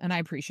stories, and I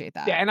appreciate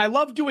that. Yeah, and I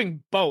love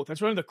doing both.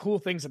 That's one of the cool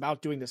things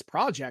about doing this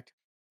project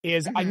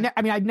is I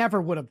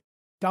never would have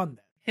done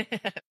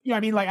that.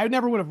 I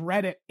never would have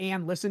read it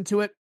and listened to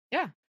it.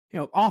 Yeah.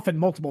 Often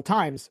multiple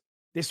times.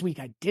 This week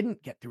I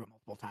didn't get through it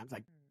multiple times.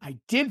 Like I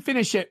did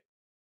finish it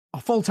a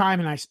full time,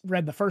 and I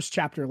read the first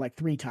chapter like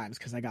 3 times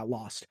because I got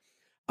lost.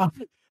 I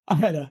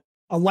had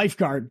a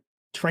lifeguard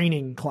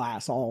training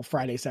class all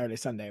Friday, Saturday,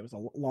 Sunday. It was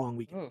a long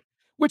weekend,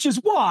 which is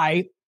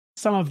why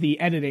some of the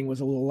editing was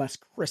a little less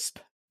crisp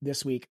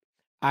this week.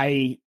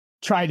 I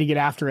tried to get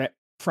after it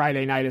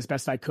Friday night as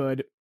best I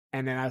could,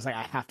 and then I was like,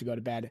 I have to go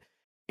to bed.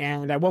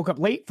 And I woke up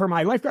late for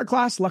my lifeguard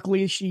class.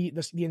 Luckily,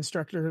 the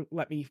instructor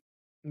let me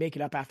make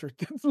it up after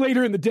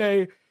later in the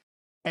day.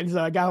 And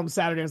so I got home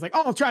Saturday. I was like,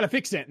 oh, I'll try to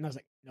fix it. And I was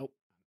like, nope,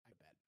 I'm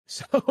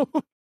in bed.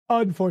 So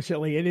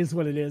Unfortunately, it is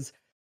what it is.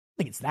 I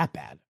think it's that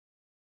bad.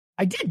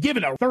 I did give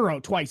it a thorough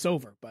twice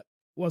over, but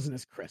wasn't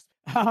as crisp.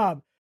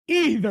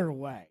 Either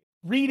way,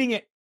 reading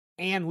it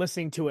and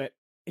listening to it,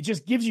 it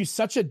just gives you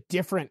such a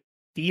different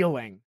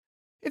feeling.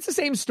 It's the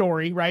same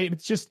story, right?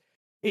 It's just,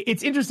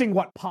 it's interesting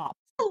what pops.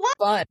 A lot of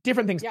fun.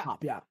 Different things Yeah.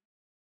 pop, yeah.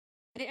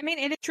 I mean,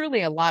 it is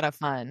truly a lot of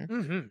fun.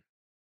 Mm-hmm.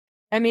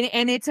 I mean,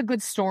 and it's a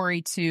good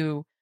story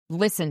to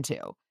listen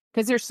to.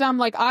 Because there's some,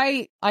 like,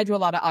 I do a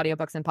lot of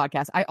audiobooks and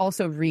podcasts. I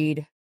also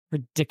read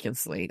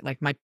ridiculously.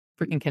 Like, my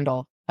freaking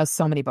Kindle has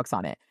so many books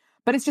on it.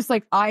 But it's just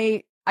like,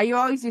 I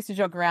always used to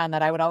joke around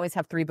that I would always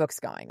have 3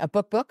 books going. A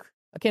book,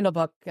 a Kindle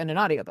book, and an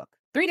audiobook.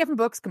 3 different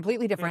books,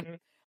 completely different.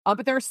 Mm-hmm.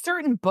 But there are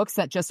certain books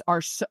that just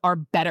are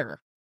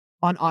better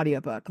on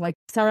audiobook. Like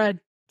Sarah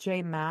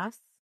J. Maas,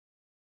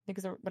 I think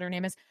is what her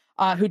name is,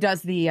 who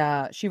does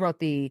she wrote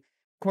the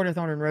Court of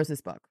Thorn and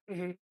Roses book.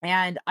 Mm-hmm.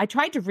 And I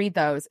tried to read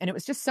those, and it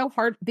was just so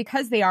hard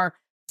because they are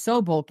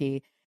so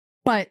bulky,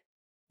 but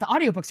the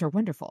audiobooks are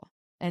wonderful.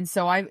 And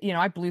so I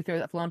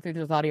flown through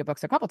those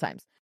audiobooks a couple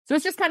times. So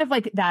it's just kind of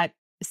like that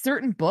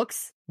certain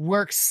books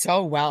work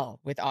so well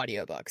with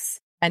audiobooks.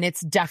 And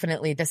this is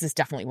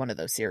definitely one of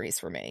those series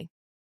for me.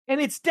 And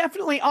it's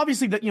definitely,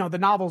 obviously, the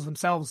novels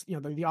themselves,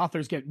 the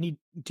authors need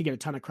to get a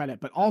ton of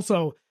credit, but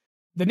also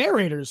the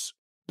narrators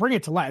bring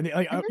it to life.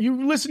 Like, mm-hmm.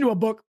 You listen to a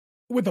book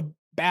with a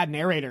bad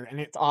narrator, and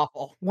it's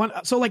awful.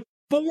 So like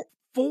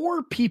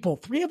four people,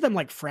 3 of them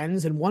like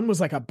friends, and one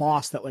was like a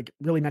boss that like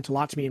really meant a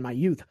lot to me in my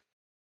youth.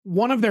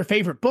 One of their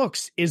favorite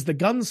books is The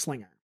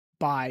Gunslinger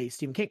by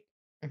Stephen King,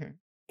 mm-hmm.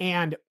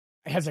 and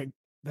it has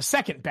the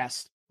second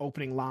best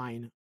opening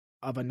line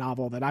of a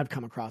novel that I've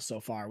come across so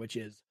far, which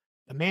is,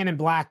 "The man in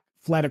black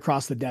fled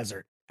across the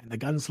desert, and the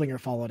gunslinger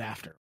followed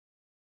after."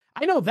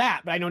 I know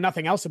that, but I know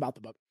nothing else about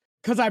the book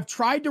because I've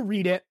tried to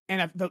read it,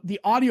 and the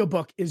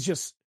audiobook is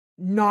just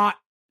not,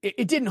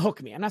 it didn't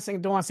hook me. I'm not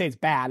saying, don't want to say it's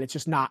bad. It's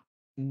just not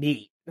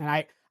me.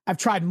 And I've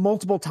tried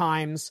multiple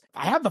times.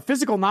 I have the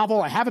physical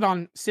novel. I have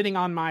it sitting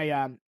on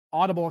my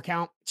Audible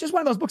account. It's just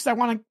one of those books I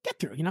want to get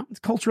through. It's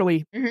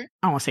culturally, mm-hmm. I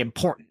don't want to say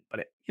important,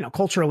 but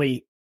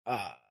culturally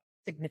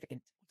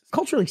significant,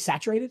 culturally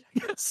saturated.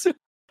 Yes.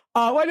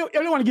 I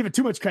don't want to give it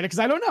too much credit because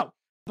I don't know,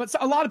 but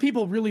a lot of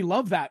people really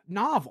love that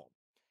novel,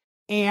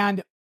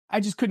 and I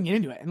just couldn't get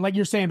into it. And like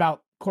you're saying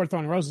about Court of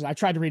Thorn and Roses, I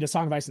tried to read A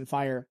Song of Ice and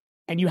Fire,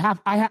 and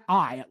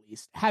I at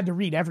least had to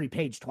read every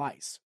page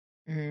twice.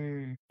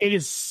 Mm. It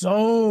is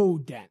so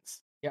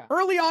dense. Yeah.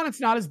 Early on, it's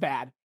not as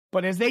bad,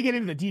 but as they get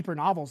into the deeper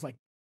novels, like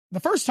the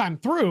first time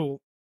through,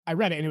 I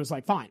read it and it was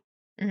like fine,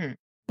 mm-hmm.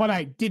 but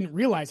I didn't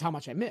realize how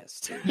much I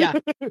missed. Yeah.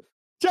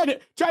 Tried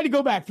to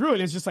go back through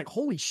it. It's just like,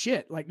 holy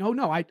shit. Like,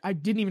 no, I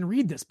didn't even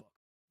read this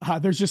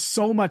book. There's just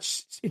so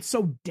much. It's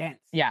so dense.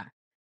 Yeah.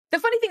 The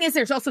funny thing is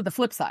there's also the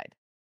flip side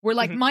where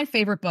like mm-hmm. my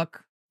favorite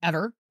book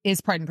ever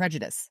is Pride and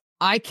Prejudice.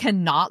 I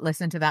cannot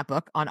listen to that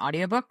book on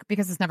audiobook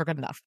because it's never good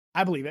enough.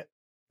 I believe it.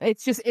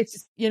 It's just,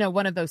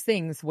 one of those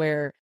things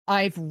where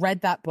I've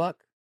read that book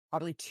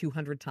probably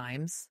 200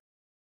 times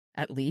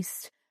at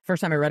least.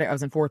 First time I read it, I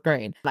was in 4th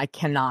grade. I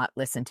cannot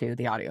listen to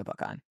the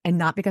audiobook on. And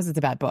not because it's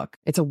a bad book.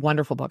 It's a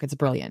wonderful book. It's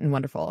brilliant and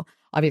wonderful.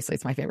 Obviously,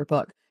 it's my favorite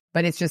book.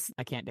 But it's just,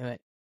 I can't do it.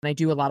 And I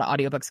do a lot of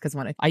audiobooks because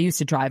I used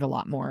to drive a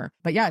lot more.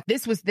 But yeah,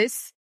 this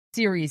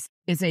series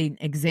is an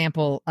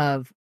example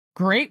of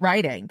great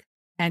writing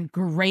and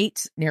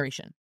great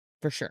narration,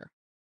 for sure.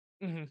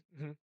 Mm-hmm,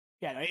 mm-hmm.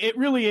 Yeah, it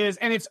really is.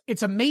 And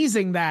it's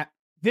amazing that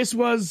this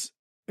was,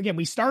 again,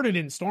 we started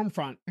in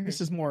Stormfront. Mm-hmm.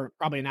 This is more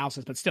probably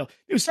analysis, but still,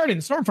 it was started in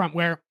Stormfront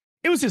where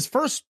it was his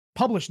first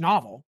published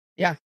novel.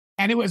 Yeah.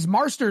 And it was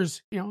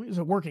Marsters, he was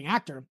a working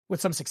actor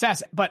with some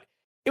success, but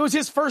it was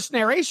his first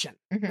narration,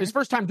 mm-hmm. his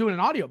first time doing an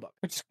audiobook.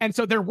 And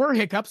so there were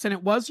hiccups, and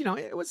it was,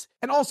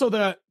 and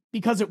also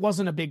because it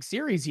wasn't a big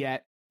series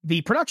yet,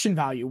 the production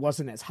value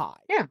wasn't as high.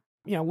 Yeah.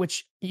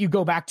 Which you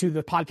go back to,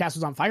 the podcast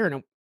was on fire and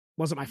it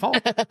wasn't my fault.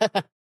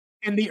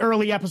 And the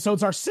early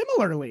episodes are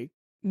similarly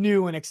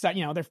new and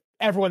exciting.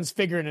 Everyone's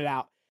figuring it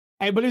out.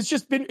 But it's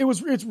just been,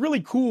 it's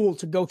really cool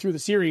to go through the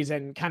series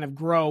and kind of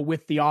grow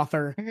with the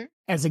author. Mm-hmm.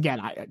 As again,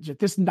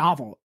 this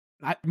novel,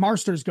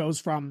 Marsters goes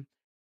from,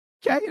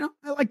 I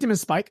liked him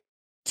as Spike,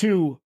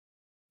 to,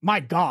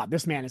 my God,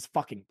 this man is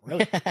fucking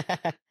brilliant.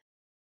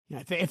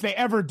 If they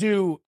ever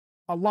do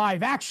a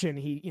live action,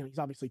 he's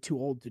obviously too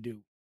old to do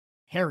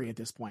Harry at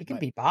this point. He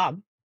could be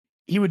Bob.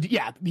 He would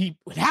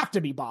have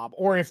to be Bob.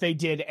 Or if they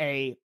did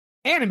a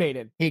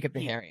animated, he could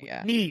be Harry.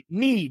 Yeah,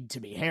 need to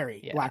be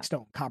Harry. Yeah.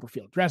 Blackstone,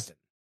 Copperfield, Dresden,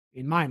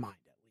 in my mind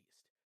at least.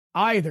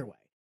 Either way,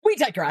 we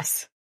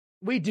digress.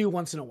 We do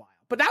once in a while,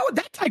 but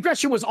that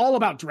digression was all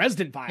about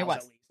Dresden Files. It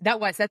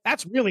was.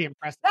 That's really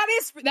impressive.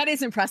 That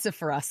is impressive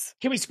for us.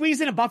 Can we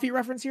squeeze in a Buffy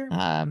reference here?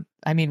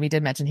 I mean, we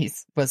did mention he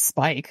was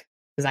Spike.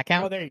 Does that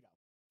count? Oh, there you go.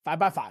 5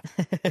 by 5.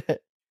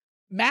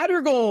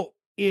 Madrigal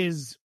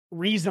is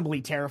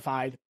reasonably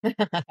terrified.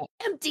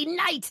 Empty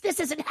night.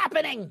 This isn't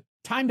happening.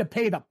 Time to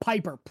pay the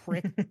piper,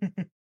 prick.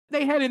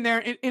 They head in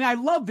there, and I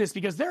love this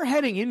because they're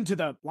heading into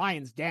the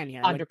lion's den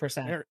here.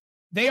 100%.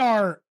 They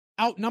are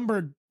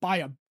outnumbered by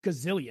a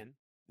gazillion.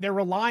 They're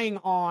relying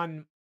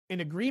on an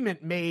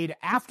agreement made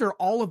after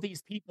all of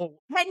these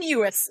people.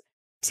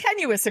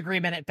 Tenuous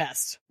agreement at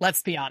best.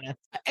 Let's be honest.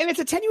 And it's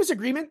a tenuous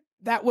agreement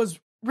that was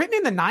written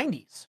in the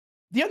 90s.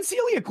 The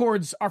Unseelie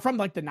Accords are from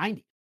like the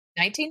 90s.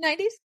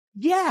 1990s?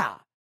 Yeah.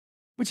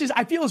 Which is,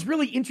 I feel, is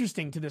really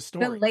interesting to this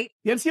story.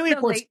 The Unseelie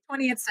Accords. Late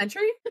 20th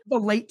century? The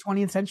late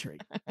 20th century.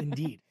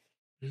 Indeed.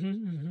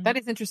 That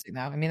is interesting,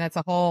 though. I mean, that's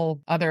a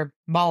whole other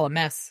ball of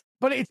mess.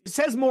 But it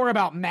says more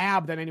about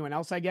Mab than anyone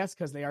else, I guess,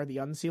 because they are the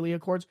Unseelie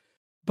Accords.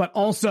 But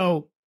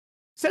also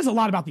says a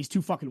lot about these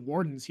two fucking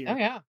wardens here. Oh,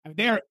 yeah. I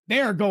mean,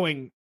 they are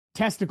going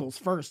testicles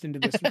first into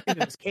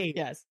this cave.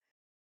 Yes.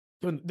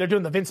 They're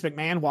doing the Vince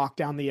McMahon walk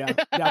down the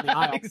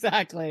aisle.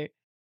 Exactly.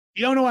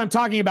 You don't know what I'm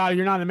talking about.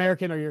 You're not an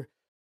American, or you're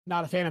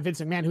not a fan of Vince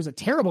McMahon, who's a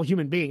terrible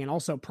human being and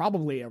also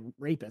probably a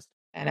rapist.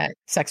 And a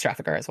sex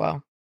trafficker as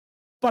well.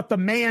 But the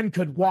man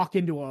could walk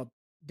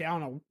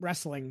down a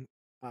wrestling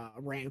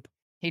ramp.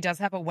 He does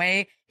have a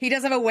way. He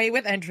does have a way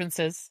with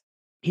entrances.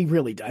 He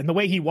really does. And the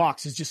way he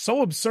walks is just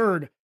so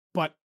absurd,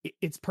 but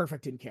it's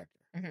perfect in character.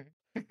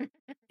 Mm-hmm.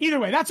 Either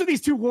way, that's what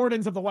these two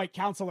wardens of the White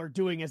Council are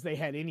doing as they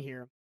head in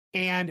here.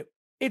 And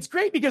it's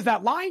great because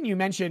that line you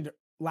mentioned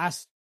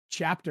last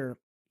chapter,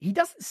 he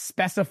doesn't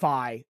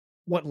specify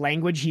what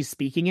language he's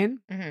speaking in.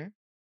 Mm-hmm.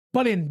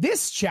 But in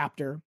this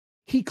chapter,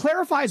 he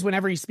clarifies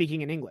whenever he's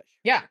speaking in English.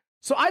 Yeah.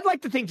 So I'd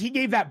like to think he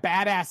gave that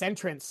badass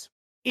entrance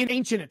in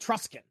ancient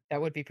Etruscan.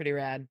 That would be pretty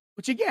rad.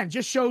 Which again,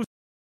 just shows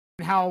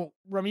how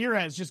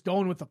Ramirez just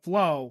going with the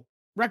flow,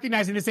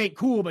 recognizing this ain't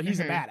cool, but he's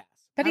a badass.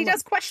 But he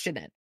does question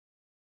it.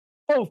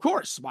 Oh, of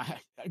course.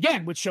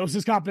 Again, which shows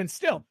his confidence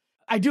still.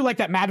 I do like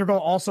that Madrigal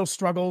also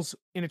struggles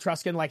in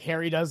Etruscan like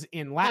Harry does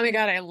in Latin. Oh my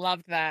God, I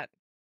loved that.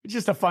 It's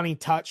just a funny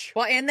touch.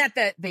 Well, and that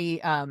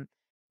the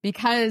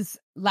because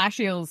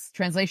Lashiel's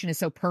translation is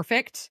so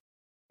perfect,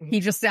 he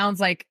just sounds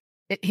like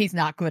he's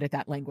not good at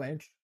that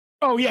language.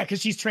 Oh yeah,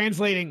 because she's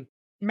translating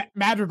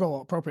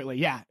Madrigal appropriately.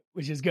 Yeah,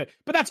 which is good.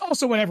 But that's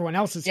also what everyone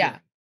else is hearing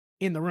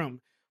in the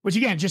room, which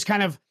again just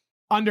kind of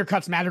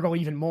undercuts Madrigal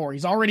even more.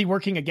 He's already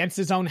working against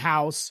his own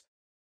house.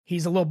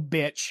 He's a little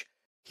bitch.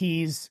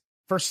 He's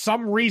for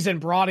some reason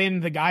brought in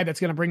the guy that's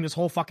going to bring this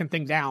whole fucking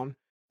thing down.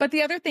 But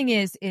the other thing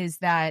is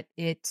that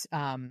it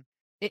kind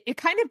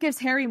of gives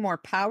Harry more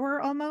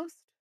power almost,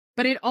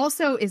 but it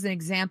also is an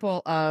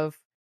example of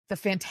the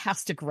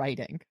fantastic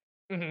writing.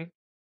 Mm-hmm.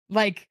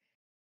 Like,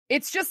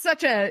 it's just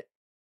such a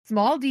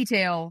small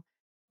detail,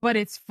 but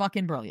it's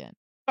fucking brilliant.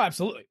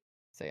 Absolutely.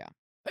 So yeah.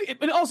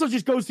 It also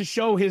just goes to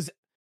show his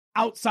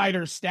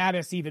outsider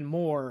status even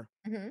more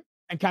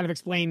and kind of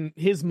explain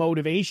his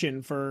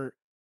motivation for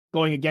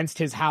going against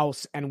his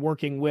house and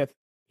working with.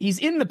 He's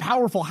in the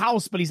powerful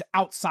house, but he's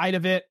outside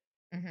of it.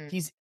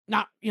 He's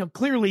not,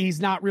 clearly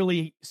he's not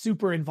really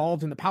super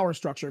involved in the power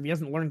structure if he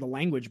hasn't learned the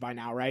language by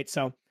now, right?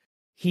 So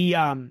he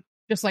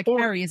just like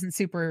Harry isn't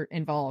super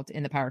involved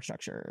in the power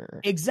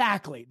structure.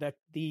 Exactly.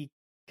 The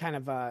kind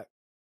of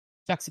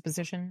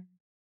juxtaposition.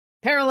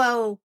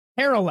 Parallels.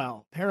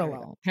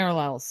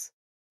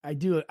 I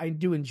do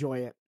enjoy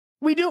it.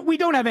 We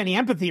don't have any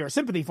empathy or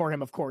sympathy for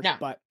him, of course,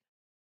 but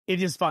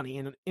it is funny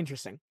and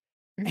interesting.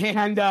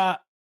 And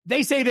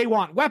they say they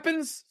want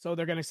weapons, so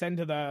they're going to send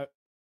to the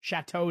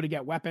chateau to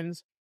get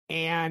weapons.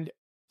 And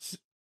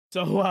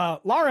so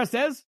Lara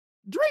says,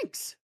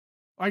 drinks.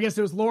 Or I guess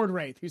it was Lord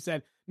Wraith who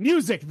said,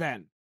 music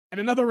then, and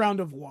another round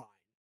of wine.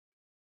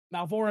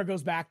 Malvora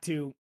goes back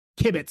to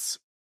Kibitz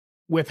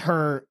with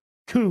her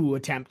coup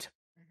attempt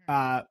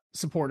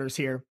supporters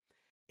here.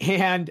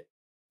 And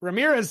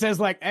Ramirez says,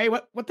 like, hey,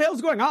 what the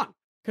hell's going on?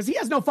 Because he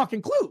has no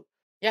fucking clue.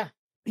 Yeah.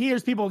 He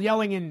hears people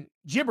yelling in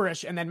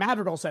gibberish, and then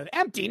Madrigal says,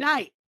 empty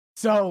night.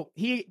 So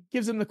he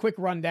gives him the quick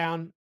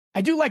rundown.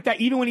 I do like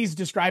that even when he's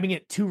describing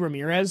it to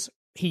Ramirez,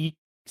 he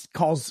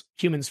calls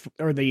humans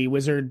or the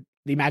wizard,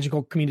 the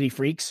magical community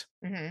freaks.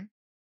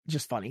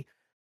 Just funny.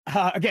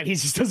 Again, he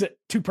just does it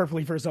too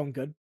perfectly for his own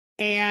good.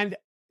 And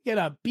get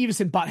a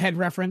Beavis and Butthead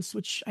reference,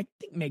 which I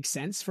think makes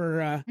sense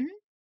for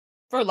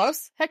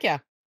Los. Heck yeah.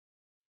 A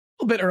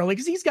little bit early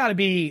because he's got to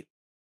be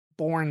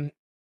born.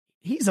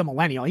 He's a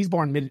millennial. He's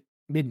born mid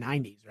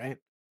 90s, right?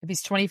 If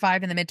he's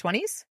 25 in the mid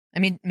 20s, I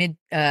mean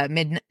not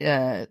mid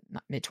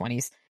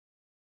 20s,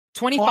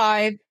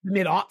 25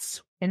 mid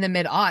aughts in the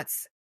mid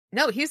aughts.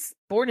 No, he's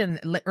born in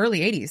the early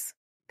 80s.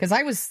 Because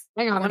I was.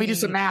 Hang on, let me do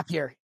some math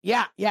here.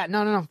 Yeah,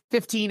 no.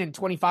 15 and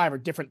 25 are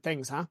different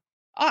things, huh?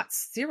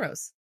 Aughts,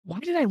 zeros. Why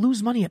did I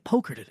lose money at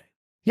poker today?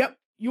 Yep,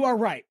 you are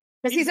right.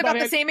 Because he's about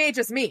the same age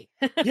as me.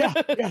 yeah.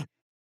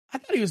 I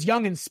thought he was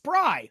young and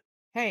spry.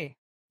 Hey.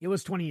 It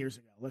was 20 years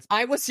ago.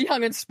 I was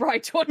young and spry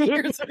 20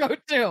 years ago,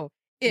 too.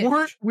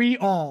 Weren't we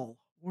all?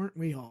 What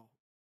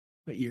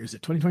year is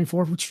it?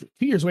 2024? 2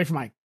 years away from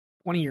my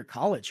 20-year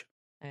college.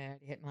 I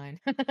already hit mine.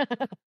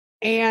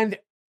 And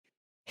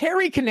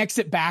Harry connects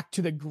it back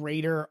to the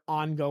greater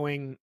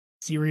ongoing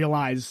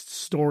serialized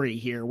story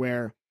here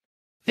where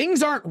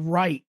things aren't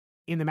right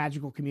in the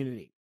magical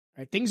community,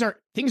 right? Things are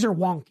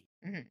wonky.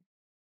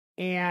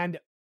 And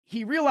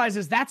he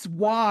realizes that's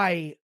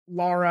why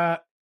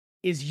Lara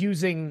is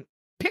using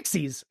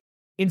pixies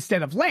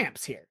instead of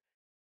lamps here,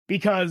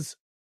 because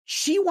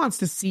she wants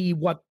to see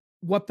what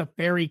the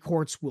fairy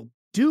courts will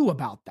do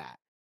about that,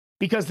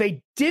 because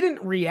they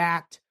didn't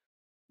react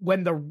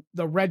when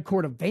the Red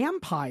Court of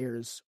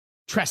Vampires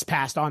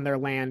trespassed on their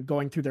land,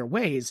 going through their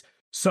ways.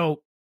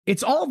 So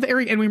it's all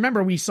very, and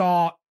remember we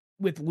saw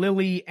with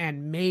Lily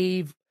and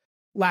Maeve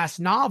last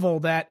novel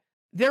that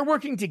they're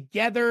working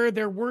together.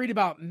 They're worried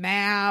about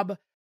Mab.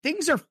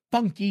 Things are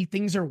funky.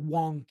 Things are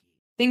wonky.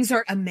 Things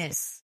are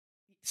amiss.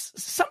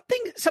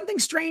 Something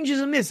strange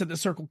is amiss at the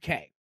Circle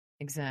K.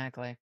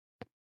 Exactly.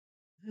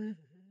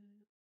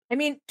 I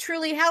mean,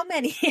 truly, how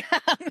many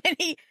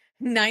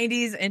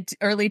 90s and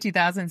early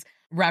 2000s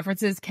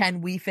references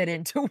can we fit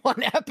into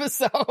one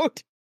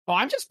episode? Oh,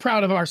 I'm just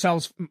proud of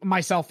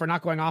myself for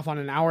not going off on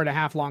an hour and a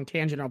half long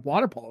tangent of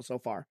water polo so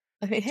far.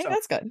 I mean, hey,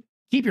 that's good.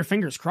 Keep your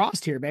fingers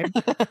crossed here, babe.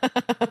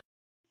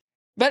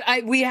 But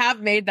we have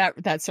made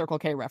that Circle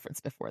K reference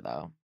before,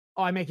 though.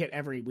 Oh, I make it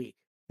every week.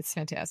 It's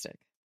fantastic.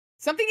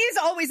 Something is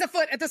always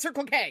afoot at the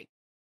Circle K.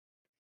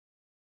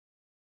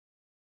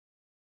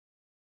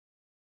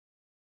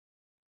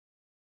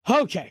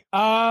 Okay.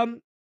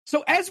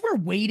 So as we're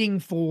waiting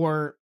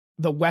for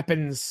the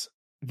weapons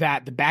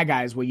that the bad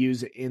guys will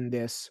use in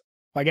this,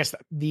 I guess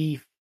the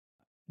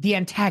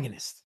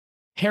antagonist,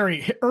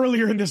 Harry,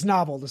 earlier in this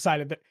novel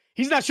decided that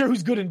he's not sure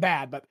who's good and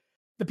bad, but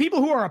the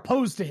people who are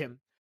opposed to him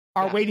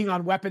are waiting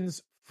on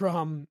weapons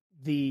from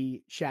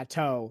the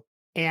chateau.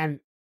 And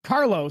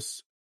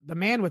Carlos, the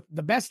man with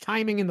the best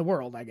timing in the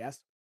world, I guess,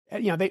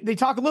 they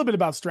talk a little bit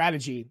about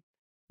strategy,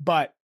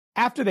 but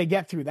after they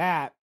get through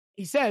that,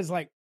 he says,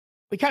 like,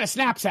 he kind of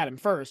snaps at him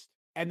first.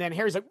 And then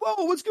Harry's like,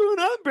 whoa, what's going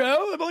on,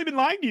 bro? I've only been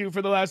lying to you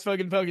for the last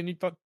fucking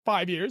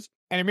 5 years.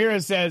 And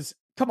Ramirez says,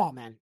 come on,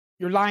 man.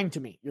 You're lying to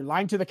me. You're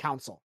lying to the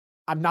council.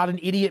 I'm not an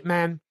idiot,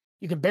 man.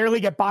 You can barely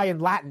get by in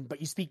Latin,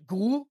 but you speak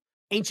Ghoul,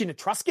 ancient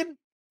Etruscan?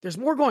 There's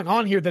more going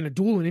on here than a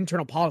duel in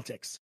internal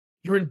politics.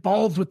 You're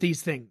involved with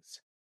these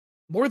things.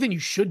 More than you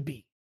should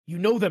be. You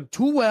know them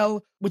too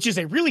well, which is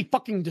a really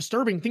fucking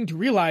disturbing thing to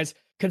realize,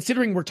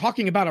 considering we're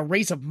talking about a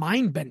race of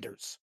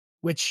mind-benders.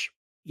 Which,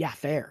 yeah,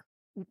 fair.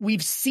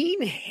 We've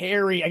seen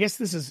Harry, I guess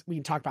we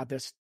can talk about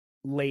this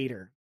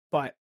later,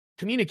 but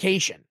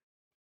communication.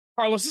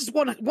 Carlos, this is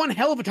one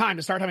hell of a time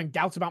to start having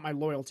doubts about my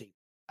loyalty.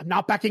 I'm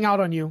not backing out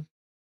on you.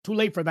 Too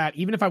late for that,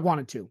 even if I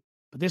wanted to.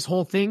 But this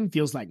whole thing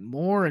feels like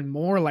more and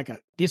more like a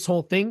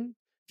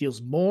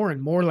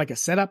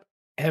setup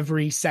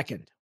every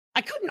second.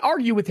 I couldn't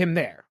argue with him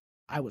there.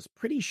 I was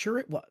pretty sure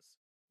it was.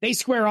 They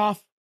square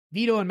off.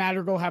 Vito and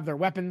Madrigal have their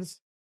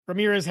weapons.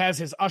 Ramirez has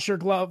his Usher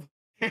glove.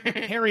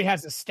 Harry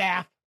has his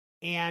staff.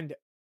 And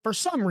for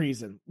some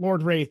reason,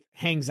 Lord Wraith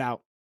hangs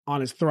out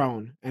on his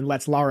throne and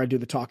lets Lara do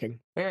the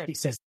talking. Weird. He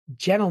says,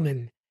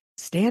 gentlemen,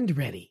 stand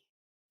ready.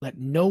 Let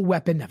no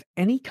weapon of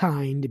any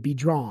kind be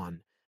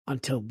drawn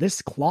until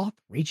this cloth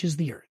reaches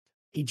the earth.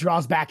 He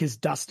draws back his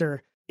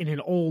duster in an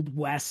Old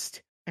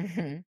West.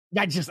 Mm-hmm.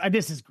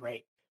 This is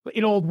great.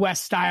 In Old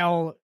West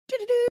style,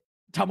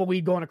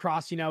 tumbleweed going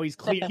across, he's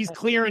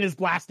clearing his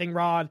blasting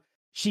rod.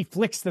 She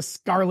flicks the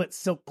scarlet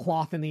silk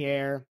cloth in the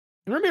air.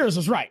 And Ramirez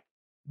was right.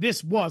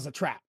 This was a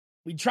trap.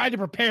 We tried to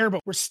prepare,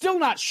 but we're still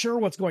not sure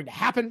what's going to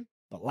happen.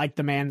 But like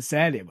the man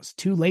said, it was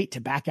too late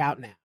to back out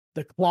now.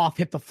 The cloth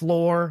hit the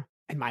floor,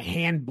 and my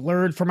hand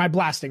blurred for my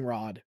blasting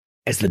rod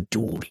as the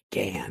duel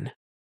began.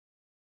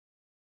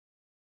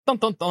 Dun,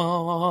 dun,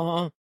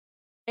 dun.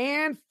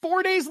 And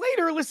 4 days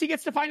later, Lissy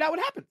gets to find out what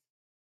happened.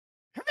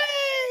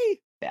 Hooray!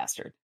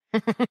 Bastard.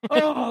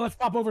 Oh, let's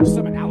pop over to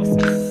some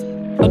analysis.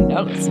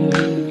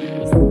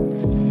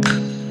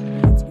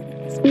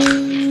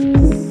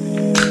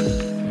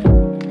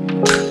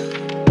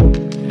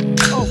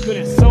 Oh,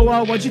 goodness. So,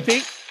 what'd you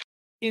think?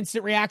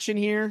 Instant reaction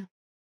here.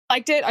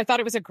 Liked it. I thought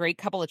it was a great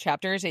couple of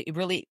chapters.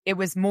 It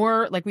was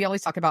more like, we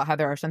always talk about how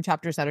there are some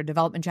chapters that are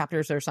development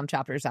chapters, there are some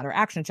chapters that are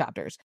action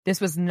chapters. This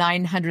was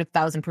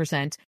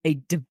 900,000% a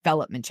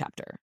development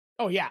chapter.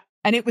 Oh, yeah.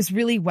 And it was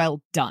really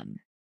well done,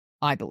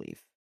 I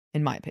believe,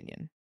 in my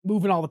opinion.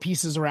 Moving all the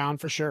pieces around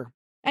for sure.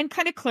 And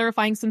kind of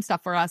clarifying some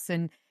stuff for us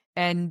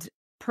and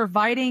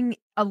providing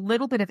a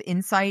little bit of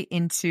insight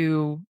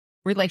into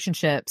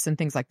relationships and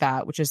things like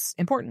that, which is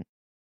important.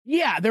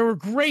 Yeah, there were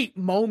great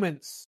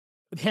moments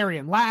with Harry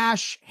and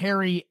Lash,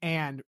 Harry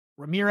and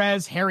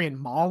Ramirez, Harry and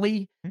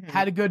Molly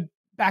had a good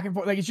back and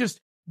forth. Like, it's just,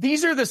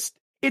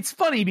 it's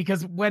funny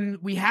because when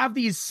we have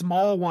these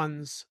small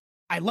ones,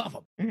 I love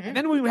them. And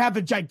then we would have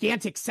the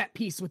gigantic set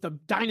piece with the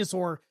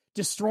dinosaur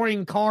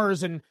destroying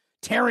cars and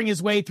tearing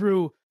his way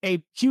through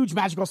a huge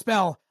magical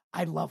spell.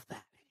 I love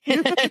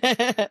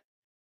that.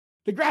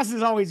 The grass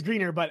is always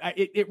greener, but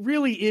it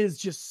really is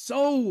just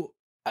so,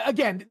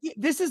 again,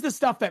 this is the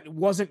stuff that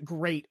wasn't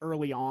great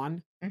early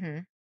on.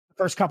 The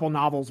first couple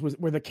novels was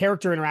where the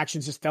character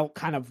interactions just felt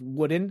kind of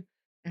wooden.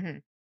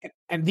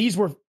 And these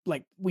were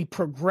like, we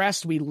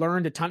progressed, we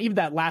learned a ton. Even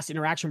that last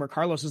interaction where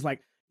Carlos is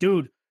like,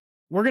 dude,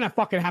 we're going to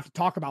fucking have to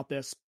talk about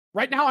this.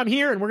 Right now I'm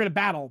here and we're going to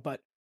battle,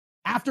 but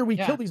after we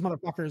kill these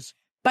motherfuckers.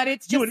 But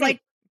it's just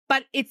like,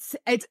 but it's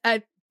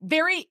a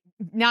very,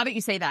 now that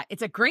you say that,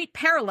 it's a great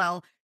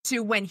parallel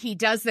to when he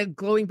does the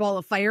glowing ball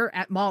of fire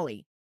at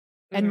Molly.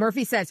 And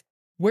Murphy says,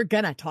 we're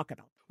gonna talk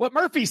about what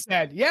Murphy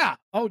said. Yeah.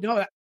 Oh,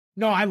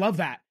 no, I love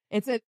that.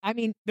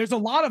 There's a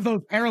lot of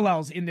those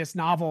parallels in this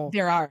novel.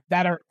 There are.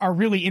 That are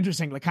really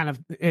interesting. Like kind of,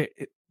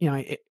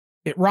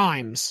 it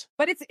rhymes.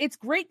 But it's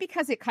great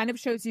because it kind of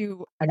shows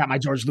you. I got my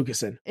George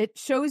Lucas in. It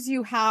shows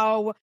you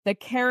how the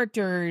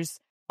characters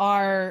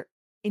are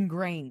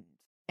ingrained.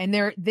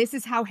 And this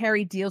is how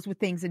Harry deals with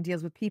things and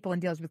deals with people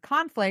and deals with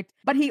conflict.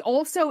 But he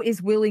also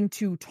is willing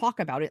to talk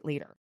about it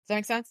later. Does that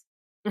make sense?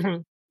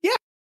 Mm-hmm. Yeah.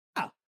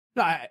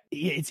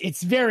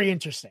 It's very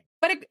interesting.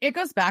 But it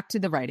goes back to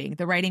the writing.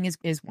 The writing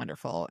is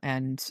wonderful.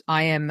 And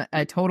I am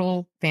a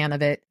total fan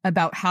of it,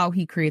 about how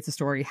he creates a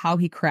story, how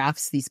he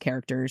crafts these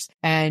characters.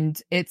 And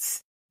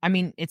it's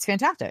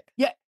fantastic.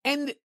 Yeah.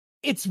 And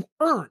it's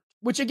earned,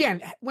 which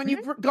again, when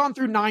you've gone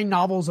through 9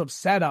 novels of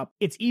setup,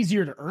 it's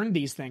easier to earn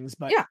these things.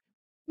 But yeah,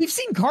 we've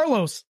seen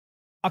Carlos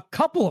a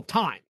couple of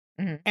times,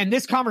 and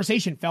this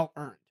conversation felt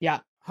earned.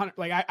 Yeah.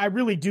 Like I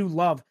really do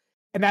love,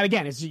 and that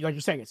again is, like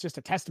you're saying, it's just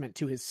a testament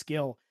to his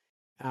skill.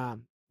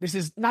 This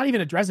is not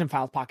even a Dresden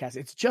Files podcast.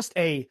 It's just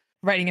a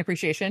writing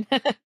appreciation.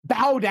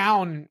 Bow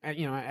down,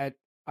 at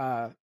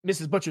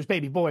Mrs. Butcher's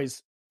Baby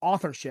Boy's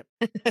authorship.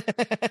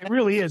 It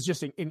really is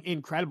just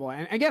incredible.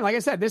 And again, like I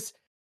said, this,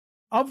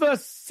 of the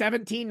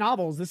 17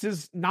 novels, this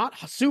is not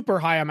super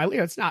high on my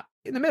list. It's not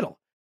in the middle.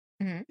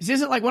 This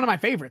isn't like one of my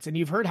favorites. And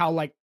you've heard how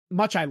like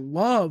much I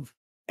love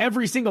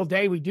every single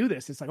day we do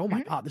this. It's like, oh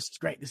my God, this is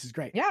great. This is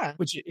great. Yeah.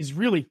 Which is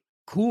really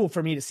cool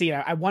for me to see.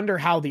 I wonder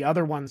how the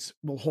other ones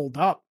will hold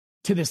up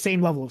to the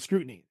same level of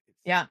scrutiny.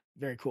 Yeah.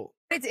 Very cool.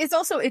 It's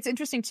also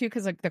interesting too,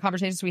 because like the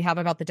conversations we have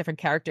about the different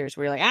characters,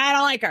 where you're like, I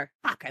don't like her.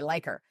 Fuck, I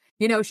like her.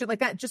 Shit like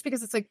that. Just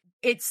because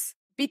it's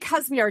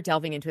because we are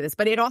delving into this,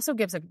 but it also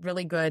gives a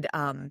really good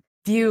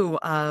view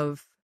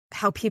of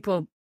how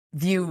people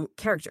view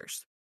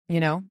characters,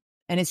 And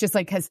it's just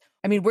like, because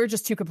we're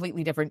just two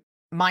completely different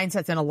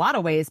mindsets in a lot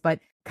of ways, but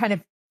kind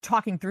of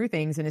talking through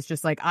things. And it's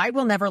just like, I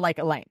will never like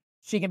Elaine.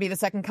 She can be the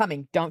second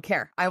coming. Don't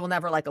care. I will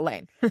never like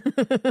Elaine.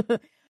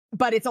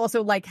 But it's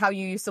also like how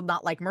you used to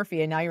not like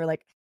Murphy, and now you're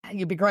like,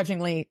 you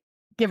begrudgingly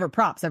give her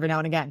props every now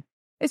and again.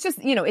 It's just,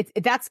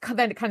 that's kind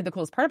of the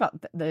coolest part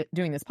about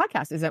doing this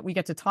podcast, is that we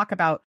get to talk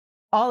about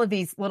all of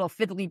these little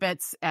fiddly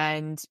bits,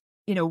 and,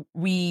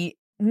 we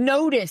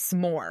notice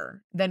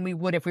more than we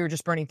would if we were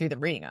just burning through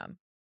them reading them.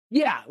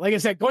 Yeah. Like I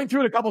said, going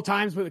through it a couple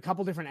times with a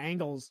couple different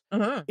angles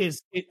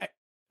is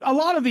a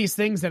lot of these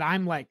things that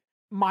I'm like,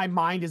 my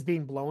mind is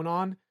being blown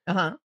on.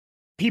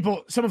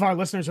 People, some of our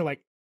listeners are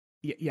like,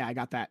 yeah, I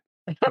got that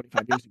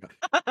 25 years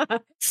ago.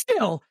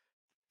 Still,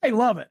 I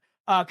love it.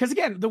 Because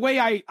again, the way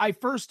I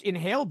first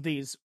inhaled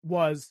these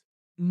was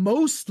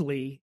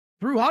mostly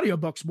through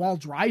audiobooks while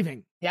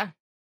driving. Yeah.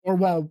 Or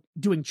while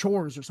doing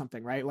chores or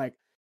something, right? Like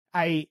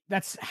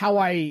that's how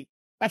I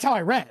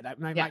read.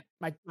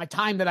 My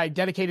time that I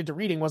dedicated to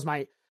reading was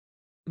my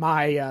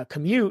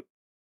commute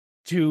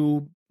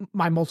to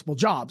my multiple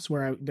jobs,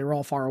 where they're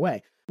all far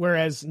away.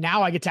 Whereas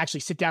now I get to actually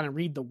sit down and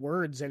read the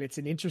words, and it's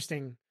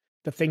the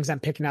things I'm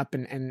picking up,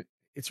 and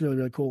it's really,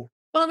 really cool.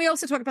 Well, and we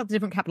also talk about the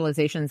different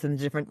capitalizations and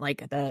the different,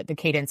 like the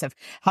cadence of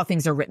how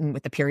things are written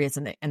with the periods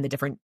and the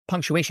different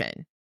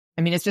punctuation.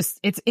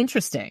 It's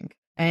interesting.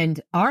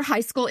 And our high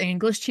school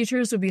English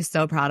teachers would be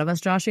so proud of us,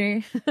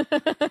 Joshy.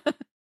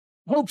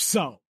 Hope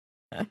so.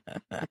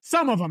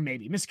 Some of them,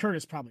 maybe. Miss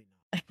Curtis, probably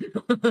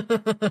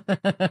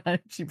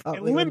not. She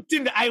probably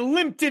I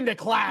limped into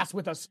class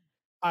with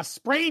a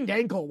sprained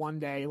ankle one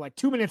day, like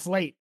 2 minutes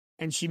late,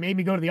 and she made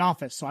me go to the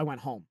office, so I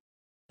went home.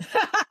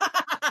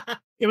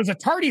 It was a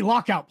tardy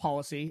lockout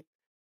policy,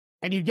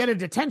 and you get a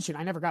detention.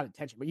 I never got a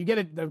detention, but you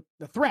get the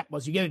threat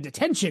was you get a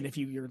detention if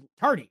you're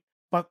tardy.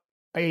 But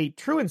a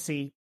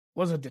truancy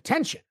was a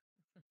detention.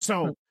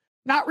 So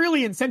not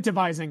really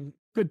incentivizing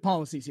good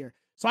policies here.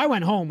 So I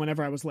went home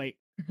whenever I was late.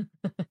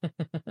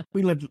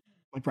 We lived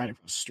like right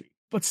across the street,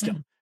 but still.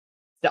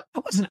 I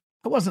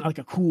wasn't like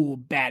a cool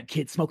bad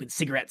kid smoking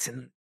cigarettes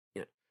and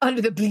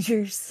under the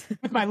bleachers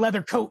with my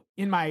leather coat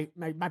in my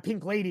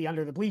pink lady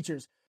under the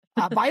bleachers.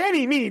 By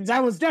any means, I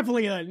was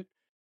definitely a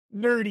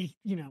nerdy,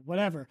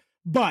 whatever.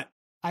 But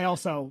I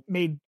also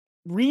made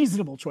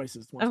reasonable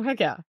choices. Oh, heck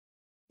yeah.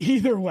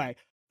 Either way.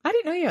 I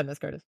didn't know you had this,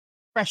 Curtis.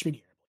 Freshman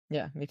year.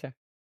 Yeah, me too.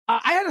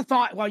 I had a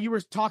thought while you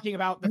were talking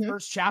about the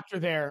first chapter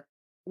there,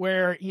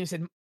 where you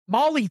said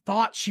Molly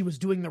thought she was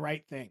doing the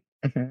right thing.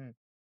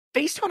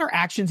 Based on her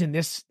actions in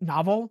this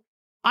novel,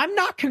 I'm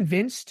not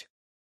convinced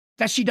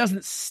that she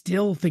doesn't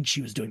still think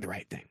she was doing the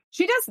right thing.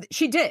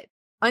 She did.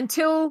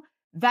 Until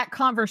that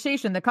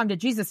conversation, the come to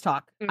Jesus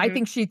talk. I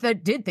think she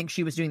did think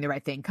she was doing the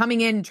right thing,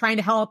 coming in, trying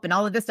to help and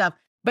all of this stuff.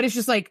 But it's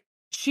just like,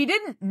 she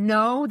didn't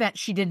know that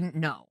she didn't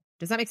know.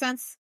 Does that make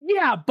sense?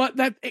 Yeah, but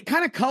that it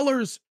kind of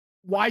colors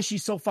why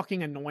she's so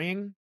fucking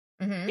annoying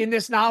in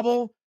this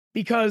novel,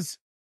 because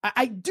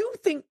I do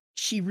think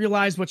she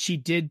realized what she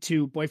did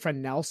to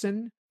boyfriend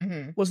Nelson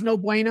was no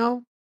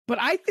bueno. But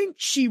I think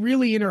she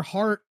really in her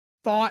heart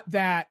thought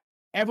that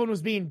everyone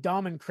was being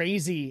dumb and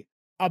crazy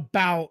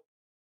about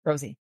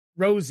Rosie.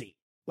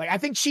 Like, I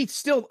think she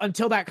still,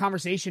 until that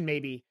conversation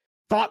maybe,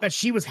 thought that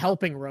she was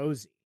helping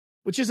Rosie,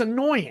 which is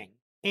annoying.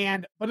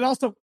 But it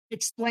also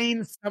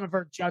explains some of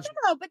her judgment.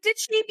 No, but did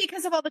she,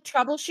 because of all the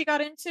trouble she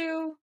got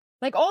into?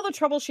 Like, all the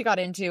trouble she got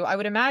into, I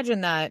would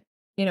imagine that,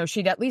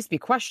 she'd at least be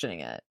questioning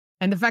it.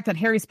 And the fact that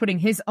Harry's putting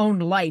his own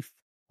life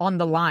on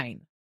the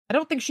line. I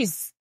don't think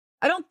she's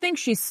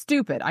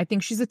stupid. I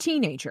think she's a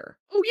teenager.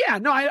 Oh, yeah.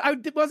 No, I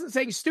wasn't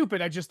saying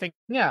stupid. I just think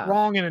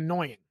wrong and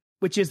annoying,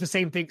 which is the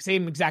same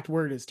exact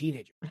word as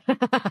teenager.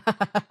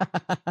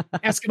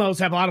 Eskimos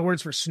have a lot of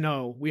words for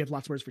snow. We have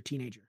lots of words for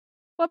teenager.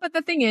 Well, but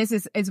the thing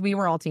is we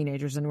were all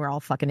teenagers and we're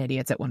all fucking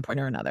idiots at one point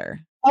or another.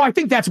 Oh, I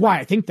think that's why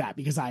I think that,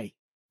 because I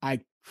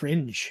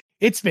cringe.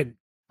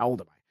 How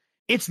old am I?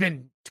 It's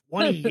been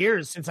 20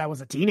 years since I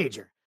was a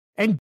teenager.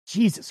 And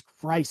Jesus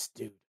Christ,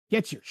 dude,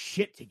 get your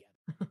shit together.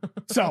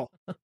 So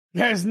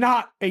there's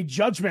not a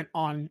judgment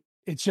on,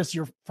 it's just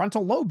your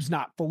frontal lobe's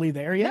not fully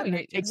there yet. And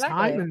it takes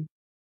time. And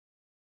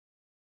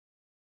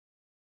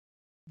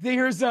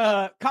there's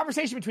a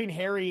conversation between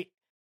Harry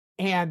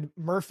and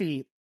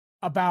Murphy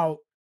about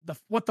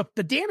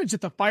the damage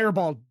that the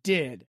fireball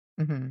did.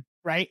 Mm-hmm.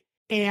 Right.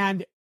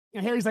 And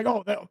Harry's like,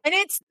 oh, no. And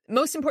it's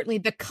most importantly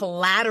the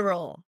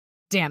collateral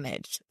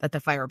damage that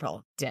the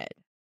fireball did.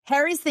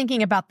 Harry's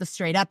thinking about the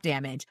straight up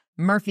damage.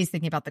 Murphy's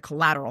thinking about the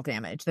collateral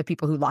damage, the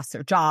people who lost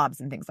their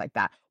jobs and things like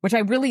that, which I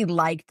really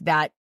liked,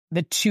 that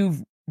the two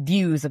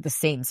views of the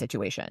same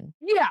situation.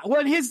 Yeah.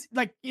 Well, his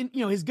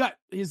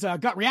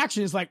gut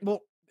reaction is like, well,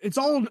 it's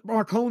all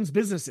Marcone's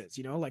businesses,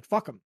 like,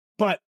 fuck them.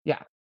 But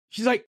yeah,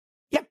 she's like,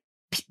 yeah,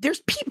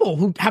 there's people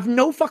who have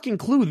no fucking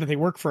clue that they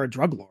work for a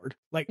drug lord.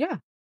 Like, yeah,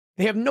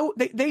 they have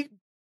they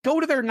go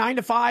to their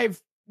 9-to-5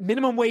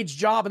 minimum wage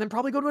job and then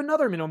probably go to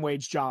another minimum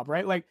wage job,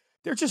 right? Like,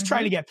 they're just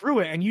trying to get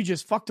through it, and you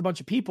just fucked a bunch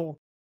of people.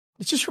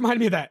 It just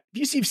reminded me of that.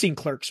 You've seen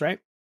Clerks, right?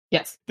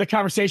 Yes. The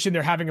conversation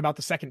they're having about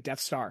the second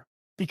Death Star,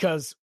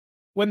 because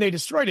when they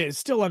destroyed it, it's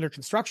still under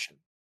construction.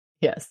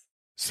 Yes.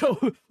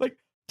 So, like,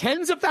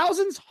 tens of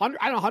thousands,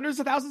 hundreds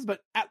of thousands,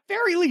 but at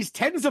very least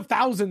tens of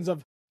thousands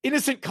of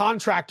innocent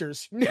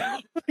contractors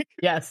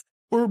yes,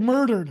 were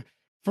murdered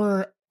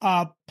for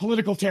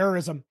political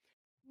terrorism,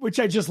 which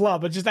I just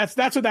love. But just that's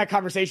what that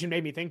conversation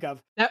made me think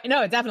of.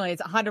 No, definitely,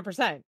 it's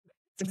 100%.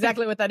 It's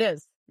exactly what that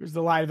is. There's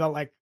the line about,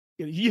 like,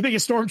 you think a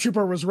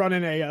stormtrooper was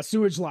running a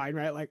sewage line,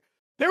 right? Like,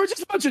 there were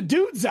just a bunch of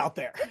dudes out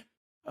there.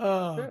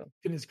 Oh, True.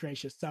 Goodness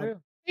gracious! So,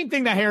 True. Same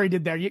thing that Harry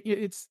did there.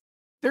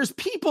 There's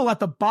people at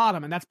the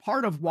bottom, and that's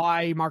part of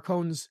why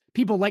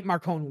people like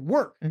Marcone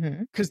work,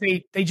 because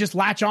they just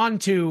latch on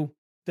to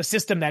the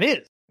system that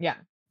is,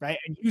 right,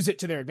 and use it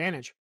to their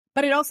advantage.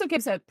 But it also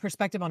gives a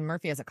perspective on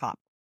Murphy as a cop,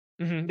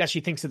 that she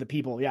thinks of the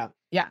people,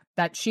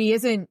 that she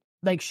isn't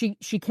like she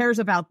cares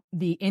about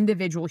the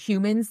individual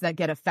humans that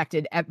get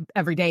affected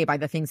every day by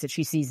the things that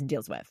she sees and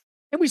deals with.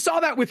 And we saw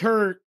that with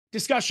her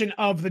discussion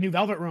of the New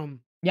Velvet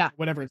Room,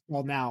 whatever it's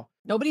called now.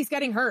 Nobody's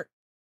getting hurt.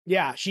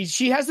 Yeah,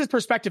 she has this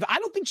perspective I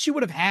don't think she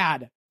would have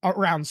had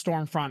around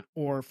Stormfront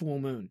or Full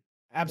Moon.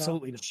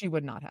 Absolutely not. She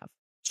would not have.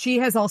 She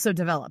has also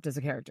developed as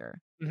a character.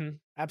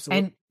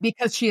 Absolutely. And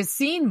because she has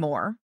seen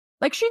more,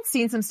 like, she'd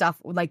seen some stuff,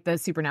 like the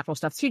supernatural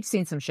stuff. She'd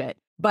seen some shit,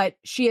 but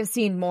she has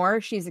seen more.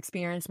 She's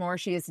experienced more.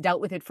 She has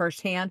dealt with it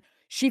firsthand.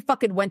 She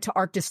fucking went to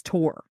Arctis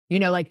tour.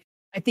 Like,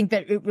 I think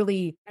that it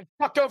really... And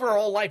fucked over her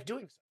whole life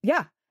doing so.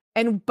 Yeah.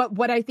 But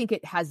what I think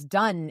it has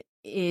done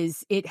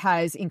is it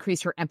has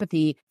increased her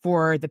empathy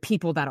for the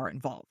people that are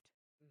involved.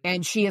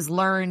 And she has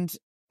learned,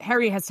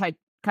 Harry has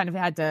kind of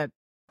had to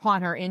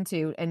pawn her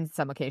into, in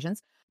some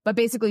occasions, but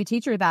basically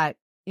teach her that,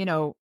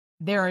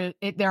 there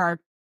are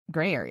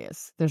gray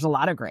areas. There's a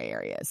lot of gray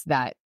areas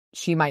that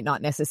she might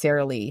not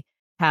necessarily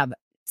have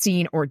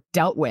seen or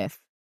dealt with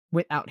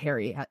without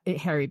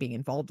Harry being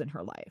involved in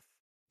her life,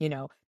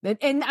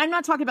 and I'm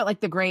not talking about like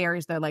the gray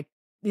areas that like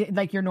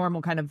your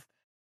normal kind of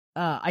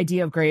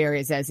idea of gray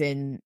areas as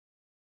in,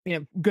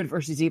 good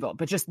versus evil,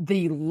 but just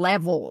the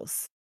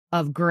levels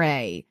of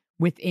gray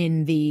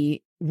within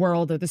the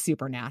world of the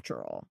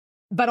supernatural.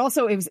 But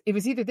also it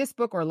was either this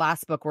book or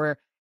last book where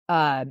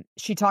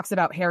she talks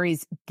about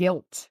Harry's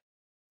guilt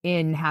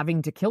in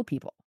having to kill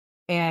people,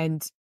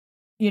 and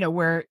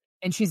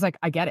and she's like,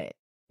 I get it.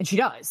 And she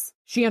does.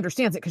 She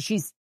understands it because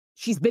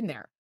she's been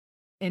there.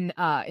 In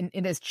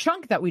this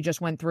chunk that we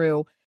just went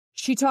through,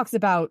 she talks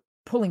about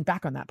pulling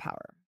back on that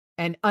power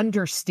and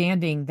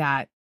understanding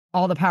that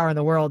all the power in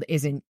the world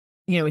isn't,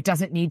 it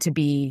doesn't need to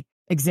be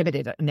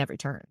exhibited in every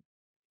turn.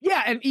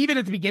 Yeah. And even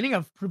at the beginning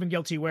of Proven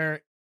Guilty,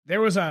 where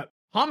there was a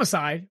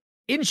homicide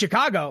in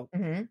Chicago,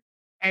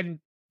 and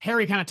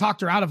Harry kind of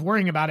talked her out of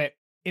worrying about it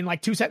in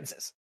like 2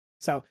 sentences.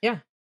 So yeah,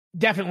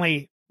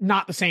 definitely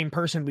not the same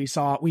person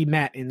we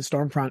met in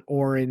Stormfront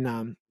or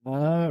in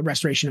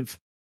Restoration of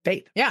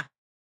Faith. Yeah.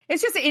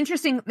 It's just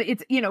interesting.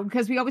 It's,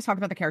 because we always talk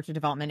about the character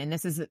development, and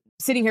this is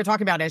sitting here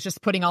talking about it, is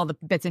just putting all the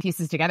bits and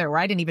pieces together, where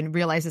I didn't even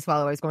realize this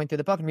while I was going through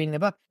the book and reading the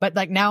book. But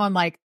like now I'm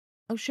like,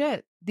 oh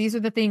shit, these are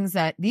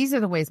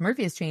the ways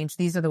Murphy has changed.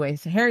 These are the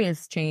ways Harry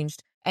has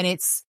changed. And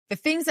it's the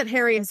things that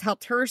Harry has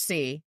helped her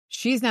see,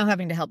 she's now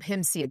having to help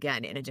him see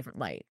again in a different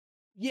light.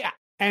 Yeah.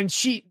 And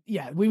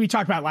we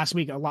talked about last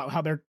week a lot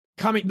how they're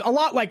coming a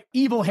lot like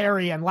evil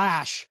Harry and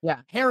Lash.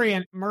 Yeah. Harry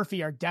and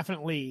Murphy are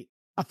definitely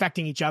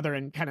affecting each other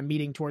and kind of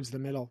meeting towards the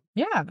middle.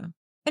 Yeah.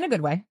 In a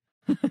good way.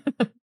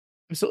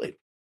 Absolutely.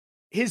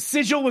 His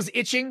sigil was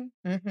itching.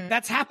 Mm-hmm.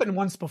 That's happened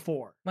once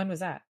before. When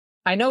was that?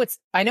 I know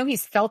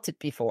he's felt it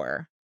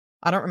before.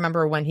 I don't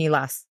remember when he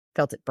last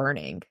felt it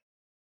burning.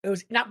 It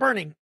was not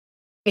burning.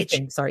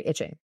 Itching. Sorry,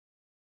 itching.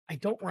 I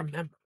don't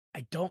remember.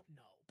 I don't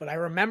know. But I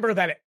remember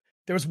that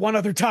there was one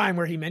other time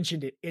where he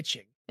mentioned it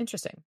itching.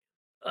 Interesting.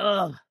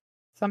 Ugh.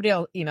 Somebody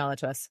will email it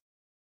to us.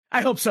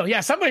 I hope so.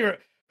 Yeah, somebody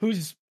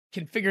who's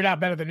can figure it out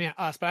better than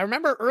us. But I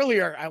remember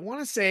earlier, I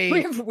want to say...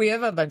 We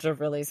have a bunch of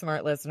really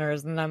smart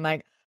listeners, and I'm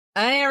like,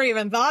 I never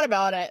even thought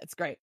about it. It's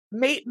great.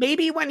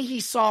 Maybe when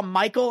he saw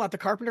Michael at the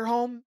Carpenter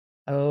home.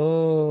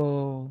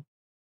 Oh,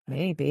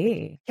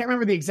 maybe. Can't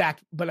remember the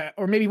exact, but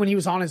or maybe when he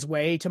was on his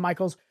way to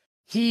Michael's,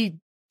 he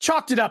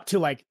chalked it up to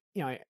like,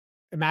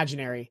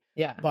 imaginary.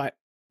 Yeah. But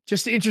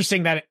just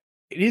interesting that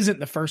it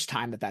isn't the first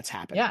time that that's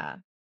happened. Yeah.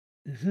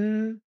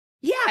 Mm-hmm.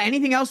 Yeah.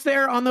 Anything else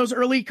there on those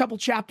early couple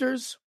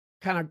chapters?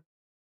 Kind of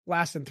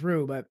lasting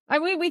through, but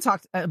we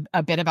talked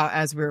a bit about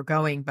as we were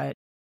going, but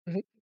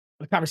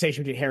the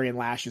conversation between Harry and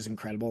Lash is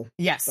incredible.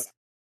 Yes. But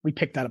we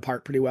picked that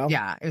apart pretty well.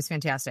 Yeah, it was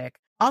fantastic.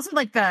 Also,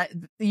 like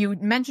you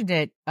mentioned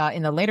it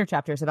in the later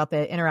chapters about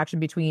the interaction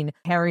between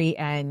Harry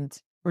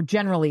or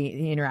generally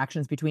the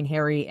interactions between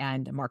Harry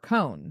and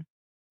Marcone,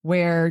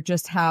 where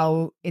just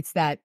how it's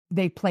that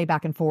they play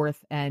back and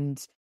forth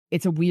and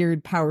it's a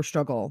weird power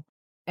struggle.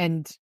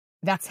 And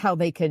that's how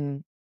they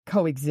can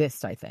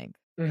coexist, I think.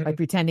 Mm-hmm. By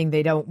pretending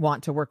they don't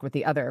want to work with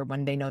the other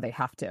when they know they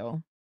have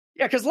to.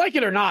 Yeah, because like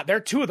it or not, they're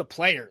two of the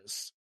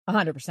players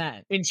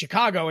 100% in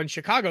Chicago, and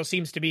Chicago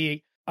seems to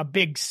be a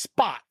big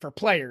spot for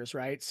players,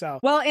 right? So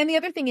well, and the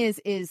other thing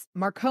is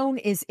Marcone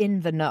is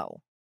in the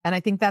know, and I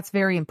think that's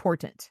very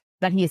important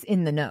that he is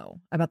in the know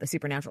about the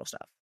supernatural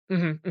stuff.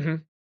 Mm-hmm,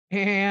 mm-hmm.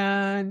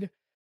 And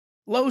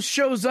Lowe's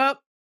shows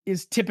up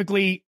is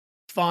typically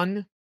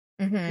fun,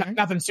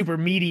 nothing super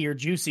meaty or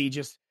juicy,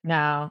 just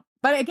no.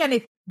 But again,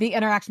 if the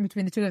interaction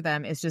between the two of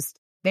them is just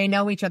they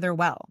know each other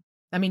well.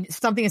 I mean,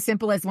 something as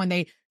simple as when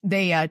they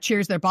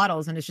cheers their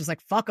bottles and it's just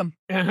like, fuck them.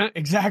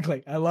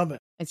 Exactly. I love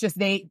it. It's just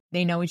they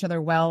know each other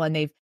well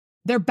and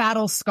they're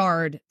battle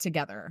scarred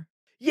together.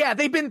 Yeah,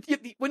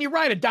 when you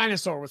ride a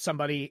dinosaur with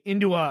somebody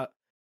into a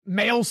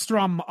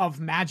maelstrom of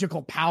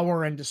magical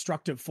power and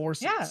destructive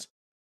forces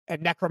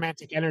and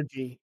necromantic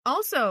energy.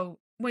 Also,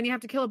 when you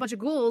have to kill a bunch of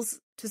ghouls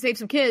to save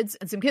some kids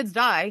and some kids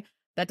die,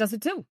 that does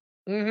it too.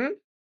 Mm-hmm.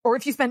 Or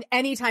if you spend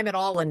any time at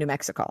all in New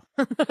Mexico.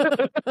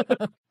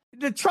 The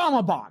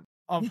trauma bond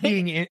of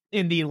being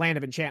in the land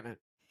of enchantment.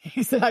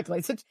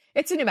 Exactly.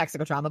 It's a New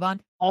Mexico trauma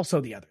bond. Also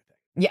the other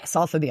thing. Yes,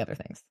 also the other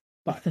things.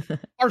 But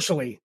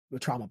partially the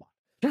trauma bond.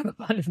 Trauma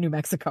bond of New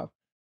Mexico.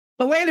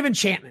 The land of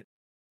enchantment.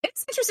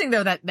 It's interesting,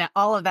 though, that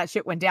all of that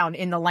shit went down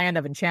in the land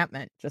of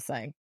enchantment. Just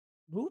saying.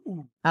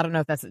 Ooh. I don't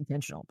know if that's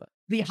intentional, but...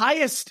 The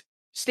highest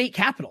state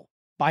capital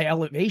by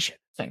elevation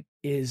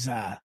is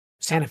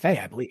Santa Fe,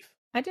 I believe.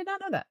 I did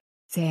not know that.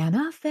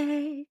 Santa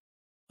Fe.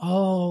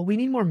 Oh, we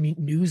need more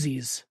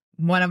Newsies.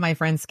 One of my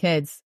friend's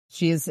kids,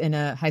 she's in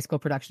a high school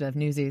production of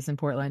Newsies in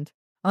Portland.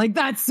 I'm like,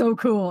 that's so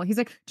cool. He's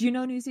like, do you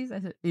know Newsies? I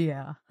said,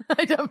 yeah,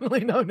 I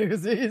definitely know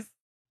Newsies.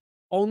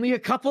 Only a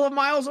couple of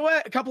miles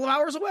away, a couple of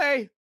hours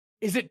away.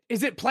 Is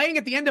it playing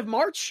at the end of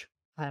March?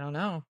 I don't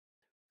know.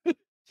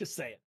 Just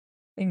saying.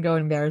 You can go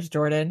embarrass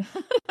Jordan.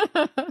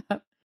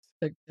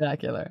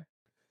 Spectacular.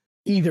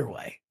 Either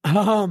way.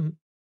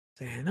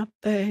 Santa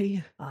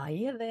Fe. Are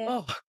you there?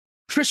 Oh,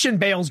 Christian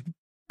Bale's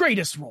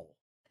greatest role.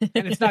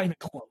 And it's not even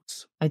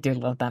close. I do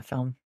love that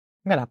film.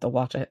 I'm going to have to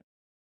watch it.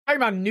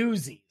 Talking about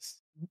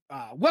Newsies.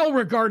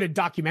 Well-regarded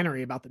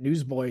documentary about the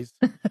newsboys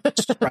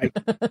strike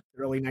in the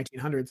early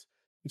 1900s,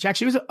 which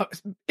actually was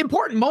an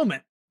important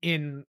moment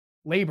in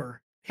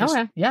labor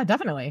history. Oh, yeah,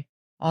 definitely.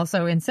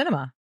 Also in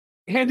cinema.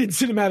 And in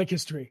cinematic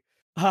history.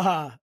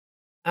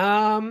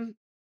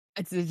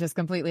 It's just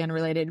completely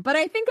unrelated. But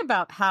I think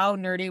about how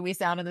nerdy we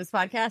sound in this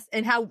podcast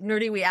and how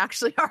nerdy we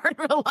actually are in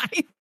real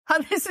life. How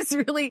this is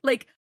really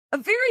like a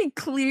very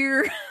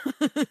clear.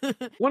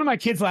 One of my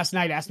kids last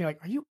night asked me,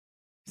 like, he's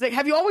like,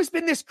 have you always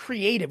been this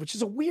creative? Which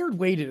is a weird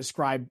way to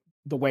describe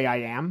the way I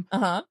am.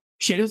 Uh-huh.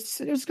 Shit,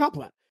 it was a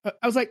compliment.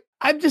 I was like,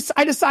 I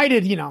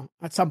decided,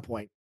 at some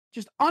point,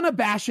 just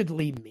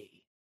unabashedly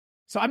me.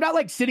 So I'm not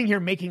like sitting here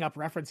making up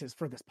references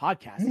for this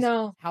podcast.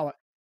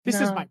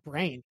 This is my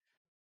brain.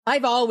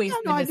 I've always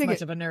been this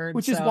much of a nerd.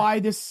 Which is why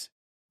this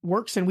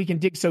works and we can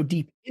dig so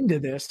deep into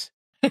this.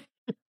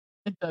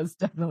 It does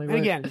definitely work.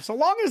 And again, so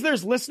long as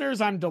there's listeners,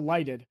 I'm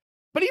delighted.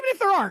 But even if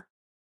there aren't,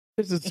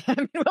 this is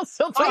we'll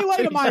still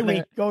highlight of my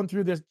week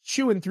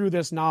chewing through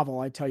this novel,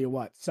 I tell you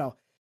what. So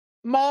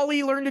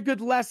Molly learned a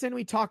good lesson.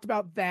 We talked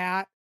about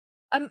that.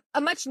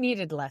 A much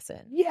needed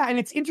lesson. Yeah, and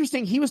it's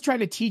interesting. He was trying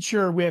to teach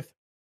her we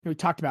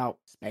talked about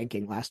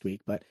spanking last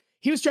week, but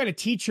he was trying to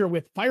teach her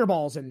with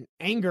fireballs and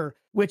anger,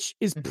 which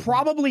is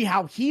probably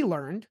how he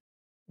learned.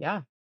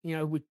 Yeah.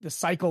 With the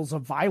cycles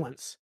of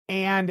violence.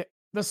 And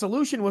the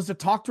solution was to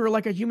talk to her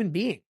like a human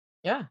being.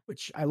 Yeah.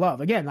 which I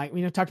love. Again, like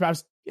we talked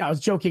about, I was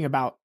joking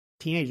about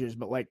teenagers,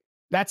 but like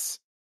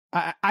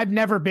I've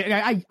never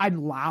been. I'm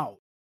loud.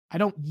 I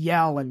don't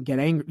yell and get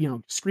angry,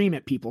 scream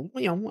at people,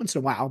 once in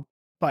a while,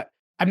 but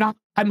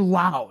I'm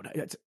loud.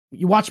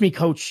 You watch me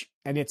coach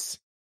and it's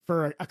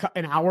for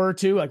an hour or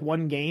two, like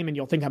one game, and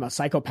you'll think I'm a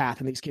psychopath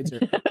and these kids are,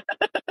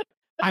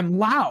 I'm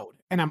loud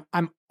and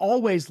I'm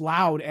always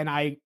loud, and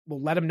I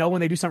will let them know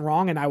when they do something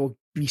wrong, and I will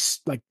be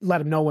like, let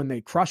them know when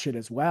they crush it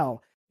as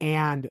well.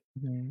 And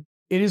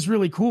it is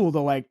really cool to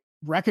like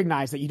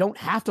recognize that you don't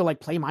have to like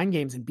play mind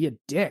games and be a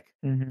dick.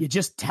 You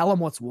just tell them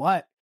what's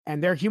what,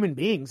 and they're human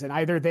beings, and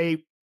either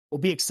they will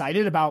be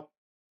excited about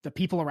the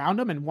people around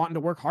them and wanting to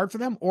work hard for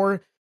them,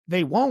 or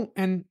they won't,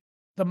 and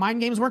the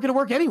mind games weren't going to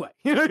work anyway.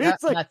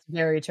 It's like, that's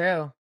very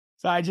true.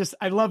 So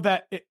I love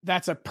that.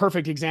 That's a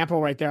perfect example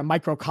right there, a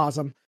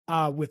microcosm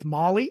with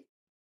Molly.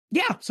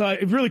 Yeah, so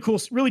really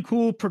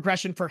cool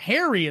progression for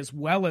Harry as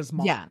well as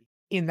Molly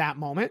in that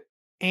moment.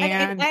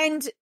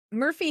 And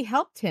Murphy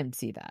helped him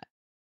see that.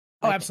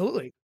 Oh,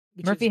 absolutely.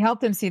 Murphy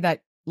helped him see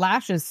that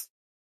Lash is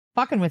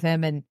fucking with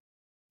him, and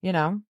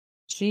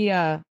she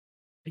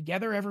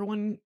together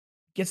everyone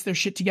gets their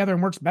shit together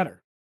and works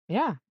better.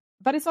 Yeah.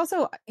 But it's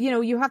also,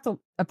 you have to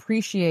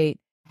appreciate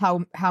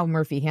how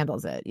Murphy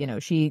handles it.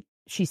 She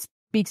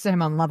speaks to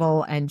him on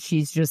level, and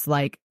she's just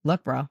like,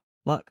 look, bro,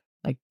 look,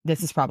 like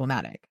this is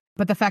problematic.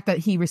 But the fact that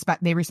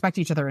they respect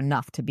each other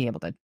enough to be able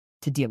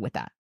to deal with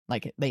that,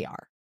 like they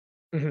are.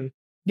 Mm-hmm.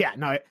 Yeah,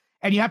 no,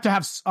 and you have to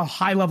have a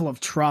high level of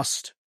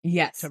trust.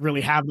 Yes. To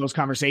really have those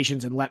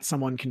conversations and let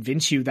someone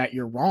convince you that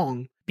you're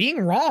wrong. Being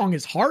wrong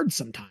is hard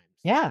sometimes.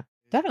 Yeah,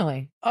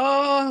 definitely.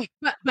 But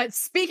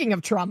speaking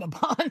of trauma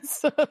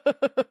bonds,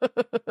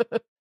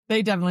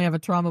 they definitely have a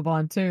trauma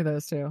bond too,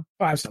 those two.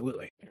 Oh,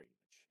 absolutely.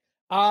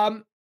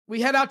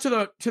 We head out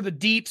to the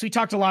deeps. We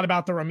talked a lot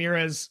about the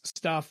Ramirez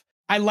stuff.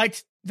 I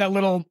liked the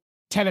little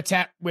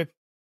tete-a-tete with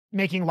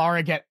making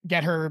Laura get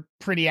her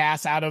pretty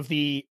ass out of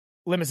the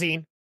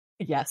limousine.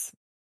 Yes,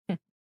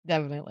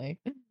 definitely.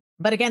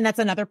 But again, that's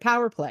another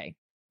power play,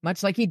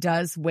 much like he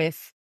does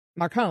with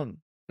Marcone.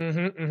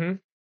 And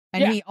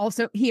he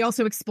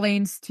also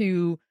explains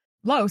to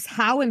Los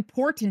how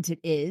important it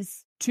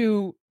is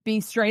to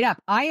be straight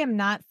up. I am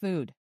not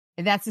food.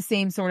 And I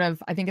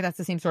think that's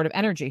the same sort of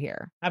energy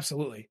here.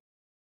 Absolutely.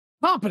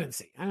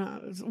 Competency.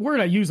 It's a word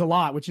I use a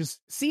lot, which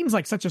seems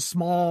like such a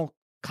small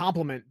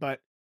compliment, but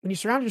when you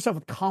surround yourself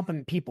with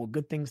competent people,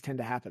 good things tend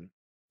to happen.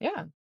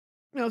 Yeah.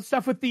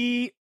 Stuff with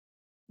the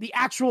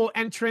actual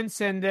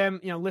entrance and them,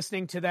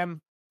 listening to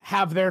them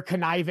have their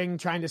conniving,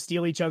 trying to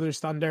steal each other's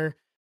thunder.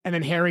 And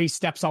then Harry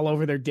steps all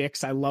over their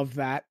dicks. I love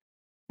that.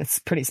 It's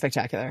pretty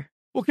spectacular.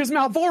 Well, because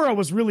Malvora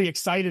was really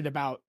excited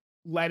about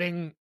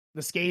letting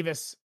the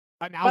Skavis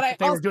announce that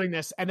they were doing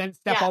this and then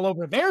step all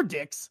over their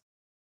dicks.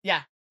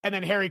 Yeah. And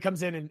then Harry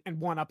comes in and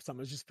one-ups them. It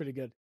was just pretty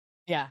good.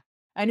 Yeah.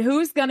 And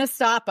who's going to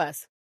stop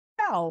us?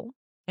 No.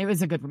 It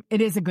is a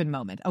good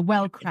moment. A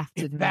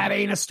well-crafted moment. That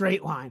ain't a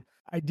straight line.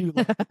 I do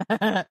love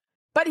it.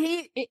 But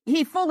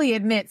he fully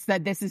admits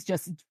that this is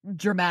just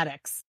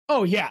dramatics.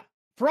 Oh, yeah.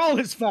 For all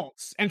his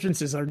faults,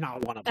 entrances are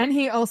not one of them. And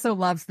he also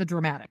loves the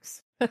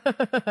dramatics.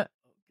 And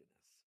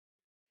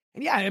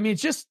yeah, I mean,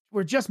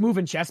 we're just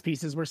moving chess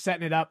pieces. We're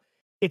setting it up.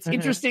 It's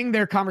interesting,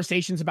 their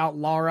conversations about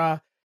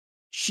Laura.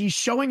 She's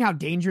showing how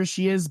dangerous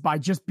she is by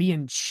just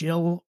being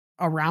chill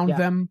around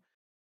them.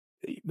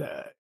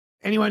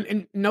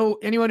 Anyone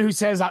who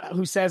says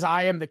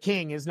I am the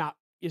king is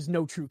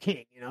no true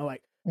king,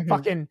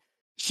 fucking,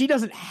 she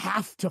doesn't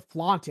have to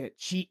flaunt it.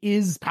 She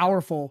is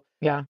powerful.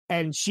 Yeah.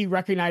 And she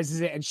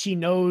recognizes it, and she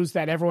knows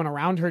that everyone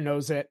around her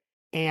knows it.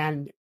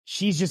 And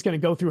she's just going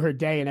to go through her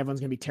day and everyone's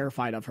going to be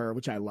terrified of her,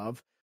 which I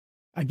love.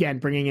 Again,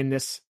 bringing in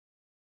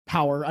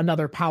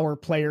another power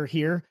player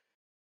here.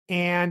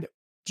 And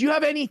do you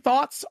have any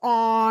thoughts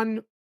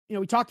on,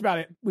 we talked about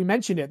it. We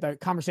mentioned it, the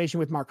conversation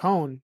with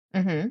Marcone.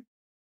 Do you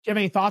have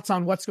any thoughts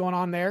on what's going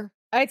on there?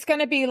 It's going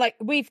to be like,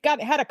 we've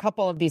had a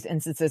couple of these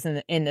instances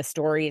in the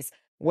stories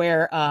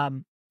where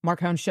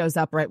Marcone shows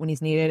up right when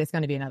he's needed. It's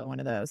going to be another one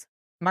of those.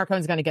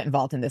 Marcone's going to get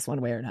involved in this one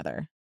way or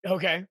another.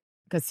 Okay.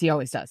 Because he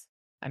always does.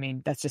 I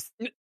mean, that's just...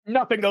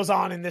 Nothing goes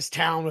on in this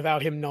town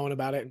without him knowing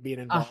about it and being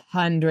involved.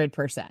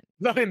 100%.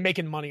 Without him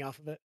making money off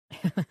of it.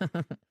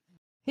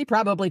 He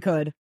probably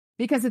could.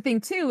 Because the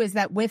thing, too, is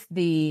that with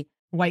the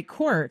White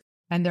Court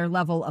and their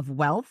level of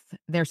wealth,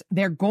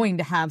 they're going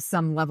to have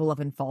some level of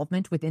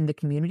involvement within the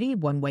community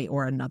one way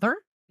or another.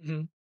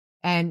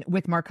 And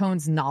with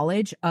Marcone's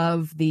knowledge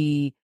of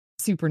the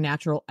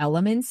supernatural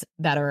elements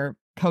that are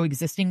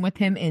coexisting with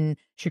him in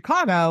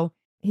Chicago,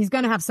 he's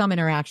going to have had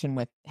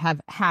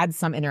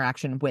some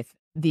interaction with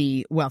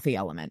the wealthy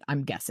element,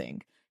 I'm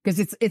guessing. Because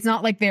it's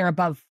not like they're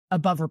above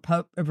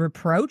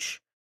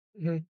reproach.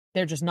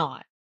 They're just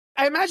not.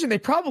 I imagine they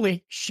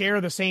probably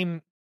share the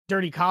same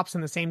dirty cops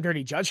and the same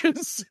dirty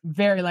judges.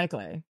 Very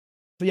likely.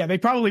 So yeah, they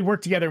probably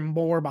work together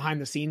more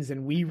behind the scenes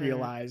than we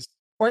realize.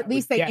 Or at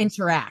least they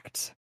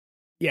interact.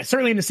 Yeah,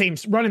 certainly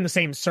run in the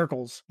same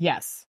circles.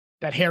 Yes.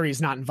 That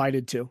Harry's not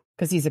invited to.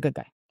 Because he's a good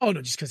guy. Oh,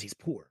 no, just because he's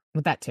poor.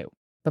 With that too.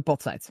 But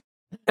both sides.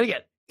 And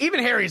again, even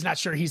Harry's not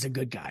sure he's a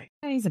good guy.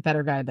 He's a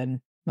better guy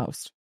than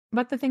most.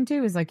 But the thing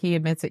too is like he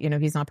admits that,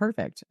 he's not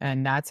perfect,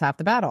 and that's half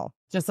the battle.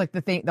 Just like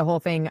the whole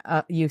thing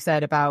you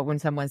said about when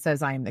someone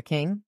says I am the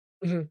king.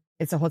 Mm-hmm.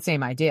 It's the whole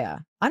same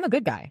idea. I'm a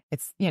good guy.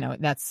 It's,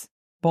 that's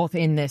both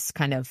in this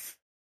kind of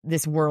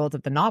this world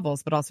of the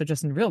novels, but also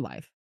just in real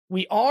life.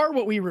 We are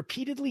what we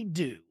repeatedly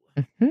do.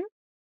 Mm-hmm.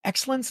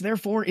 Excellence,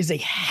 therefore, is a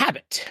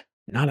habit,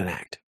 not an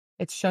act.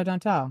 It's show,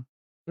 don't tell.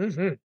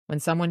 Mm-hmm. When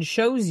someone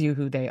shows you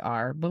who they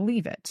are,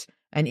 believe it.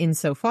 And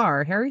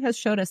insofar, Harry has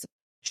shown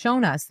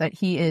us that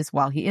he is,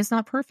 while he is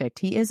not perfect,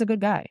 he is a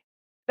good guy.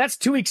 That's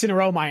 2 weeks in a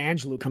row Maya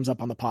Angelou comes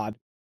up on the pod.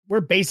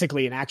 We're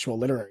basically an actual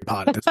literary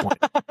pod at this point.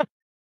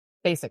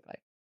 Basically.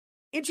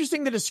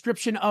 Interesting, the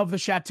description of the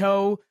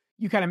chateau.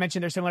 You kind of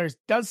mentioned they're similar.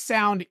 Does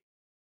sound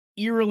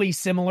eerily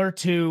similar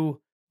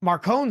to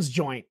Marcone's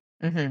joint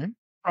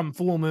from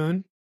Full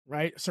Moon,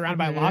 right? Surrounded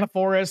by a lot of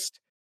forest,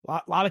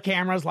 a lot of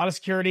cameras, a lot of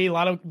security, a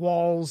lot of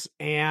walls,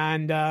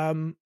 and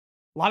a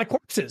lot of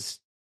corpses.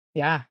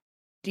 Yeah.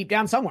 Deep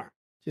down somewhere.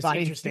 Just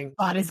interesting.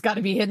 Body's got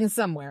to be hidden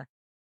somewhere.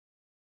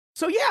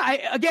 So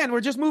yeah, again,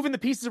 we're just moving the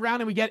pieces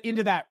around and we get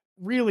into that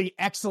really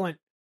excellent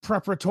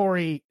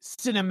preparatory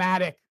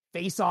cinematic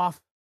face-off,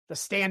 the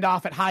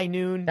standoff at high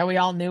noon. That we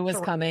all knew was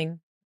coming.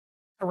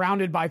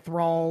 Surrounded by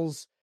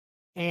thralls.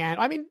 And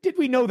I mean, did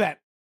we know that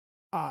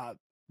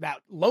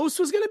that Los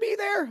was going to be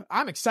there?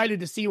 I'm excited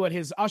to see what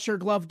his Usher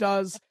glove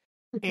does.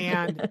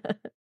 And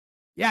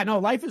yeah, no,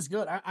 life is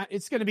good.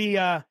 It's going to be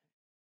a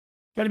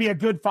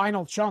good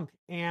final chunk.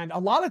 And a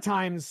lot of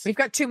times we've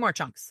got 2 more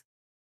chunks.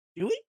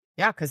 Do we?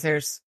 Yeah, because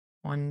there's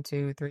 1,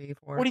 2, 3,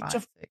 4, 40 5,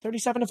 6.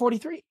 37 to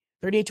 43,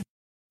 38 to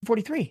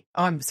 43.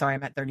 Oh, I'm sorry.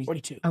 I'm at 30.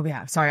 42. Oh,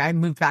 yeah. Sorry. I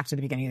moved back to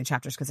the beginning of the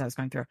chapters because I was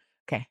going through.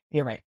 Okay.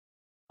 You're right.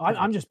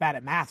 I'm just bad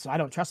at math, so I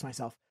don't trust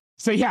myself.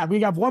 So yeah,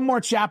 we have one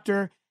more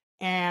chapter.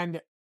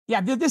 And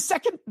yeah,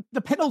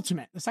 the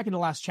penultimate, the second to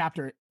last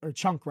chapter, or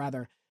chunk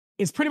rather,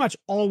 is pretty much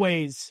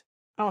always,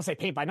 I don't want to say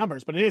paint by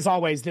numbers, but it is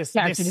always this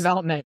character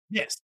development.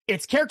 Yes.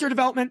 It's character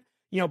development,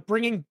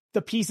 bringing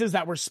the pieces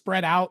that were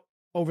spread out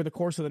over the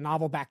course of the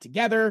novel back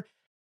together.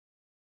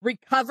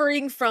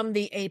 Recovering from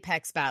the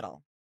apex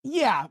battle.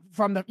 Yeah.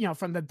 From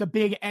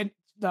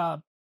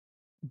the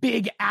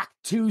big act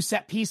 2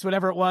 set piece,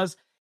 whatever it was.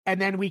 And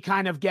then we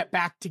kind of get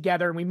back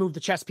together and we move the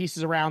chess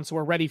pieces around. So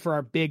we're ready for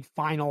our big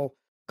final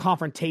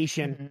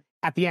confrontation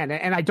at the end.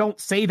 And I don't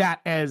say that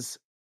as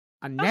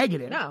a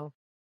negative. No.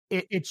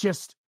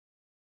 It's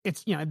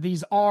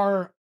these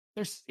are,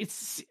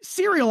 it's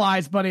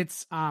serialized, but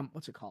it's,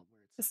 what's it called?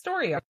 It's a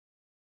story.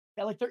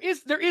 Yeah, like there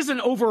is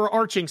an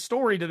overarching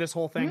story to this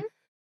whole thing,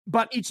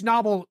 but each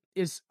novel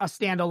is a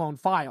standalone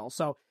file.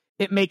 So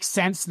it makes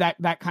sense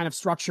that kind of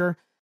structure.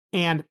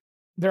 And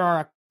there are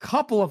a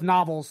couple of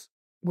novels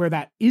where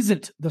that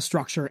isn't the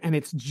structure and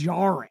it's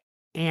jarring.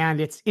 And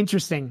it's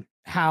interesting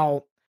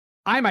how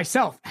I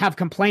myself have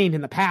complained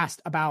in the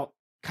past about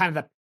kind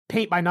of the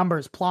paint by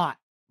numbers plot,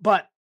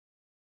 but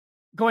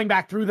going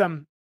back through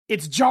them,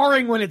 it's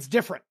jarring when it's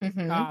different.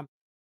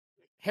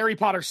 Harry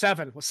Potter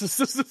 7 was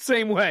just the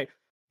same way.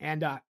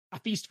 And A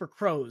Feast for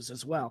Crows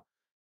as well.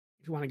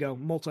 If you want to go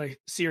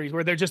multi-series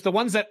where they're just the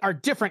ones that are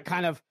different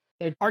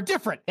are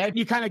different.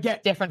 You kind of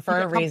get different for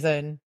a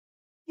reason.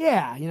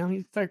 Yeah.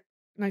 It's like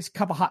a nice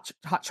cup of hot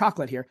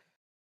chocolate here.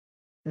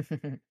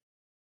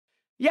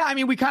 Yeah. I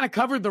mean, we kind of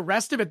covered the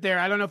rest of it there.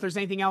 I don't know if there's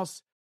anything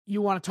else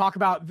you want to talk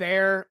about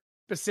there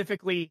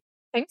specifically.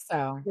 I think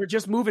so. We're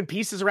just moving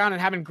pieces around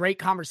and having great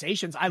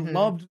conversations. I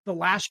loved the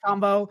Lash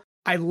combo.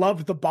 I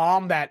loved the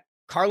bomb that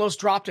Carlos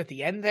dropped at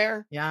the end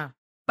there. Yeah.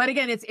 But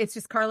again, it's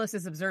just Carlos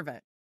is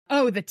observant.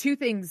 Oh, the 2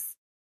 things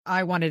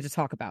I wanted to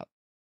talk about.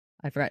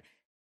 I forgot.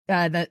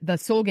 The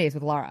soul gaze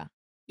with Lara.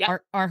 Yeah.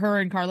 Are her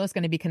and Carlos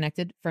going to be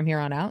connected from here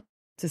on out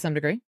to some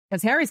degree?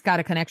 Because Harry's got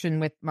a connection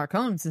with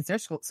Marcone since they're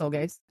soul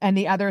gaze. And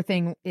the other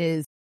thing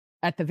is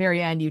at the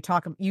very end, you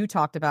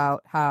talked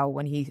about how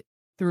when he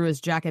threw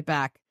his jacket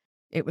back,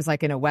 it was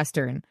like in a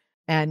Western,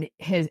 and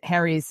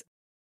Harry's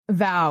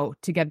vow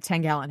to get a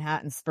 10-gallon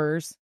hat and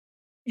spurs.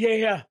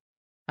 Yeah.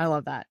 I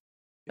love that.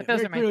 But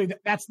those are clearly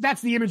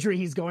that's the imagery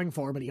he's going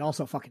for, but he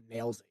also fucking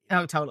nails it.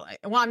 Oh, totally.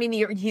 Well, I mean,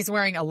 he's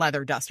wearing a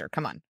leather duster.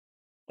 Come on.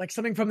 Like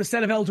something from the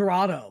set of El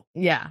Dorado.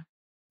 Yeah.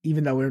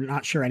 Even though we're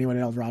not sure anyone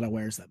in El Dorado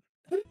wears them.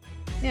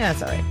 Yeah,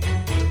 that's all right.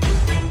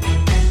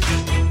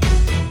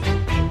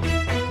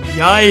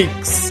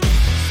 Yikes.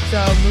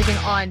 So moving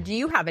on, do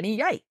you have any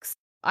yikes?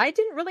 I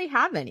didn't really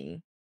have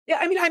any. Yeah,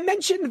 I mean, I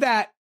mentioned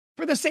that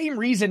for the same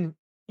reason,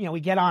 we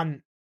get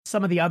on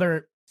some of the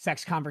other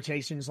sex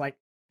conversations, like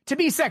to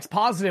be sex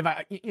positive,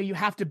 you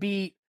have to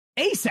be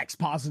a sex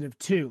positive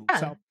too. Yeah.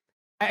 So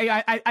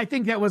I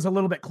think that was a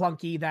little bit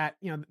clunky that,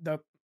 the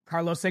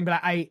Carlos thing,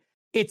 but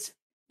it's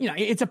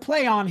a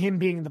play on him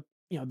being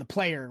the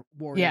player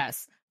warrior.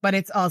 Yes, but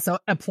it's also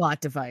a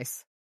plot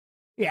device.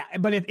 Yeah,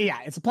 but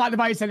it's a plot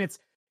device, and it's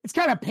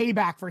kind of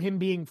payback for him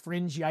being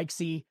fringe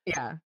yikesy.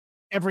 Yeah.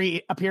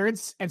 Every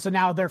appearance, and so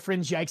now they're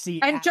fringe yikesy.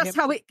 And just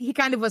how he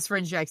kind of was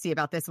fringe yikesy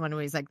about this one,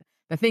 when he's like,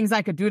 the things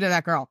I could do to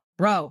that girl,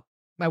 bro,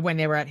 when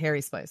they were at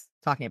Harry's place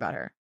talking about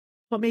her.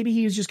 But maybe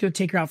he was just going to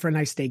take her out for a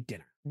nice steak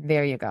dinner.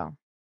 There you go.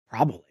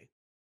 Probably.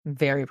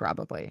 Very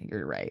probably.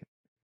 You're right.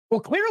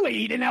 Well, clearly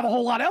he didn't have a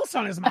whole lot else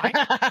on his mind.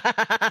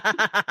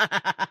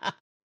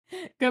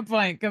 Good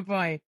point. Good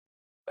point.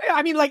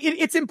 I mean, like,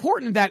 it's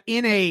important that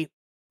in a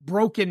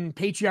broken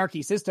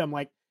patriarchy system,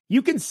 like,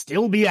 you can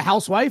still be a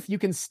housewife. You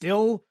can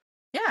still...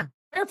 Yeah.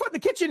 Barefoot in the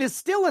kitchen is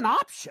still an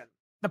option.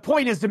 The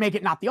point is to make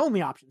it not the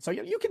only option. So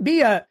you can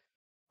be a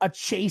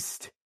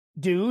chaste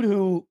dude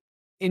who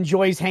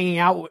enjoys hanging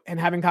out and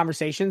having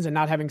conversations and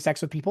not having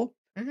sex with people.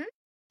 Mm-hmm.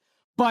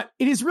 But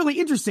it is really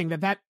interesting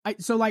Carlos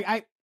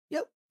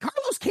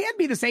can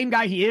be the same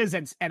guy he is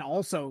and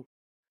also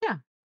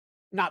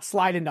not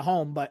slide into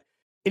home. But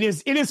it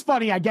is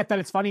funny. I get that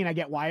it's funny and I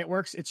get why it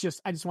works. It's just,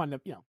 I just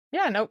wanted to,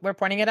 Yeah, no, we're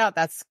pointing it out.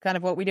 That's kind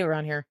of what we do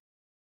around here.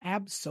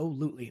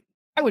 Absolutely.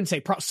 I wouldn't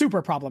say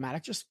super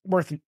problematic, just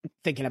worth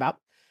thinking about.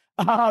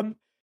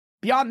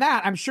 Beyond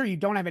that, I'm sure you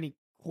don't have any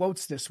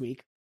quotes this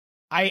week.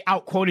 I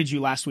outquoted you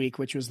last week,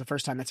 which was the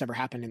first time that's ever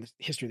happened in the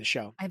history of the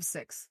show. I have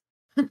 6.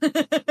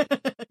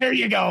 There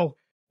you go.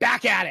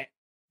 Back at it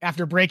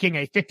after breaking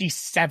a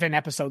 57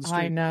 episode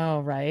streak. I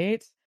know,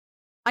 right?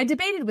 I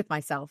debated with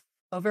myself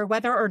over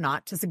whether or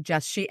not to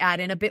suggest she add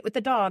in a bit with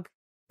the dog.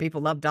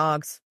 People love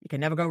dogs. You can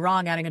never go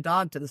wrong adding a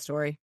dog to the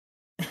story.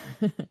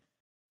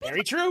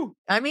 Very true.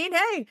 I mean,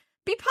 hey,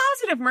 be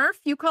positive, Murph.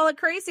 You call it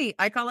crazy.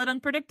 I call it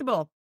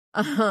unpredictable.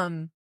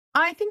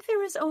 I think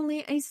there is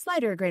only a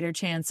slighter greater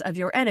chance of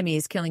your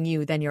enemies killing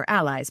you than your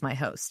allies, my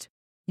host.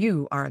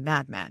 You are a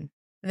madman.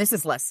 This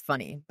is less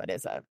funny, but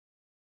is a...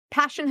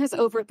 Passion has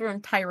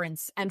overthrown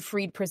tyrants and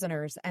freed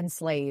prisoners and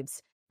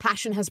slaves.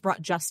 Passion has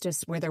brought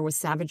justice where there was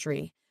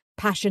savagery.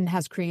 Passion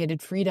has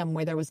created freedom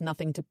where there was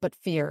nothing but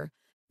fear.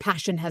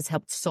 Passion has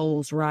helped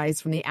souls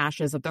rise from the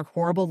ashes of their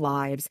horrible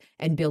lives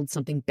and build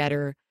something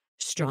better,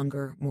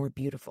 stronger, more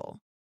beautiful.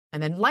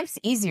 And then life's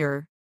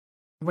easier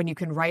when you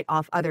can write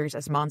off others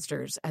as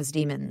monsters, as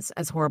demons,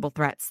 as horrible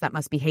threats that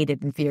must be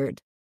hated and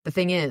feared. The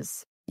thing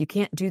is, you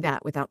can't do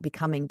that without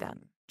becoming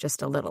them,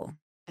 just a little.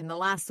 And the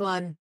last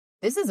one,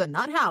 this is a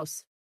nut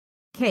house.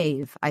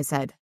 Cave, I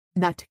said.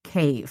 Nut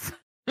cave.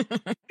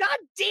 God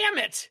damn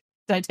it.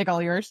 Did I take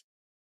all yours?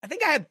 I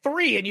think I had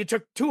 3 and you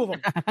took 2 of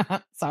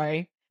them.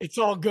 Sorry. It's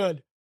all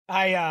good.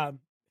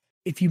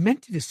 If you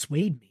meant to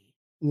dissuade me,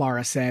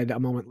 Lara said a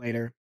moment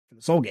later for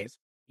the soul gaze,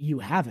 you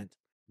haven't.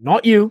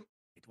 Not you.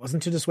 It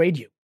wasn't to dissuade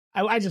you.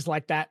 I just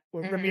like that.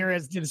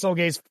 Ramirez did a soul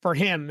gaze for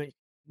him,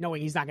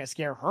 knowing he's not going to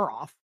scare her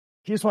off.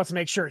 He just wants to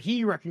make sure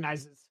he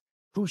recognizes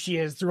who she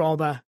is through all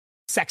the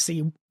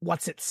sexy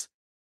what's-its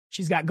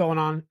she's got going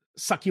on,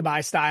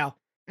 succubi style.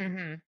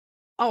 Mm-hmm.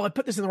 Oh, I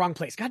put this in the wrong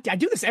place. God, I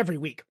do this every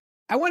week.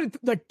 I wanted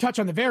to touch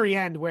on the very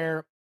end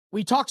where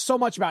we talked so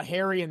much about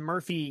Harry and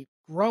Murphy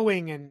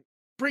growing and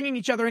bringing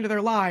each other into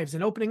their lives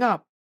and opening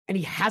up. And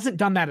he hasn't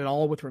done that at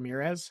all with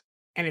Ramirez.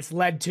 And it's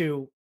led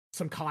to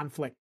some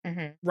conflict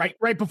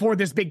right before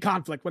this big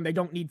conflict when they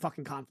don't need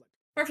fucking conflict.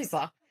 Murphy's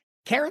Law.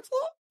 Karen's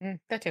Law?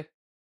 That too.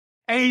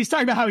 And he's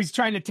talking about how he's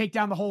trying to take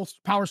down the whole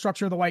power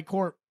structure of the White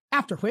Court.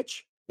 After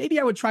which, maybe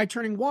I would try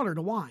turning water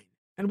to wine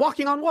and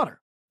walking on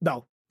water.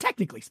 Though,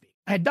 technically speaking,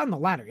 I had done the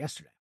latter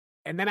yesterday.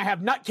 And then I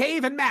have Nut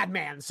Cave and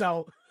Madman.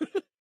 So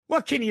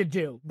what can you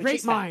do?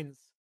 Great minds.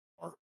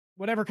 Or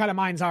whatever kind of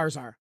minds ours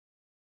are.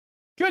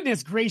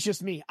 Goodness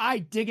gracious me. I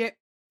dig it.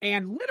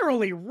 And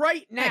literally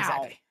right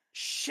now,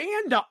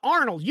 Shanda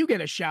Arnold, you get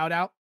a shout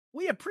out.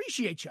 We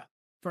appreciate you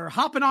for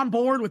hopping on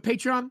board with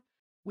Patreon.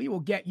 We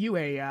will get you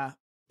a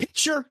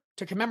picture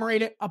to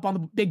commemorate it up on the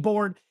big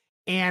board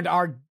and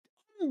our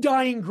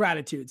undying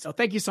gratitude. So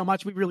thank you so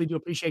much. We really do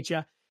appreciate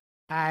you.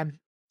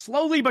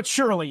 Slowly but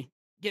surely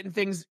getting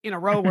things in a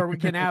row where we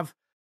can have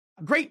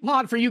a great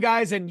pod for you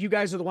guys, and you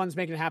guys are the ones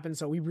making it happen.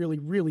 So we really,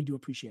 really do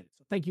appreciate it.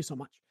 So thank you so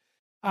much.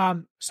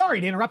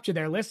 Sorry to interrupt you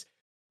there, Liz.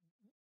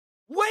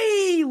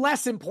 Way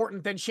less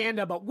important than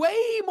Shanda, but way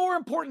more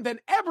important than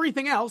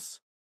everything else.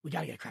 We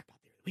got to get a crackpot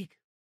theory of the week.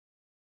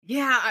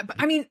 Yeah,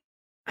 I mean,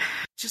 it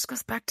just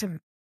goes back to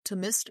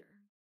Mr.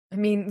 I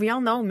mean, we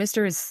all know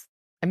Mr. is,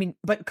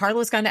 but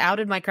Carlos kind of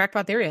outed my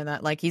crackpot theory on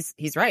that. Like, he's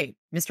right.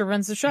 Mr.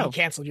 runs the show. He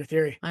canceled your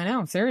theory. I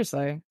know,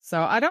 seriously.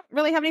 So I don't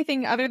really have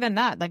anything other than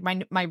that. Like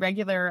my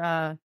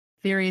regular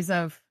theories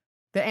of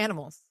the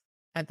animals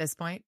at this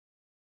point.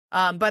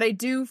 But I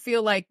do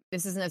feel like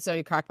this isn't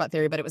necessarily a crackpot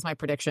theory, but it was my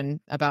prediction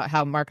about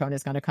how Marcone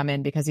is going to come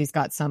in because he's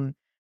got some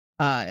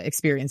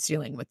experience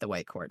dealing with the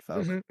White Court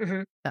folk.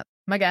 That's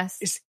my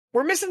guess.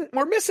 We're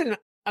missing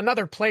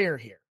another player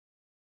here.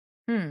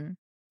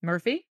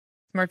 Murphy?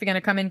 Is Murphy going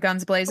to come in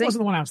guns blazing? That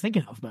wasn't the one I was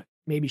thinking of, but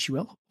maybe she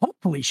will.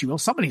 Hopefully she will.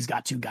 Somebody's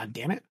got to, God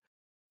damn it.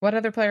 What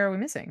other player are we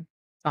missing?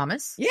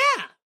 Thomas? Yeah.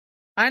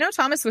 I know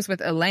Thomas was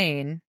with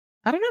Elaine.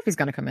 I don't know if he's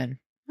going to come in.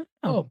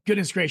 Oh,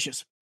 goodness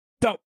gracious.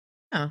 So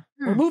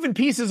we're moving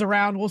pieces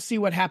around. We'll see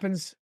what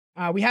happens.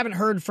 We haven't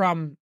heard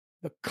from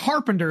the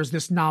Carpenters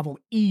this novel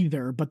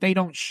either, but they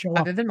don't show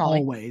Other up than Molly.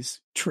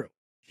 always. True.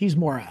 He's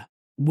more a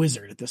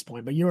wizard at this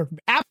point, but you're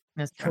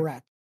absolutely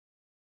correct.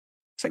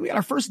 Looks like we got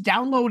our first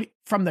download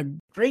from the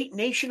great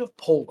nation of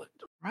Poland.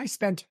 I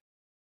spent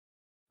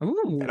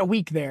a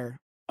week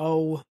there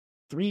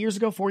 3 years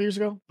ago, 4 years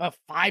ago,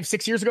 5,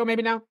 6 years ago,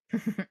 maybe now.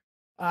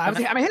 I'm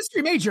a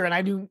history major and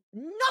I knew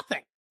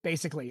nothing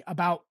basically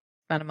about.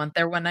 Spent a month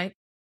there one night.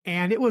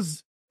 And it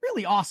was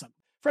really awesome.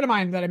 A friend of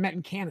mine that I met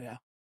in Canada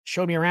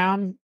showed me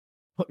around,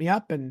 put me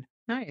up, and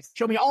Nice.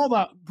 showed me all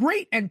the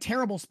great and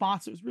terrible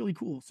spots. It was really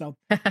cool. So,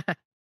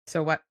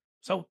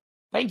 So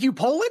thank you,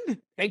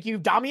 Poland. Thank you,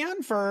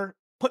 Damian, for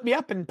putting me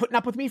up and putting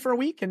up with me for a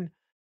week and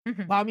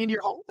allowing me into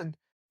your home and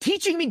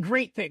teaching me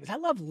great things. I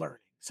love learning.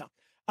 So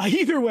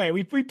either way,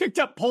 we picked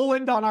up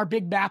Poland on our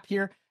big map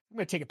here. I'm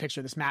going to take a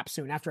picture of this map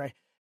soon. It's going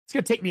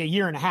to take me a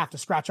year and a half to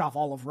scratch off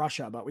all of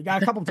Russia, but we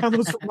got a couple of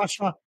downloads from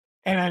Russia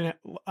and then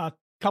a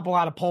couple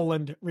out of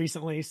Poland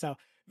recently. So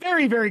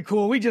very, very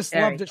cool. We just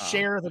love to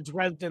share the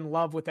Dresden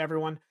love with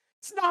everyone.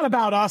 It's not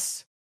about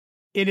us.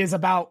 It is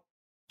about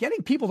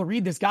getting people to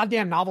read this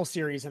goddamn novel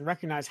series and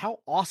recognize how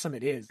awesome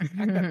it is. The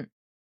fact that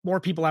more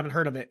people haven't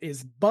heard of it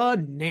is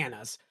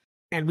bananas.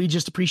 And we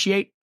just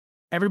appreciate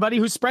everybody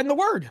who's spreading the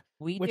word.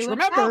 Which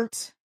remember,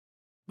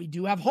 we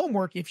do have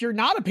homework. If you're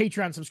not a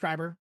Patreon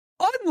subscriber,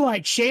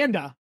 unlike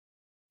Shanda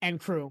and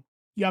crew,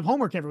 you have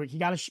homework every week. You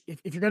got to,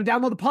 if you're going to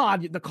download the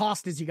pod, the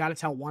cost is you got to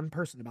tell one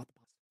person about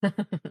the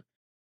pod.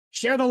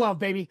 Share the love,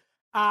 baby.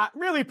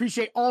 Really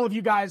appreciate all of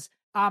you guys.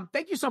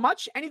 Thank you so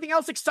much. Anything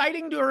else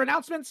exciting or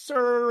announcements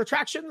or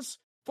attractions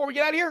before we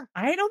get out of here?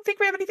 I don't think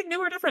we have anything new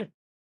or different.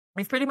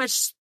 We've pretty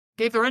much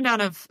gave the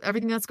rundown of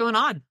everything that's going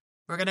on.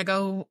 We're going to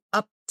go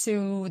up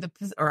to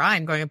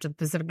I'm going up to the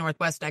Pacific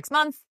Northwest next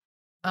month.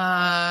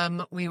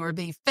 We will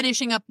be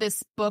finishing up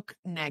this book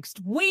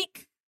next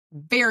week.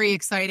 Very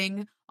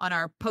exciting on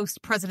our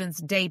post-President's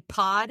Day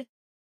pod.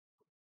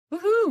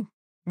 Woohoo!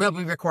 Well,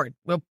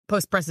 we'll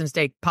post-President's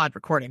Day pod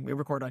recording. We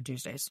record on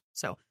Tuesdays.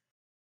 So,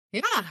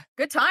 yeah,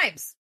 good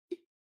times.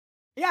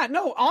 Yeah,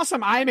 no,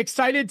 awesome. I am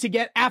excited to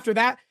get after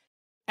that.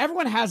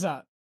 Everyone has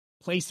a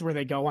place where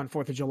they go on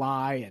 4th of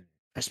July and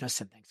Christmas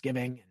and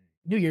Thanksgiving. And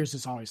New Year's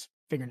is always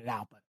figuring it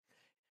out. But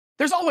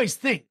there's always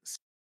things.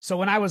 So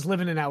when I was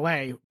living in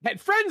LA,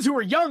 had friends who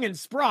were young and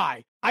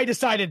spry. I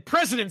decided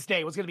President's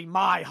Day was going to be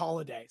my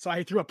holiday. So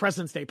I threw a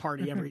President's Day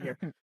party every year.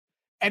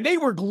 And they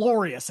were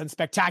glorious and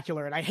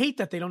spectacular. And I hate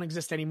that they don't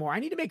exist anymore. I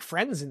need to make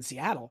friends in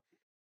Seattle.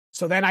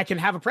 So then I can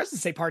have a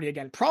President's Day party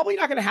again. Probably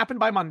not going to happen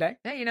by Monday.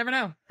 Hey, you never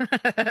know.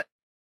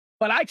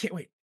 But I can't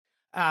wait.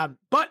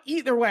 But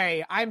either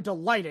way, I'm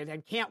delighted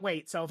and can't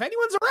wait. So if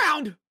anyone's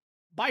around,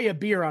 buy a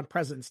beer on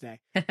President's Day.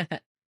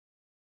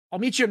 I'll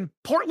meet you in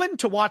Portland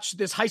to watch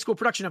this high school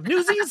production of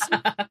Newsies.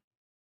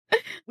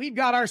 We've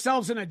got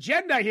ourselves an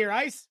agenda here,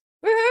 Ice.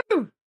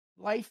 Woohoo!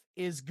 Life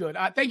is good.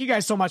 Thank you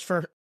guys so much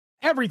for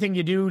everything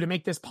you do to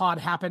make this pod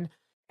happen.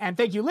 And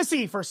thank you,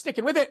 Lissy, for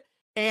sticking with it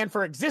and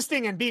for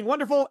existing and being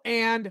wonderful.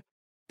 And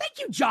thank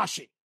you,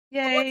 Joshy.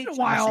 Yay,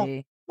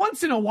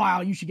 Once in a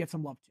while, you should get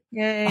some love too.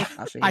 Yay,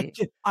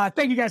 Joshy.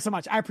 Thank you guys so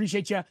much. I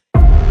appreciate you.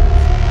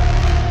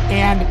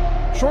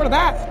 And short of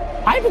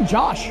that, I've been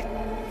Josh.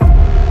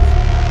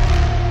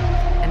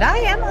 And I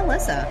am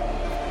Alyssa.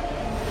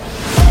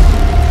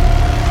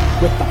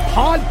 With the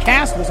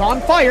podcast was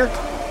on fire.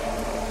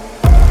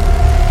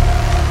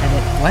 And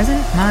it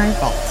wasn't my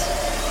fault.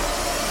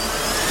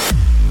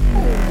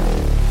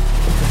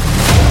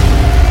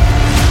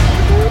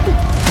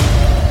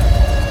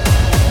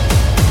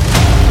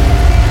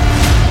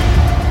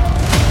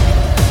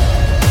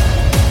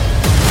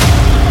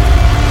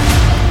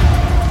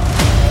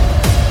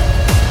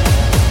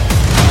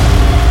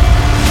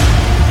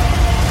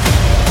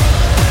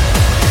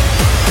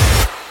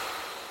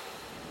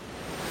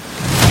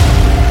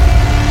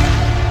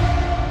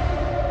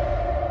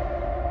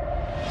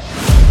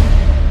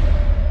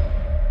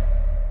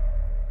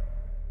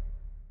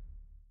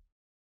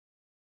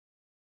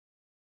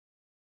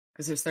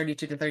 Because it was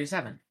 32 to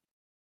 37.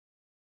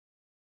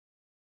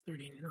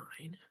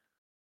 39.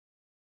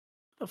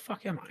 The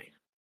fuck am I?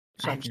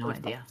 So I have no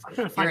idea.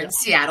 You're in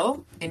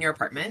Seattle, in your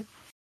apartment.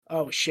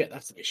 Oh, shit.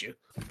 That's the issue.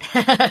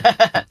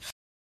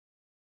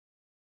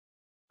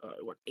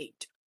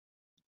 8.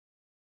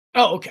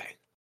 Oh, okay.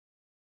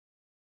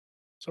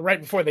 So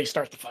right before they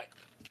start the fight.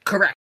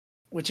 Correct.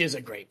 Which is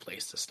a great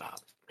place to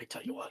stop. I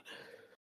tell you what.